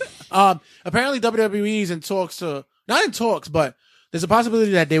 Apparently WWE's in talks not in talks, but there's a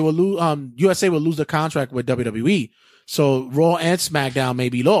possibility that they will lose. USA will lose the contract with WWE, so Raw and SmackDown may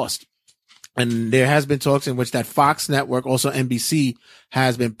be lost. And there has been talks in which that Fox network, also NBC,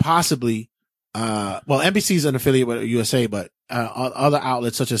 has been possibly, NBC is an affiliate with USA, but, other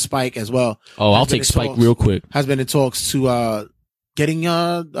outlets such as Spike as well. Oh, I'll take Spike real quick. Has been in talks to, getting,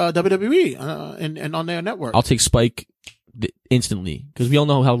 WWE, and on their network. I'll take Spike instantly, because we all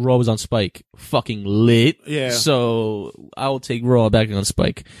know how Raw was on Spike. Fucking lit. Yeah. So, I will take Raw back on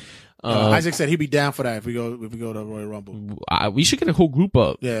Spike. Isaac said he'd be down for that if we go to Royal Rumble. We should get a whole group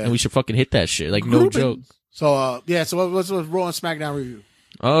up. Yeah. And we should fucking hit that shit. Like, no joke. So, so what's Raw and SmackDown review?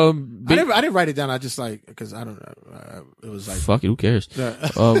 I didn't write it down. I just because I don't know. It was like, fuck it, who cares? Yeah.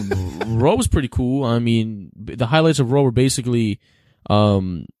 Raw was pretty cool. I mean, the highlights of Raw were basically,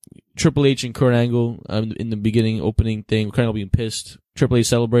 Triple H and Kurt Angle, in the beginning, opening thing, Kurt Angle being pissed, Triple H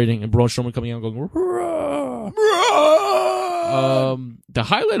celebrating, and Braun Strowman coming out and going, Raw! The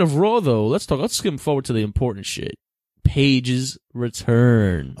highlight of Raw, though, let's skim forward to the important shit. Paige's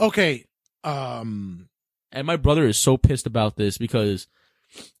return. Okay. And my brother is so pissed about this because,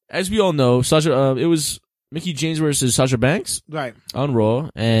 as we all know, Sasha, it was Mickie James versus Sasha Banks. Right. On Raw,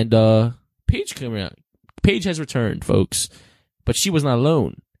 and, Paige came out. Paige has returned, folks. But she was not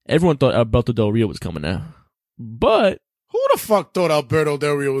alone. Everyone thought Alberto Del Rio was coming out. But who the fuck thought Alberto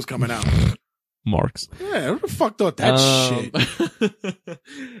Del Rio was coming out? Marks. Yeah, who the fuck thought that shit?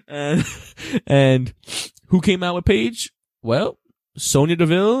 and who came out with Paige? Well, Sonya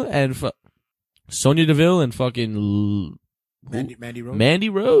Deville and fucking Mandy Rose. Mandy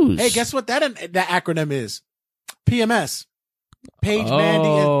Rose. Hey, guess what that acronym is? PMS. Paige, oh, Mandy.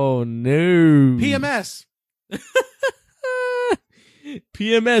 Oh no. PMS.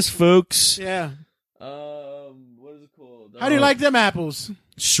 PMS, folks. Yeah. What is it called? How do you like them apples?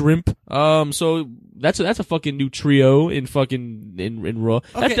 Shrimp. So that's a fucking new trio in Raw.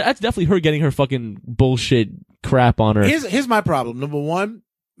 Okay. That's definitely her getting her fucking bullshit crap on her. Here's my problem. Number one,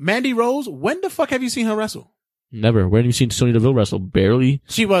 Mandy Rose. When the fuck have you seen her wrestle? Never. When have you seen Sonya Deville wrestle? Barely.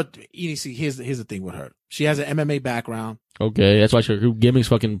 You see, here's the thing with her. She has an MMA background. Okay, that's why her gimmick's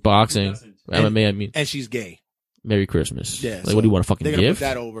fucking boxing. MMA, I mean. And she's gay. Merry Christmas. Yeah. Like, so what do you want to fucking they're gonna give? Put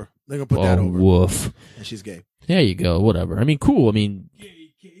that over. They're gonna put that over. Woof. And she's gay. There you go. Whatever. I mean, cool. I mean.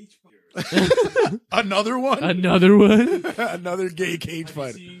 Another one? Another one? Another gay cage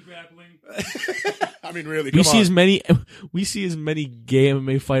fighter. I mean, really, we see as many gay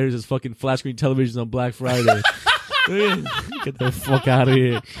MMA fighters as fucking flat screen televisions on Black Friday. Get the fuck out of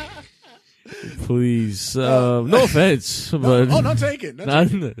here. Please. No offense. But not taken.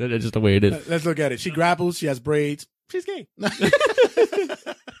 That's just the way it is. Let's look at it. She grapples. She has braids. She's gay.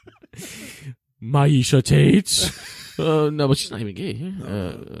 Maisha Tate. No, but she's not even gay.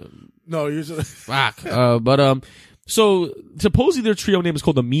 No, usually. Fuck. So supposedly their trio name is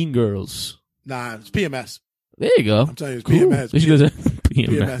called the Mean Girls. Nah, it's PMS. There you go. I'm telling you, it's PMS.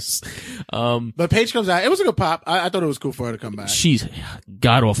 PMS. But Paige comes out. It was a good pop. I thought it was cool for her to come back. She's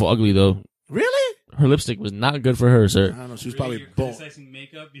god awful ugly though. Really? Her lipstick was not good for her, I sir. don't know. She was probably You're blowing. criticizing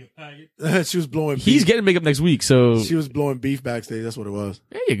makeup. You faggot. She was blowing. He's beef. getting makeup next week, so She was blowing beef backstage. That's what it was.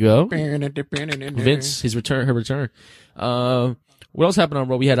 there you go. Vince, her return. What else happened on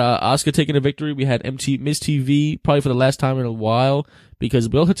Raw? We had Asuka taking a victory. We had Miz TV probably for the last time in a while because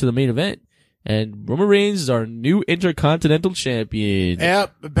we all hit to the main event. And Roman Reigns is our new Intercontinental Champion.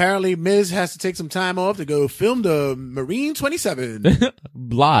 Yep. Apparently, Miz has to take some time off to go film the Marine 27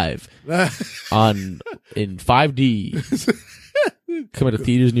 Live in 5D. Coming to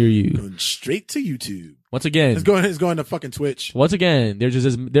theaters near you. Going straight to YouTube. Once again, It's going to fucking Twitch. Once again, there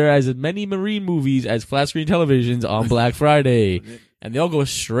are as many Marine movies as flat screen televisions on Black Friday, and they all go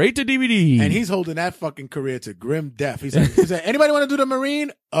straight to DVD. And he's holding that fucking career to grim death. He's like, anybody want to do the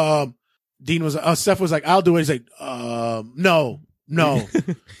Marine? Seth was like, I'll do it. He's like, no.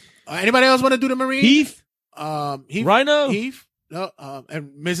 Anybody else want to do the Marine? Heath, Rhino? Heath. No,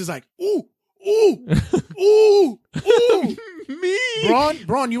 and Miz is like, ooh. me,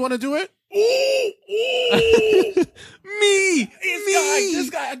 Braun, you want to do it? Me. This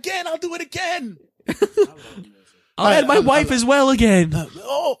guy again. I'll do it again. I'll add my wife as well again. Can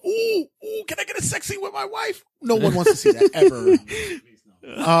I get a sex scene with my wife? No one wants to see that ever.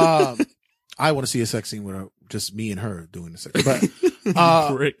 I want to see a sex scene with her, just me and her doing the sex.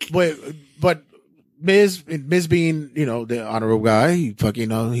 But Miz being, the honorable guy, he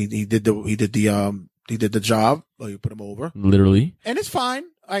fucking, he did the job. You put him over. Literally. And it's fine.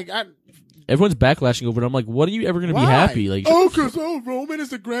 Everyone's backlashing over it. I'm like, what are you ever going to be Why? happy? Like, because Roman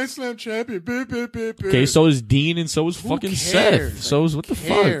is the Grand Slam champion. Okay, so is Dean and so is fucking cares? Seth. So is what the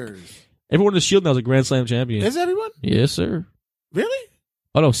fuck? Everyone in the Shield now is a Grand Slam champion. Is everyone? Yes, sir. Really?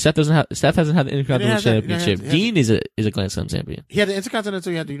 Oh no, Seth hasn't had the Intercontinental Championship. Dean is a Grand Slam champion. He had the Intercontinental,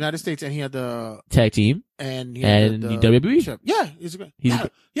 he had the United States, and he had the Tag team and he had and the WWE.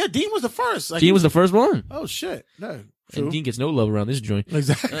 Yeah, Dean was the first. Dean was the first one. Oh shit! No, true. And Dean gets no love around this joint.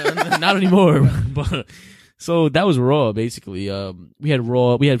 Exactly. Not anymore. But so that was Raw basically. We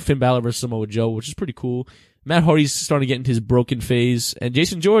had Finn Balor versus Samoa Joe, which is pretty cool. Matt Hardy's starting to get into his broken phase, and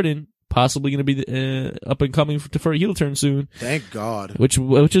Jason Jordan possibly going to be up and coming for a heel turn soon. Thank God. Which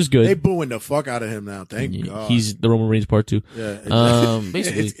is good. They booing the fuck out of him now. Thank God. He's the Roman Reigns part 2. Yeah. Exactly.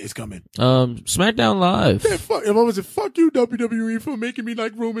 Basically, it's coming. SmackDown Live. Yeah, what was it? Fuck you, WWE, for making me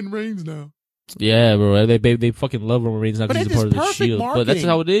like Roman Reigns now. Yeah, bro. They fucking love Roman Reigns now because he's a part of the Shield. Marketing. But that's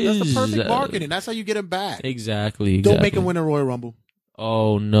how it is. That's the perfect marketing. That's how you get him back. Exactly. Don't make him win a Royal Rumble.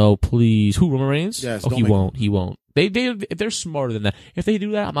 Oh no, please. Who, Roman Reigns? Yes. Oh, he won't. He won't. If they're smarter than that. If they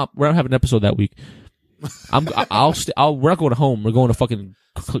do that, we're not having an episode that week. We're not going home. We're going to fucking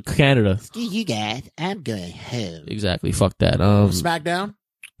Canada. Excuse you guys. I'm going home. Exactly. Fuck that. SmackDown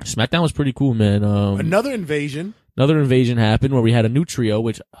was pretty cool, man. Another invasion happened where we had a new trio,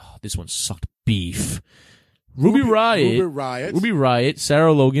 which this one sucked beef. Ruby Riott,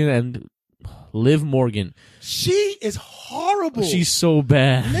 Sarah Logan, and Liv Morgan. She is horrible. She's so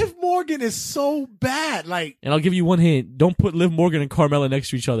bad. Liv Morgan is so bad. And I'll give you one hint: don't put Liv Morgan and Carmella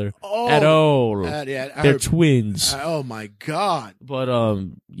next to each other at all. They're twins. Oh my God! But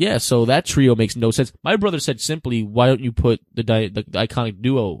yeah. So that trio makes no sense. My brother said simply, "Why don't you put the iconic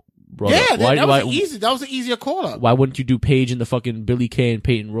duo?" Brother? Yeah, that was an easier call up. Why wouldn't you do Paige and the fucking Billie Kay and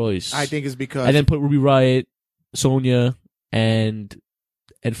Peyton Royce? I think it's because and then put Ruby Riott, Sonya, and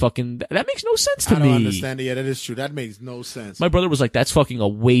fucking that makes no sense to me. I don't understand it. Yeah, that is true. That makes no sense. My brother was like, "That's fucking a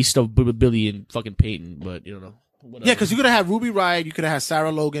waste of Billy and fucking Peyton," but you don't know. Whatever. Yeah, because you could have had Ruby Riott, you could have had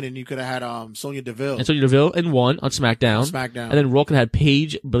Sarah Logan, and you could have had Sonya Deville. And Sonya Deville and one on SmackDown. And then Raw could have had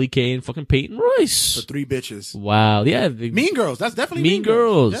Paige, Billie Kay, and fucking Peyton Royce. The 3 bitches. Wow. Yeah. Mean Girls. That's definitely Mean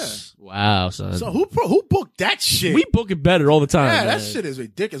Girls. Yeah. Wow, son. So who booked that shit? We book it better all the time. Yeah, man. that shit is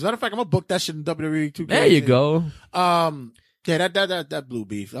ridiculous. Matter of fact, I'm gonna book that shit in WWE 2K. There you go. Yeah, that blue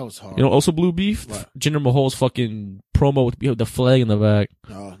beef, that was hard. You know, also blue beef. What? Jinder Mahal's fucking promo with the flag in the back.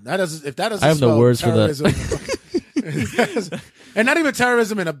 No, that doesn't. I have no words for that. And not even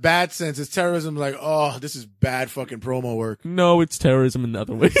terrorism in a bad sense. It's terrorism like, oh, this is bad fucking promo work. No, it's terrorism in the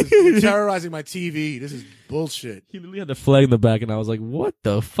other way. You're terrorizing my TV. This is bullshit. He literally had the flag in the back, and I was like, what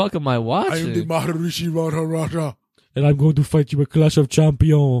the fuck am I watching? I am the Maharishi Radharada. And I'm going to fight you at Clash of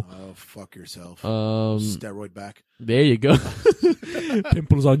Champions. Oh, fuck yourself. Steroid back. There you go.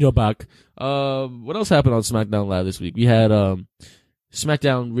 Pimples on your back. What else happened on SmackDown Live this week? We had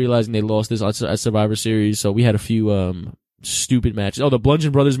SmackDown realizing they lost this at Survivor Series, so we had a few stupid matches. Oh, the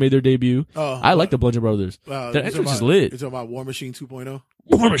Bludgeon Brothers made their debut. Oh, I like the Bludgeon Brothers. You're Their entrance is talking lit. You're talking about War Machine 2.0?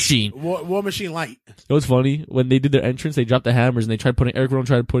 War Machine. War Machine Light. You know what's funny? When they did their entrance, they dropped the hammers and they tried putting Eric Rowan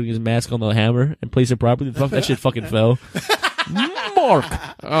tried putting his mask on the hammer and place it properly. Fuck, that shit fucking fell. Mark.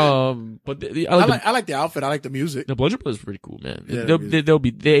 But I like the outfit. I like the music. the Bludgeon Brothers are pretty cool, man. Yeah,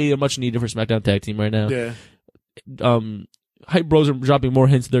 They are much needed for SmackDown tag team right now. Yeah. Hype Bros are dropping more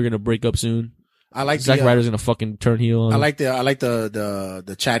hints they're gonna break up soon. I like Zack Ryder's gonna fucking turn heel on. I like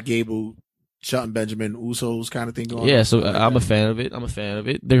the Chad Gable, Shelton Benjamin, Usos kind of thing going on. Yeah, so I'm a fan of it.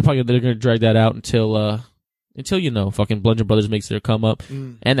 They're gonna drag that out until fucking Bludgeon Brothers makes their come up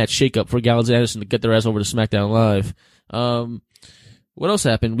and that shake up for Gallows and Anderson to get their ass over to SmackDown Live. What else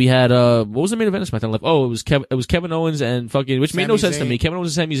happened? We had what was the main event of SmackDown Live? Oh, it was Kevin Owens and fucking, which made no sense to me. Kevin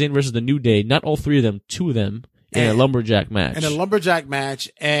Owens and Sami Zayn versus the New Day. Not all three of them, two of them in a lumberjack match.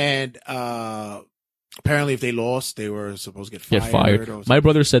 And apparently if they lost, they were supposed to get fired. My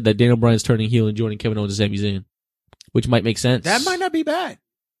brother said that Daniel Bryan's turning heel and joining Kevin Owens and Sami Zayn, which might make sense. That might not be bad.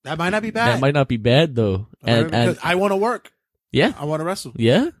 That might not be bad though. And I want to work. Yeah, I want to wrestle.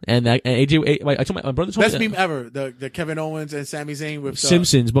 Yeah, and AJ. I told my brother. Best meme ever. The Kevin Owens and Sami Zayn with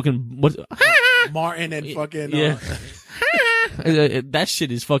Simpsons booking what Martin and fucking yeah. That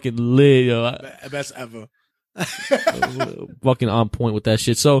shit is fucking lit, yo. Best ever. Fucking on point with that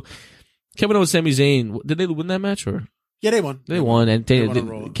shit. So Kevin Owens, Sami Zayn, did they win that match or? Yeah, they won. They won, and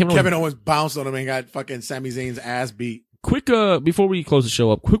Kevin Owens bounced on him and got fucking Sami Zayn's ass beat. Quick, before we close the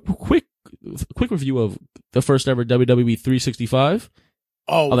show up, quick review of the first ever WWE 365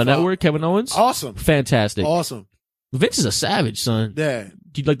 on the network. Kevin Owens, awesome, fantastic, awesome. Vince is a savage, son. Yeah.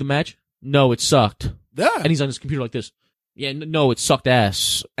 Do you like the match? No, it sucked. Yeah. And he's on his computer like this. Yeah, no, it sucked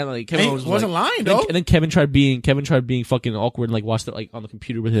ass. And like Kevin Owens wasn't lying though. And then Kevin tried being fucking awkward and like watched it like on the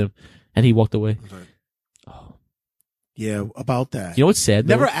computer with him, and he walked away. Okay. Oh. Yeah, about that. You know what's sad?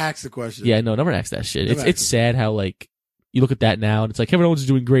 Though? Never ask the question. Yeah, no, never ask that shit. It's sad how like you look at that now and it's like Kevin Owens is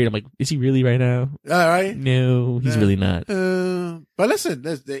doing great. I'm like, is he really right now? All right. No, he's really not. But listen,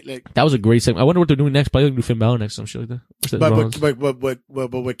 that was a great segment. I wonder what they're doing next. Probably going to do Finn Balor next. Some shit like that.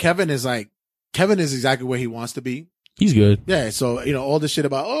 But what Kevin is like, Kevin is exactly where he wants to be. He's good. Yeah. So all this shit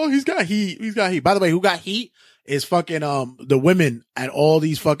about he's got heat. By the way, who got heat is fucking the women at all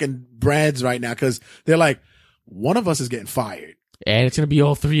these fucking brands right now because they're like, one of us is getting fired. And it's going to be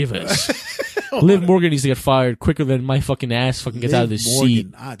all three of us. Liv Morgan needs to get fired quicker than my fucking ass fucking gets out of the seat.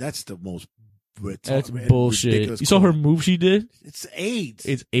 That's the most That's bullshit. You saw her move she did? It's AIDS.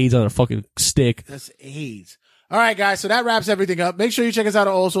 It's AIDS on a fucking stick. That's AIDS. All right, guys. So that wraps everything up. Make sure you check us out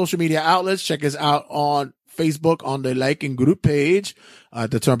on all social media outlets. Check us out on Facebook on the like and group page,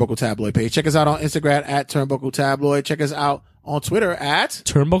 the Turnbuckle Tabloid page. Check us out on Instagram at Turnbuckle Tabloid. Check us out on Twitter at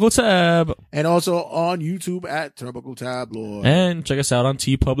Turnbuckle Tab. And also on YouTube at Turnbuckle Tabloid. And check us out on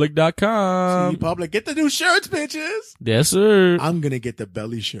tpublic.com. TeePublic. Get the new shirts, bitches. Yes, sir. I'm going to get the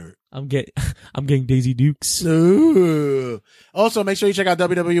belly shirt. I'm getting Daisy Dukes. Ooh. Also, make sure you check out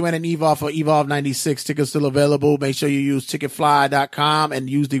WWN and Evolve for Evolve 96. Tickets still available. Make sure you use ticketfly.com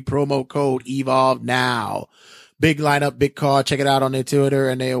and use the promo code Evolve now. Big lineup, big card. Check it out on their Twitter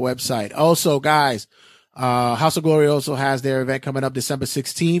and their website. Also, guys, House of Glory also has their event coming up December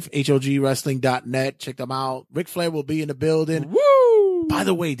 16th. HOGwrestling.net. Check them out. Ric Flair will be in the building. Woo! By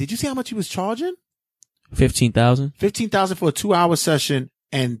the way, did you see how much he was charging? $15,000. $15,000 for a 2-hour session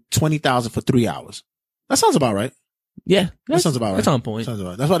and $20,000 for 3 hours. That sounds about right. Yeah, that sounds about right. That's on point. That's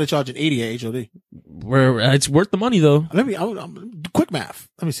why they're charging $80 at HOD. It's worth the money though. Quick math.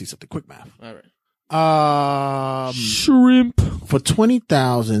 Let me see something. Quick math. All right. Shrimp for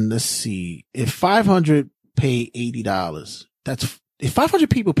 20,000. Let's see. If 500 pay $80, if 500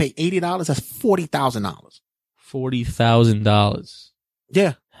 people pay $80, that's $40,000. $40,000.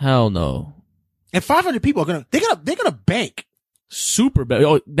 Yeah. Hell no. And 500 people are they're gonna bank. Super bad.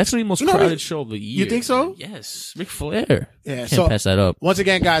 Oh, that's the most crowded show of the year. You think so? Yes. Ric Flair. Yeah. Can't pass that up. Once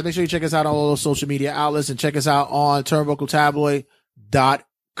again, guys, make sure you check us out on all those social media outlets and check us out on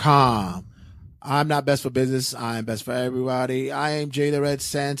TurnbuckleTabloid.com. I'm not best for business. I am best for everybody. I am Jay the Red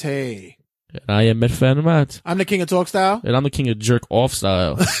Sante. And I am Matt Fanamat. I'm the king of talk style. And I'm the king of jerk off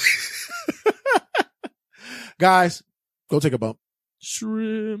style. Guys, go take a bump.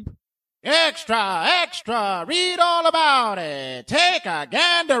 Shrimp. Extra, extra, read all about it. Take a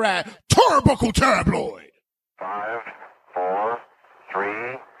gander at Turnbuckle Tabloid. 5, 4, 3,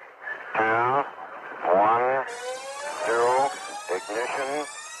 2, 1, 0, ignition,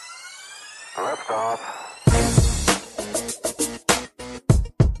 liftoff.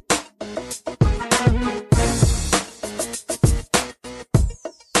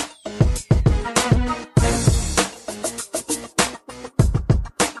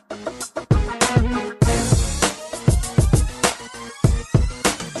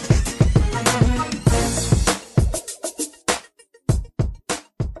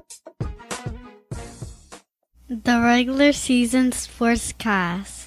 The regular season sportscast.